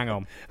row. Bang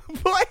on.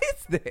 What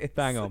is this?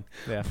 Bang on.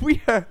 Yeah.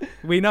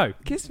 We know.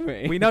 Kiss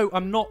me. We know.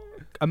 I'm not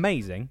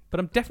amazing, but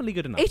I'm definitely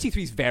good enough.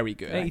 83 is very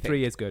good.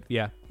 83 is good.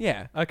 Yeah.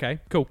 Yeah. Okay.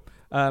 Cool.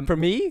 For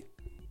me,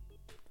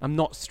 I'm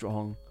not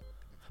strong,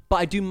 but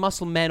I do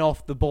muscle men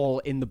off the ball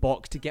in the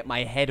box to get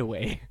my head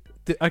away.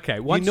 Okay.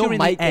 Once you know you're in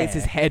Mike the air, gets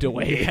his head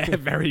away. Yeah.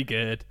 Very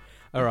good.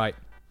 All right.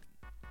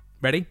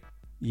 Ready?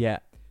 Yeah.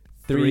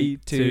 3,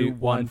 2,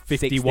 1.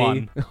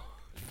 51.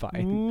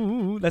 Fine.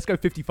 Ooh, let's go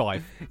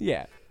 55.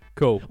 Yeah.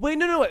 Cool. Wait,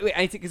 no.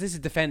 Wait. Because this is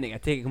defending. I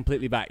take it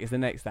completely back. It's the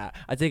next stat.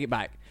 I take it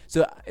back.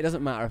 So it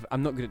doesn't matter if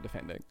I'm not good at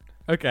defending.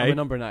 Okay. I'm a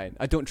number 9.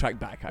 I don't track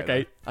back either.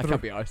 Okay. I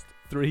can't be arsed.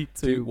 3,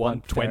 2,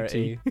 1.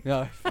 20.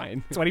 Oh,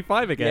 fine.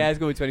 25 again. Yeah, let's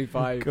go with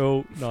 25.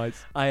 Cool.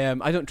 Nice. I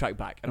don't track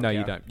back. I don't No, care.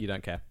 you don't. You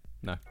don't care.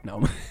 No.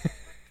 No.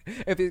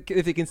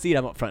 if they concede,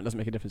 I'm up front. It doesn't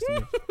make a difference to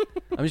me.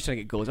 I'm just trying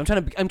to get goals. I'm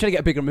trying to get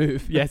a bigger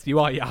move. Yes, you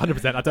are. Yeah,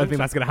 100%. I don't think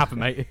that's going to happen,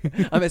 mate.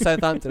 I'm at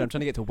Southampton. I'm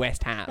trying to get to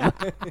West Ham.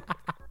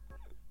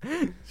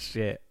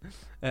 Shit.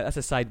 That's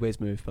a sideways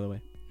move, by the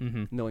way.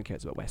 Mm-hmm. No one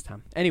cares about West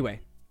Ham.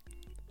 Anyway,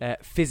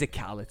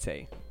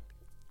 physicality.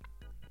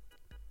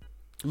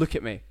 Look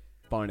at me,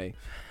 Barney.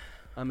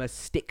 I'm a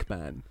stick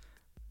man.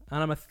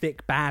 And I'm a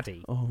thick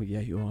baddie. Oh yeah,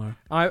 you are.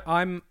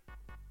 I'm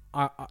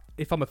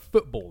if I'm a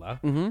footballer,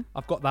 Mm-hmm.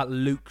 I've got that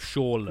Luke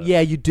Shaw look. Yeah,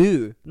 you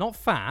do. Not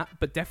fat,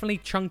 but definitely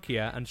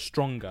chunkier and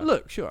stronger.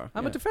 Look, sure.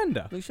 I'm yeah. a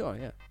defender. Look, sure.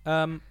 Yeah.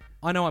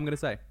 I know what I'm going to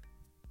say.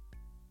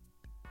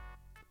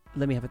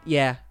 Let me have it.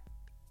 Yeah.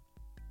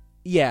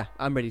 Yeah,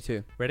 I'm ready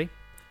too. Ready?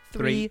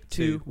 3,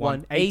 2,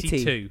 1, 80.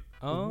 82.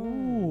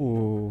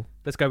 Oh.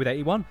 Let's go with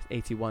 81.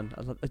 81.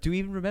 Do we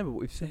even remember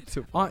what we've said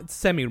so far? I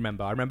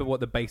semi-remember. I remember what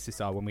the basis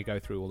are when we go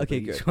through all of Okay,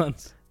 these good.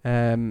 ones.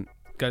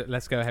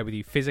 Let's go ahead with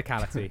you.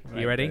 Physicality.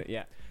 Right, You ready?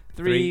 Yeah.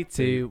 3,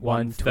 3, 2,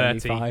 1, 30.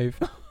 25.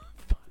 Fuck.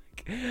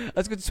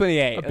 Let's go to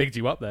 28. I bigged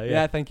you up there.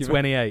 Yeah, thank you.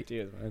 28.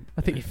 Cheers, man.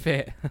 I think you're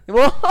fit.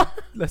 What?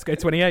 Let's go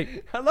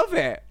 28. I love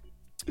it.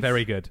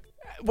 Very good.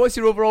 What's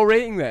your overall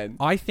rating then?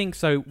 I think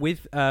so.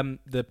 With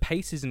the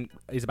pace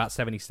is about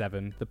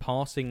 77. The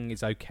passing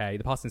is okay.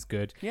 The passing's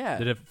good. Yeah.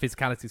 The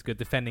physicality is good.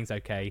 Defending's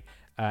okay.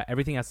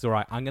 Everything else is all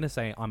right. I'm going to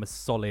say I'm a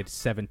solid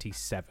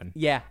 77.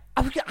 Yeah.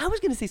 I was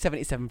going to say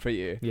 77 for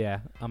you. Yeah,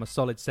 I'm a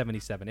solid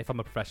 77 if I'm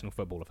a professional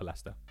footballer for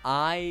Leicester.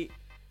 I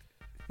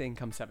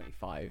think I'm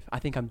 75. I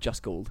think I'm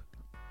just gold.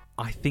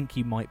 I think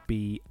you might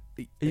be...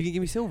 Are you going to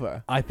give me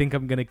silver? I think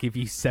I'm going to give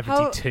you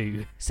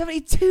 72.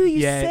 72,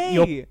 you say?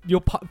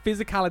 Your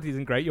physicality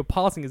isn't great. Your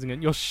passing isn't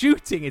good. Your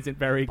shooting isn't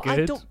very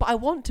good. But I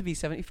want to be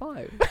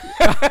 75.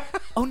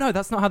 Oh, no,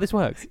 that's not how this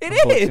works. It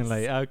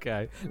unfortunately.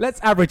 Okay. Let's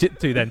average it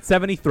to then.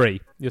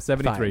 73. You're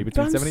 73. Fine.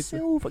 Between But 73.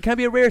 silver. Can I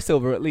be a rare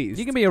silver at least?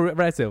 You can be a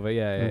rare silver.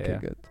 Yeah, yeah, Okay, yeah.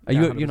 good.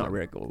 Yeah, You're 100%. not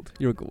rare gold.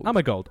 You're a gold. I'm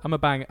a gold. I'm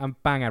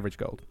bang average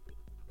gold.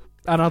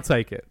 And I'll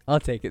take it. I'll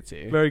take it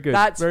too. Very good.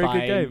 That's Very fine.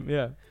 good game.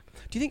 Yeah.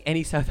 Do you think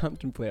any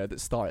Southampton player that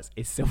starts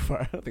is silver?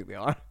 I don't think they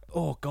are.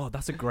 Oh God,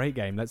 that's a great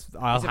game. I'll Except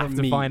have for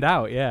to me. find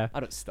out. Yeah.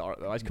 I don't start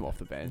though. I just come off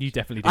the bench. You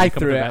definitely do. I You come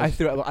threw to it.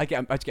 the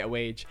bench. I just get a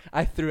wage.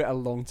 I threw it a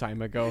long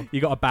time ago.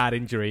 You got a bad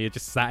injury. You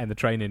just sat in the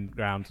training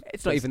ground.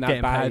 It's not Just even that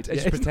getting bad. paid. I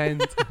just Yeah.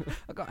 pretend.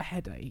 I got a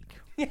headache.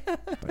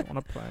 Don't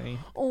want to play.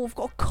 Oh, I've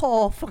got a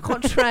cough. I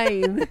can't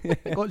train.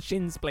 I got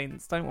shin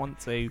splints. Don't want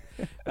to.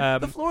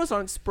 The floors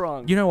aren't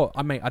sprung. You know what?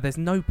 I mean, there's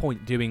no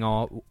point doing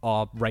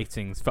our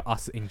ratings for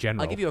us in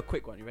general. I'll give you a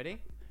quick one. You ready?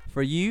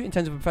 For you, in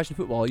terms of professional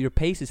football, your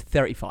pace is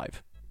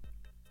 35.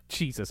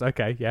 Jesus.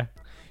 Okay. Yeah.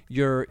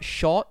 Your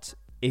shot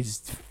is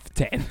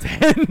 10.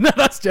 No,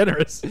 that's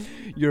generous.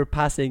 Your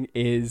passing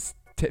is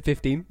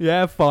 15.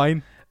 Yeah.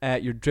 Fine.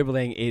 Your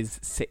dribbling is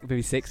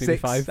maybe 6, maybe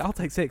 5. I'll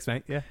take 6,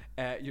 mate. Yeah.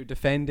 Your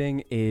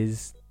defending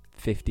is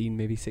 15,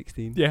 maybe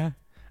 16. Yeah.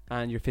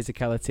 And your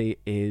physicality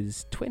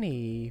is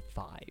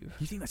 25.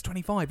 You think that's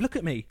 25? Look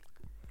at me.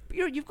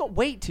 But you've got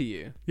weight to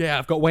you. Yeah,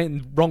 I've got weight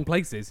in wrong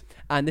places.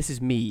 And this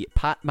is me.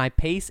 My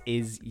pace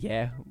is,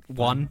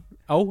 1.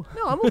 Oh.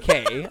 No, I'm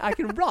okay. I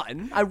can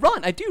run. I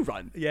run. I do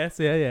run. Yes.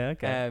 Yeah.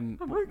 Okay.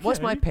 What's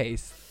my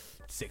pace?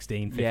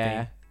 16, 15.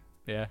 Yeah.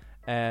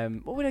 Yeah.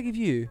 What would I give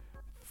you?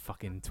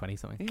 Fucking 20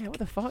 something. Yeah, what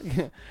the fuck?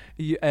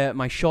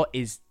 My shot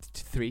is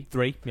 3.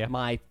 3. Yeah.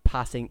 My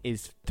passing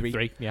is 3.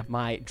 3. Yeah.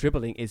 My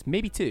dribbling is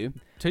maybe 2.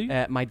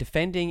 2. My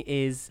defending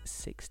is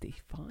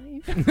 65.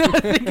 I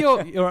think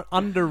you're an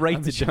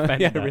underrated defender.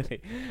 Yeah,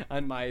 really.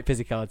 And my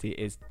physicality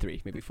is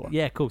 3, maybe 4.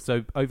 Yeah, cool.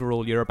 So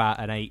overall, you're about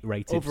an 8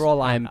 rated.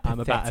 Overall, I'm about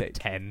a pathetic.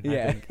 10.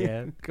 Yeah. I think.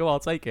 Yeah. Cool, I'll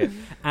take it.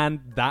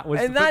 And that was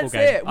And the football that's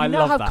game. it. We I now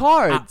love have that.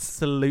 cards.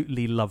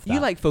 Absolutely love that. You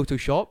like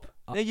Photoshop?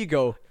 There you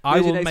go. I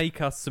There's your will next-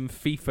 make us some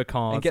FIFA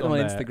cards And get them on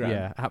there. Instagram.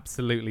 Yeah,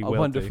 absolutely. Oh, will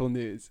wonderful do.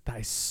 news.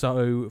 That is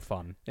so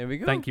fun. There we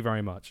go. Thank you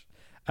very much.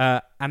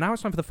 And now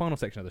it's time for the final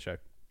section of the show.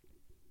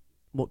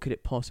 What could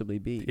it possibly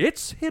be?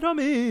 It's hit or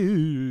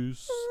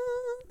miss.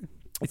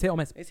 It's hit or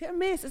miss. It's hit or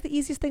miss. It's the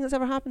easiest thing that's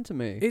ever happened to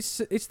me. It's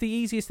the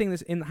easiest thing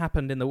that's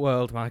happened in the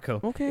world, Michael.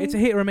 Okay. It's a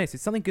hit or a miss.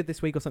 It's something good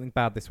this week or something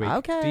bad this week.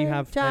 Okay, Do you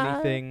have Jack.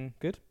 anything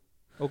good?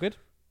 All good?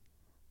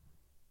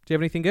 Do you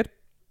have anything good?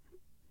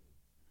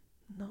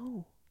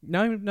 No.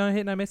 No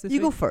hit, no miss this You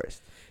week? go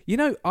first. You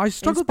know, I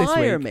struggled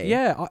Inspire this week. me.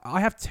 Yeah, I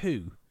have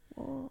 2.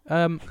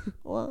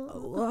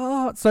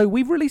 What? So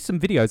we've released some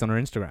videos on our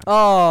Instagram.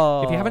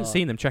 Oh. If you haven't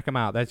seen them, check them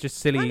out. There's just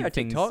silly And our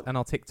things TikTok. and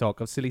our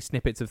TikTok of silly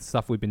snippets of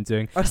stuff we've been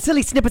doing. Or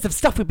silly snippets of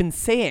stuff we've been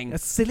saying.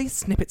 Silly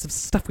snippets of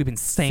stuff we've been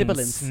saying.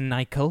 Sibilance.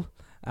 Snikel.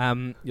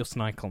 You're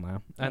Snikel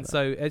now. And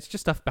so it's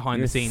just stuff behind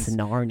You're the scenes.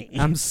 snarny.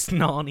 I'm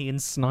Snarny and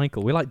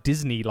Snikel. We're like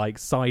Disney like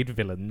side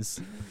villains.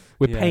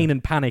 We're Yeah. Pain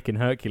and Panic in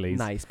Hercules.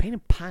 Nice. Pain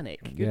and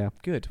panic. Good. Yeah.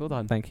 Good. Well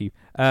done. Thank you.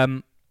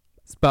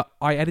 But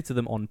I edited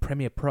them on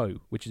Premiere Pro,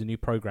 which is a new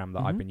program that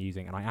I've Mhm. been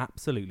using, and I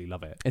absolutely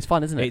love it. It's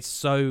fun, isn't it? It's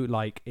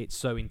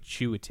so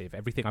intuitive.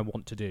 Everything I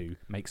want to do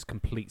makes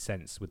complete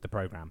sense with the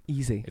program.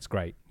 easy. It's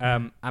great.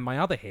 And my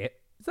other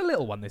hit is a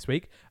little one this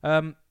week.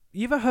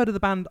 You ever heard of the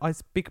band I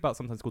speak about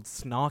sometimes called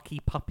Snarky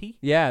Puppy?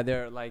 Yeah,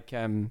 they're like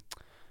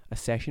a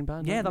session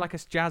band. Yeah, aren't they're they? like a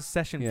jazz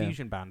session Yeah.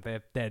 fusion band.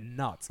 They're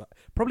nuts.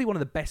 Probably one of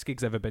the best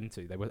gigs I've ever been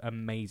to. They were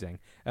amazing.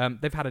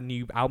 They've had a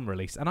new album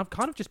release, and I've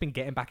kind of just been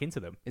getting back into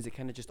them. Is it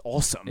kind of just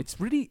awesome? It's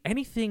really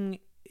anything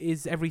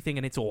is everything,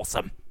 and it's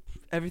awesome.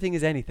 Everything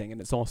is anything,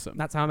 and it's awesome.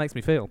 That's how it makes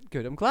me feel.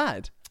 Good. I'm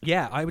glad.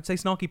 Yeah, I would say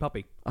Snarky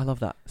Puppy. I love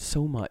that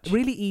so much.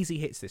 Really easy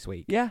hits this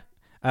week. Yeah.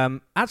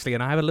 Actually,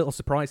 and I have a little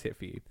surprise hit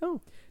for you.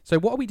 Oh. So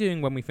what are we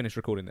doing when we finish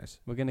recording this?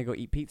 We're gonna go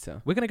eat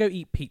pizza. We're going to go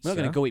eat pizza. We're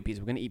not gonna go eat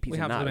pizza. We're gonna eat pizza We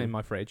have now. them in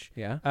my fridge.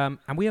 Yeah.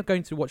 And we are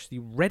going to watch the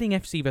Reading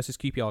FC versus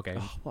QPR game.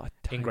 Oh, what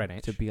a in time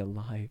Greenwich. to be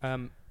alive.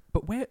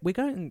 But we're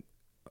going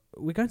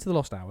we're going to the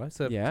Lost Hour.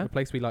 So Yeah. it's a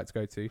place we like to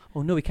go to.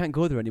 Oh no, we can't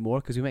go there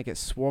anymore because we might get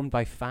swarmed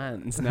by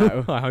fans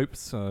now. I hope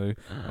so.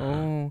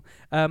 Oh,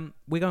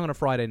 we're going on a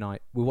Friday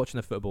night. We're watching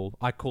the football.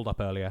 I called up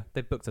earlier.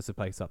 They've booked us a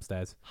place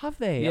upstairs. Have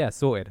they? Yeah,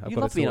 sorted. I've You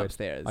got love it being sorted.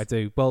 upstairs. I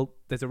do. Well,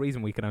 there's a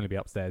reason we can only be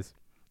upstairs.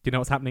 Do you know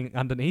what's happening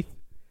underneath?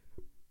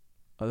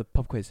 Oh, the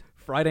pub quiz.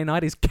 Friday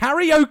night is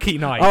karaoke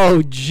night.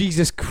 Oh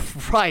Jesus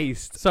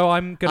Christ! So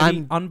I'm going to be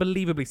I'm-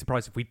 unbelievably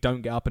surprised if we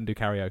don't get up and do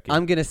karaoke.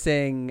 I'm gonna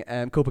sing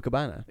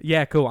Copacabana.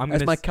 yeah, cool.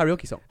 That's my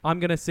karaoke song. I'm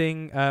gonna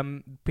sing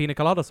Pina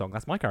Colada song.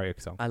 That's my karaoke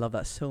song. I love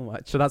that so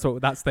much. So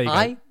that's there you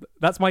go.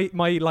 That's my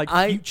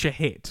future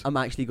hit. I'm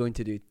actually going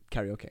to do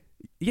karaoke.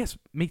 Yes,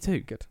 me too.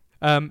 Good.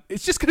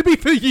 It's just gonna be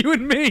for you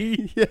and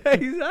me. Yeah,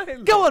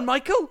 exactly. Go on,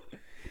 Michael.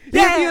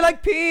 Yeah, you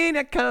like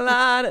pina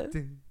colada.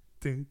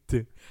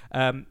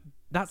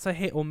 That's a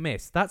hit or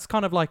miss. That's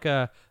kind of like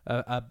a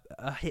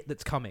hit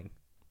that's coming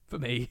for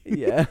me.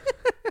 Yeah.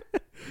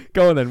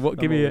 Go on then. What? I'm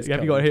Give me. always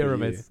Have you got a coming hit for or a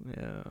you. miss?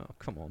 Yeah.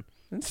 Come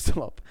on.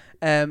 Stop.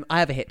 I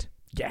have a hit.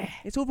 Yeah.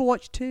 It's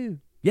Overwatch 2.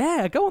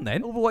 Yeah. Go on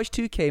then. Overwatch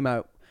 2 came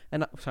out,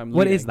 and sorry, I'm What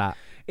leading. is that?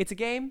 It's a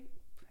game.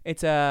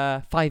 It's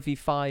a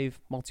 5v5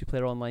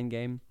 multiplayer online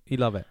game, You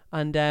love it.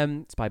 and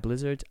it's by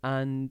Blizzard.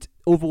 And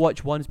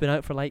Overwatch 1's been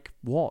out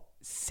for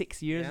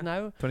 6 years Yeah. now.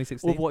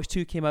 2016. Overwatch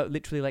 2 came out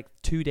literally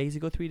 3 days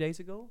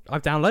ago.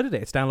 I've downloaded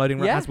it. It's downloading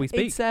right as we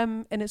speak. It's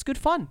and it's good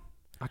fun.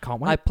 I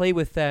can't I wait. play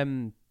with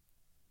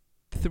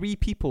 3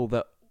 people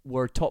that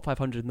were top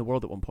 500 in the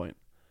world at one point,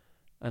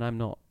 and I'm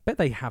not. Bet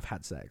they have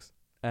had sex.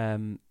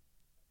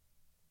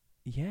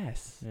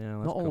 Yes. Yeah.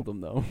 That's Not all cool. of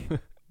them though.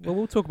 Well,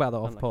 we'll talk about that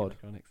off Unlike pod.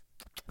 electronics.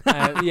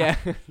 Yeah.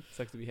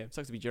 Sucks to be him.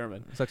 Sucks to be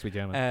German. Sucks to be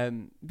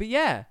German. But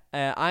yeah,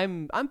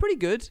 I'm pretty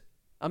good.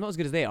 I'm not as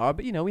good as they are,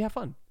 but we have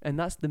fun, and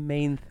that's the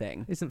main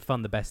thing. Isn't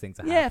fun the best thing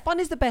to have? Yeah,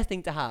 fun is the best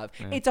thing to have.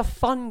 Yeah. It's a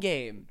fun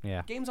game.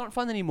 Yeah. Games aren't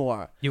fun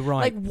anymore. You're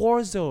right. Like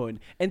Warzone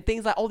and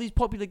things like all these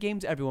popular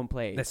games that everyone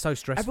plays. They're so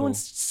stressful.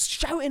 Everyone's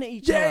shouting at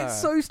each Yeah, other. it's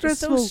so It's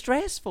stressful. so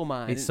stressful,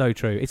 man. It's so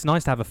true. It's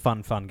nice to have a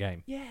fun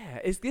game. Yeah,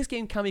 this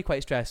game can be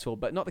quite stressful,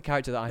 but not the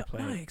character that I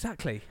play. No,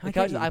 exactly. The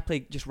character that I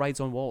play just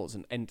rides on walls,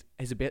 and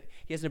he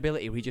has an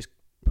ability where he just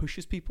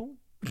pushes people,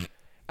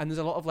 and there's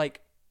a lot of like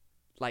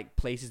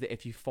places that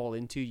if you fall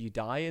into, you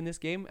die in this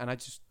game, and I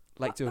just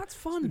like to That's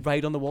fun.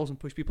 ride on the walls and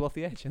push people off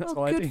the edge, and that's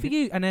Well, all I do. good for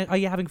you. And are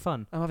you having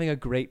fun? I'm having a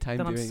great time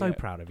Then I'm doing so it.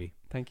 proud of you.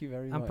 Thank you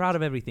very much. I'm proud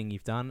of everything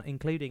you've done,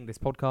 including this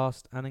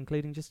podcast and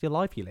including just your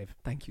life you live.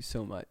 Thank you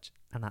so much.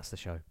 And that's the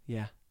show.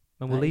 Yeah.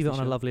 And we'll That leave is it the on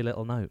a show. lovely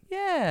little note.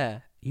 Yeah.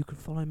 You can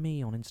follow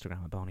me on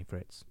Instagram at Barney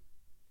Fritz.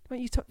 Why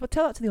don't you but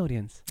tell that to the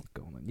audience.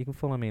 Go on then. You can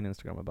follow me on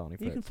Instagram at Barney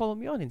Fritz. You can follow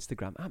me on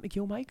Instagram at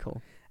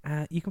McGillMichael.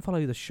 You can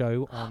follow the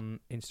show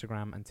on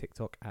Instagram and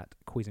TikTok at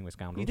Quizzing with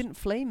Scoundrels. You didn't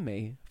flame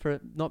me for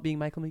not being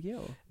Michael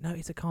McGill. No,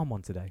 it's a calm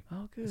one today.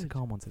 Oh, good. It's a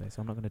calm one today, so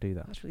I'm not going to do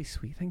that. That's really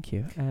sweet. Thank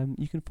you.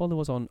 You can follow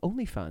us on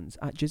OnlyFans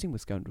at Jizzing with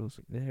Scoundrels.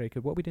 Very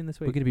good. What are we doing this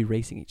week? We're going to be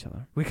racing each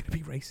other. We're going to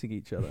be racing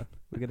each other.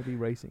 We're going to be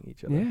racing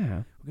each other. Yeah.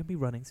 We're going to be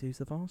running to who's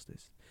the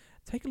fastest.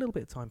 Take a little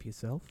bit of time for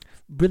yourself.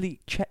 Really,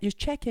 just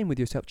check in with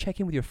yourself.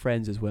 Check in with your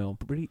friends as well.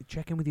 But really,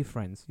 check in with your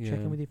friends. Check Yeah.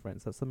 in with your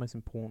friends. That's the most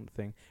important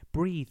thing.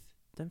 Breathe.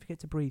 Don't forget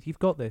to breathe. You've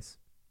got this.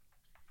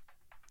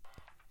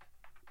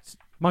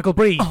 Michael,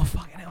 breathe. Oh,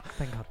 fucking hell.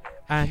 Thank God.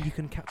 And you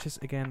can catch us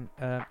again.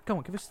 Go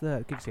on, give us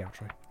the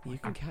outro. You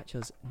can catch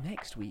us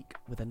next week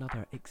with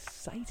another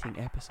exciting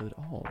episode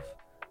of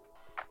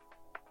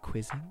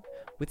Quizzing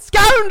with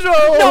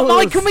Scoundrels! Not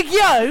Michael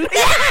McGill.